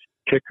Thompson's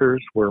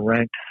kickers were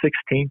ranked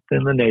 16th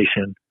in the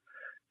nation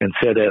and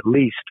set at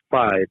least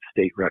 5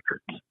 state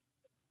records.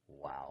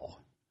 Wow.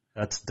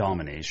 That's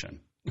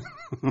domination.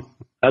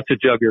 That's a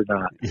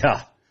juggernaut.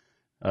 Yeah.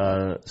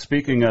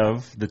 Speaking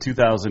of the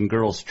 2000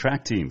 girls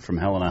track team from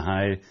Helena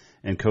High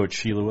and Coach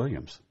Sheila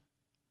Williams.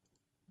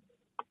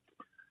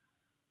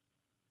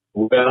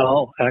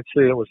 Well,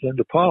 actually, it was in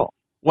DePaul.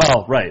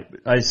 Well, right.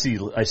 I see.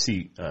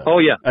 Oh,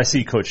 yeah. I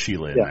see Coach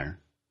Sheila in there.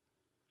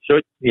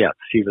 So, yeah,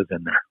 Sheila's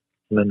in there.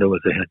 Linda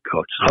was the head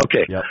coach.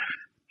 Okay. Yep.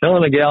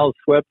 Helena Gals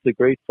swept the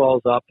Great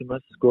Falls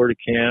Optimists, Gorda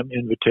Cam,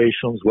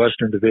 Invitationals,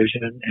 Western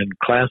Division, and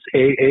Class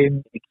AA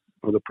meets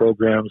for the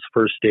program's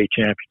first state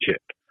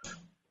championship.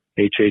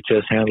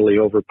 HHS handily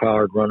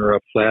overpowered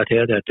runner-up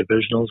Flathead at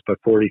divisionals by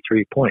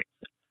 43 points.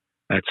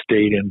 At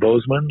state in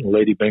Bozeman,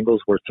 Lady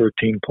Bengals were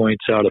 13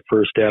 points out of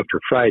first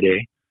after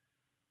Friday,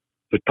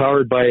 but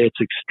powered by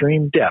its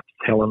extreme depth,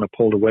 Helena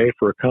pulled away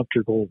for a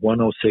comfortable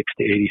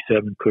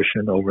 106-87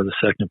 cushion over the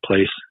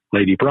second-place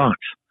Lady Bronx.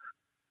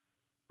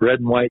 Red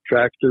and white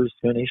tractors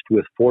finished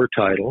with 4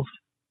 titles: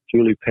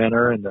 Julie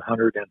Penner in the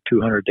 100 and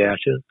 200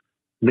 dashes,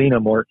 Lena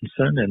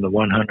Mortensen in the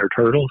 100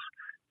 hurdles,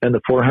 and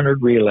the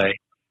 400 relay,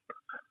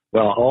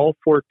 while all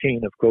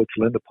 14 of Coach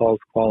Linda Paul's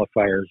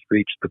qualifiers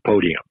reached the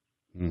podium.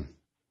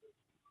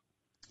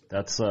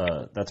 That's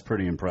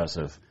pretty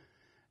impressive.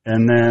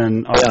 And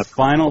then our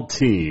final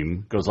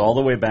team goes all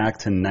the way back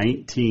to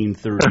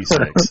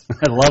 1936.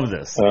 I love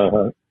this.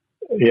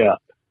 Yeah.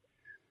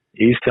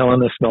 East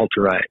Helena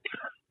Smelterites.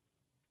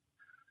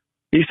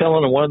 East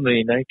Helena won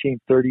the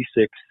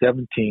 1936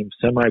 7-team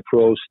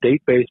semi-pro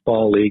State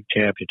Baseball League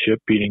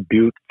championship, beating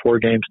Butte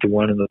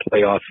 4-1 in the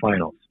playoff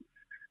finals.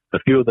 A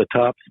few of the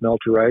top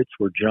Smelterites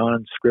were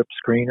John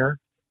Script-Screener,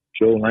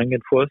 Joe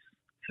Langenfuss,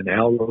 and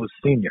Al Rose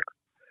Sr.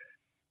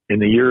 In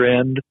the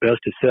year-end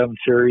best-of-7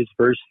 series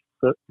versus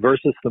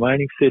the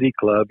Mining City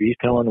Club,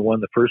 East Helena won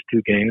the first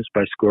 2 games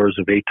by scores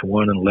of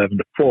 8-1 and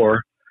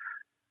 11-4,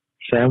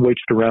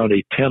 sandwiched around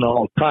a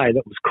 10-all tie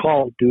that was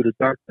called due to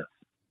darkness.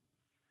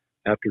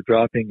 After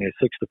dropping a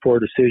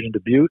 6-4 decision to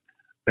Butte,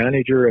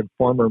 manager and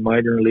former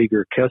minor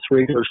leaguer Kess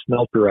Rigler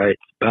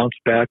Smelterites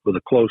bounced back with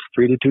a close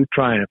 3-2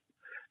 triumph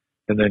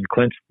and then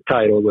clinched the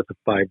title with a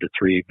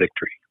 5-3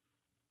 victory.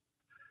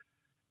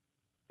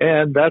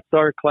 And that's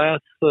our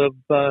class of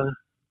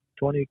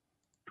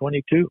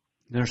 2022.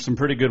 There's some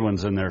pretty good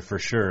ones in there for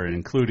sure,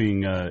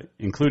 including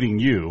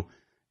you,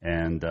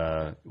 and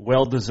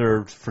well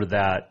deserved for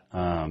that.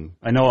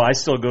 I know I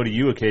still go to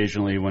you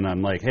occasionally when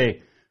I'm like,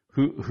 hey,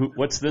 who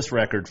what's this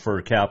record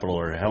for Capital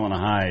or Helena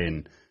High,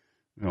 and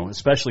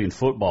especially in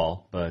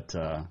football. But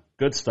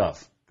good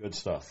stuff.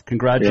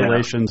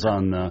 Congratulations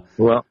on the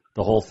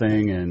whole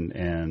thing,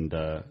 and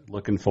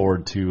looking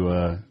forward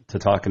to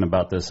talking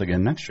about this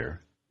again next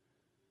year.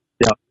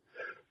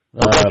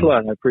 Thanks a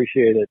lot. I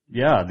appreciate it.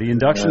 Yeah, the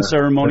induction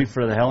ceremony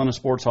for the Helena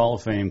Sports Hall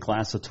of Fame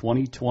class of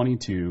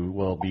 2022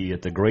 will be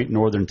at the Great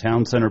Northern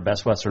Town Center,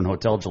 Best Western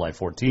Hotel, July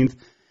 14th.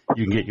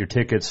 You can get your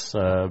tickets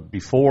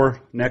before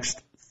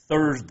next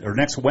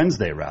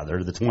Wednesday,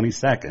 the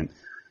 22nd.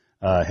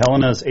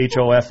 Helena's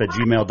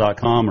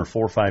HOF@gmail.com or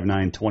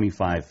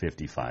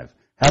 459-2555.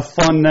 Have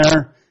fun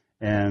there,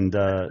 and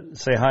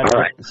say hi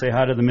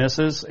to the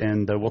missus,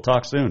 and we'll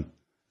talk soon.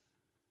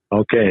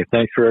 Okay,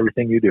 thanks for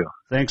everything you do.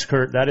 Thanks,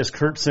 Kurt. That is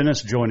Kurt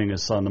Sinnis joining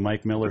us on the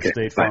Mike Miller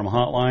State Farm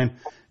Hotline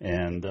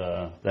and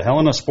the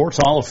Helena Sports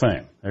Hall of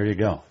Fame. There you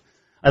go.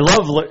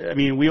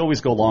 We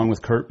always go along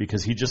with Kurt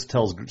because he just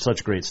tells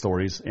such great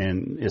stories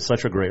and is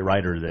such a great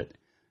writer that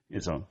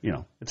it's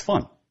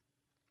fun.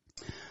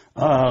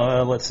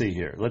 Let's see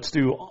here. Let's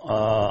do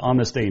on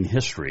this day in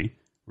history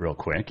real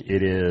quick.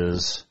 It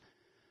is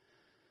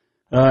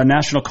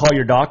National Call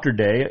Your Doctor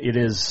Day. It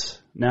is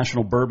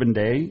National Bourbon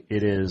Day.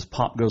 It is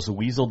Pop Goes the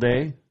Weasel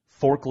Day.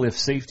 Forklift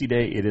Safety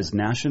Day. It is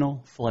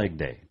National Flag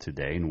Day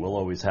today, and we'll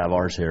always have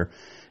ours here.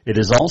 It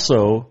is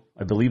also,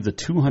 I believe, the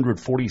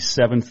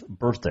 247th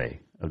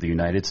birthday of the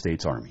United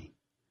States Army,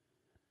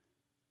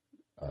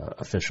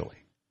 officially.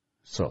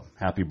 So,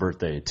 happy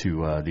birthday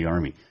to the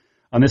Army.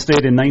 On this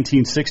date in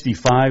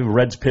 1965,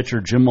 Reds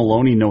pitcher Jim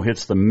Maloney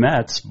no-hits the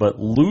Mets, but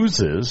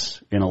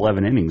loses in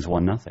 11 innings,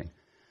 1-0.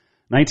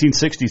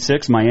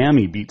 1966,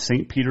 Miami beat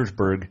St.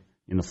 Petersburg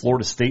in the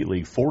Florida State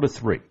League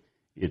 4-3.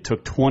 It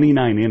took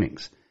 29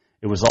 innings.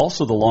 It was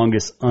also the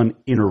longest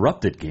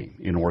uninterrupted game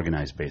in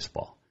organized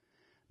baseball.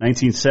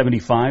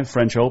 1975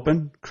 French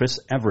Open, Chris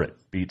Everett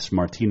beats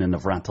Martina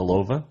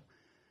Navratilova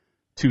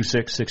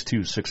 2-6,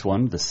 6-2,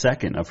 6-1, the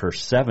second of her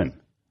 7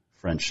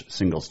 French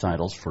singles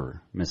titles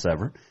for Miss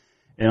Everett.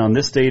 And on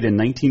this date in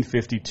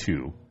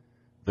 1952,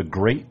 the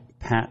great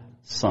Pat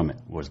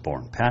Summitt was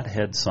born, Pat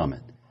Head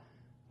Summitt.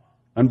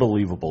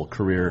 Unbelievable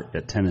career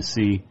at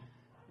Tennessee,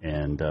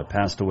 and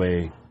passed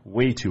away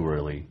way too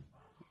early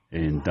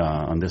in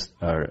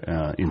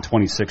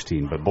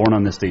 2016. But born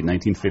on this date,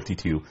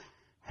 1952.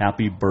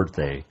 Happy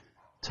birthday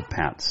to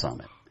Pat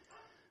Summitt.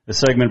 This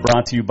segment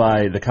brought to you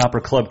by the Copper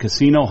Club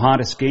Casino.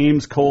 Hottest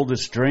games,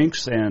 coldest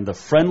drinks, and the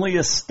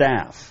friendliest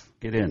staff.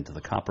 Get into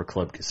the Copper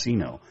Club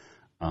Casino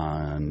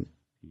on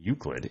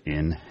Euclid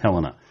in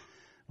Helena.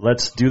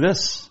 Let's do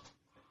this.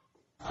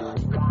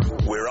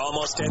 We're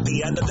almost at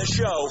the end of the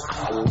show.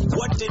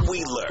 What did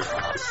we learn?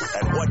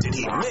 And what did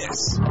he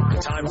miss?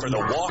 Time for the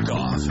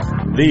walk-off.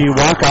 The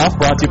walk-off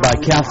brought to you by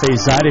Cafe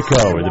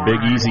Zydeco, where the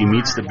Big Easy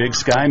meets the Big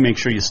Sky. Make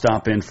sure you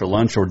stop in for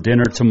lunch or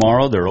dinner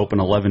tomorrow. They're open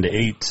 11 to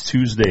 8,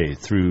 Tuesday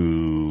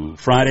through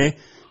Friday.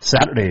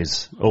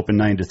 Saturdays open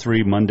 9 to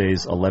 3,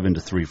 Mondays 11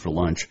 to 3 for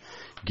lunch.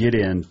 Get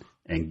in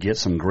and get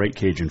some great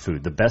Cajun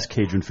food. The best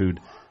Cajun food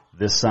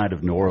this side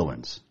of New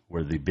Orleans,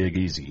 where the Big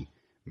Easy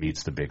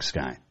meets the Big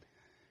Sky.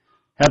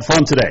 Had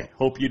fun today.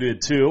 Hope you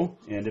did too.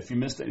 And if you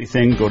missed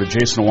anything, go to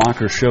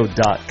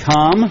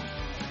JasonWalkerShow.com. If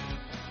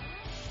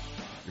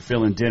you're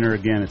feeling dinner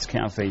again, it's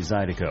Cafe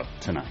Zydeco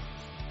tonight.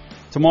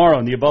 Tomorrow,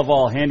 in the Above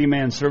All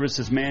Handyman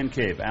Services Man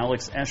Cave,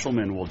 Alex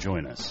Eshelman will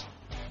join us.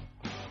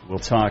 We'll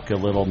talk a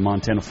little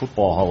Montana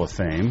Football Hall of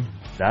Fame.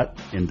 That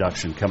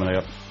induction coming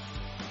up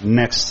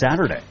next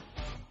Saturday.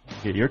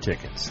 Get your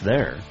tickets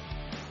there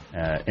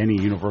at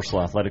any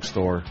Universal Athletic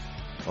store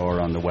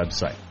or on the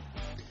website.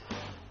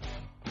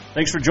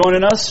 Thanks for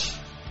joining us.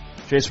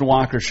 Jason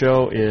Walker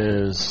Show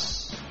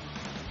is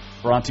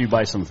brought to you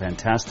by some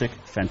fantastic,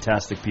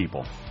 fantastic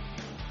people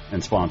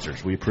and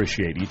sponsors. We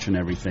appreciate each and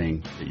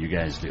everything that you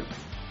guys do.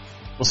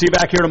 We'll see you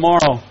back here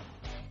tomorrow.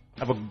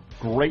 Have a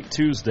great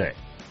Tuesday.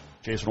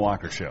 Jason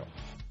Walker Show.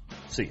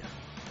 See ya.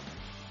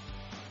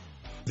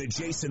 The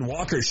Jason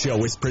Walker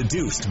Show is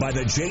produced by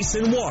the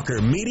Jason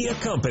Walker Media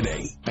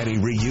Company. Any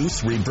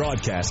reuse,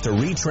 rebroadcast, or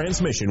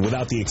retransmission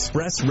without the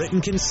express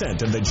written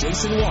consent of the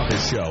Jason Walker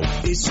Show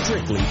is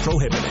strictly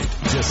prohibited.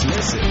 Just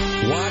listen,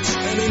 watch,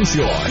 and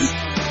enjoy.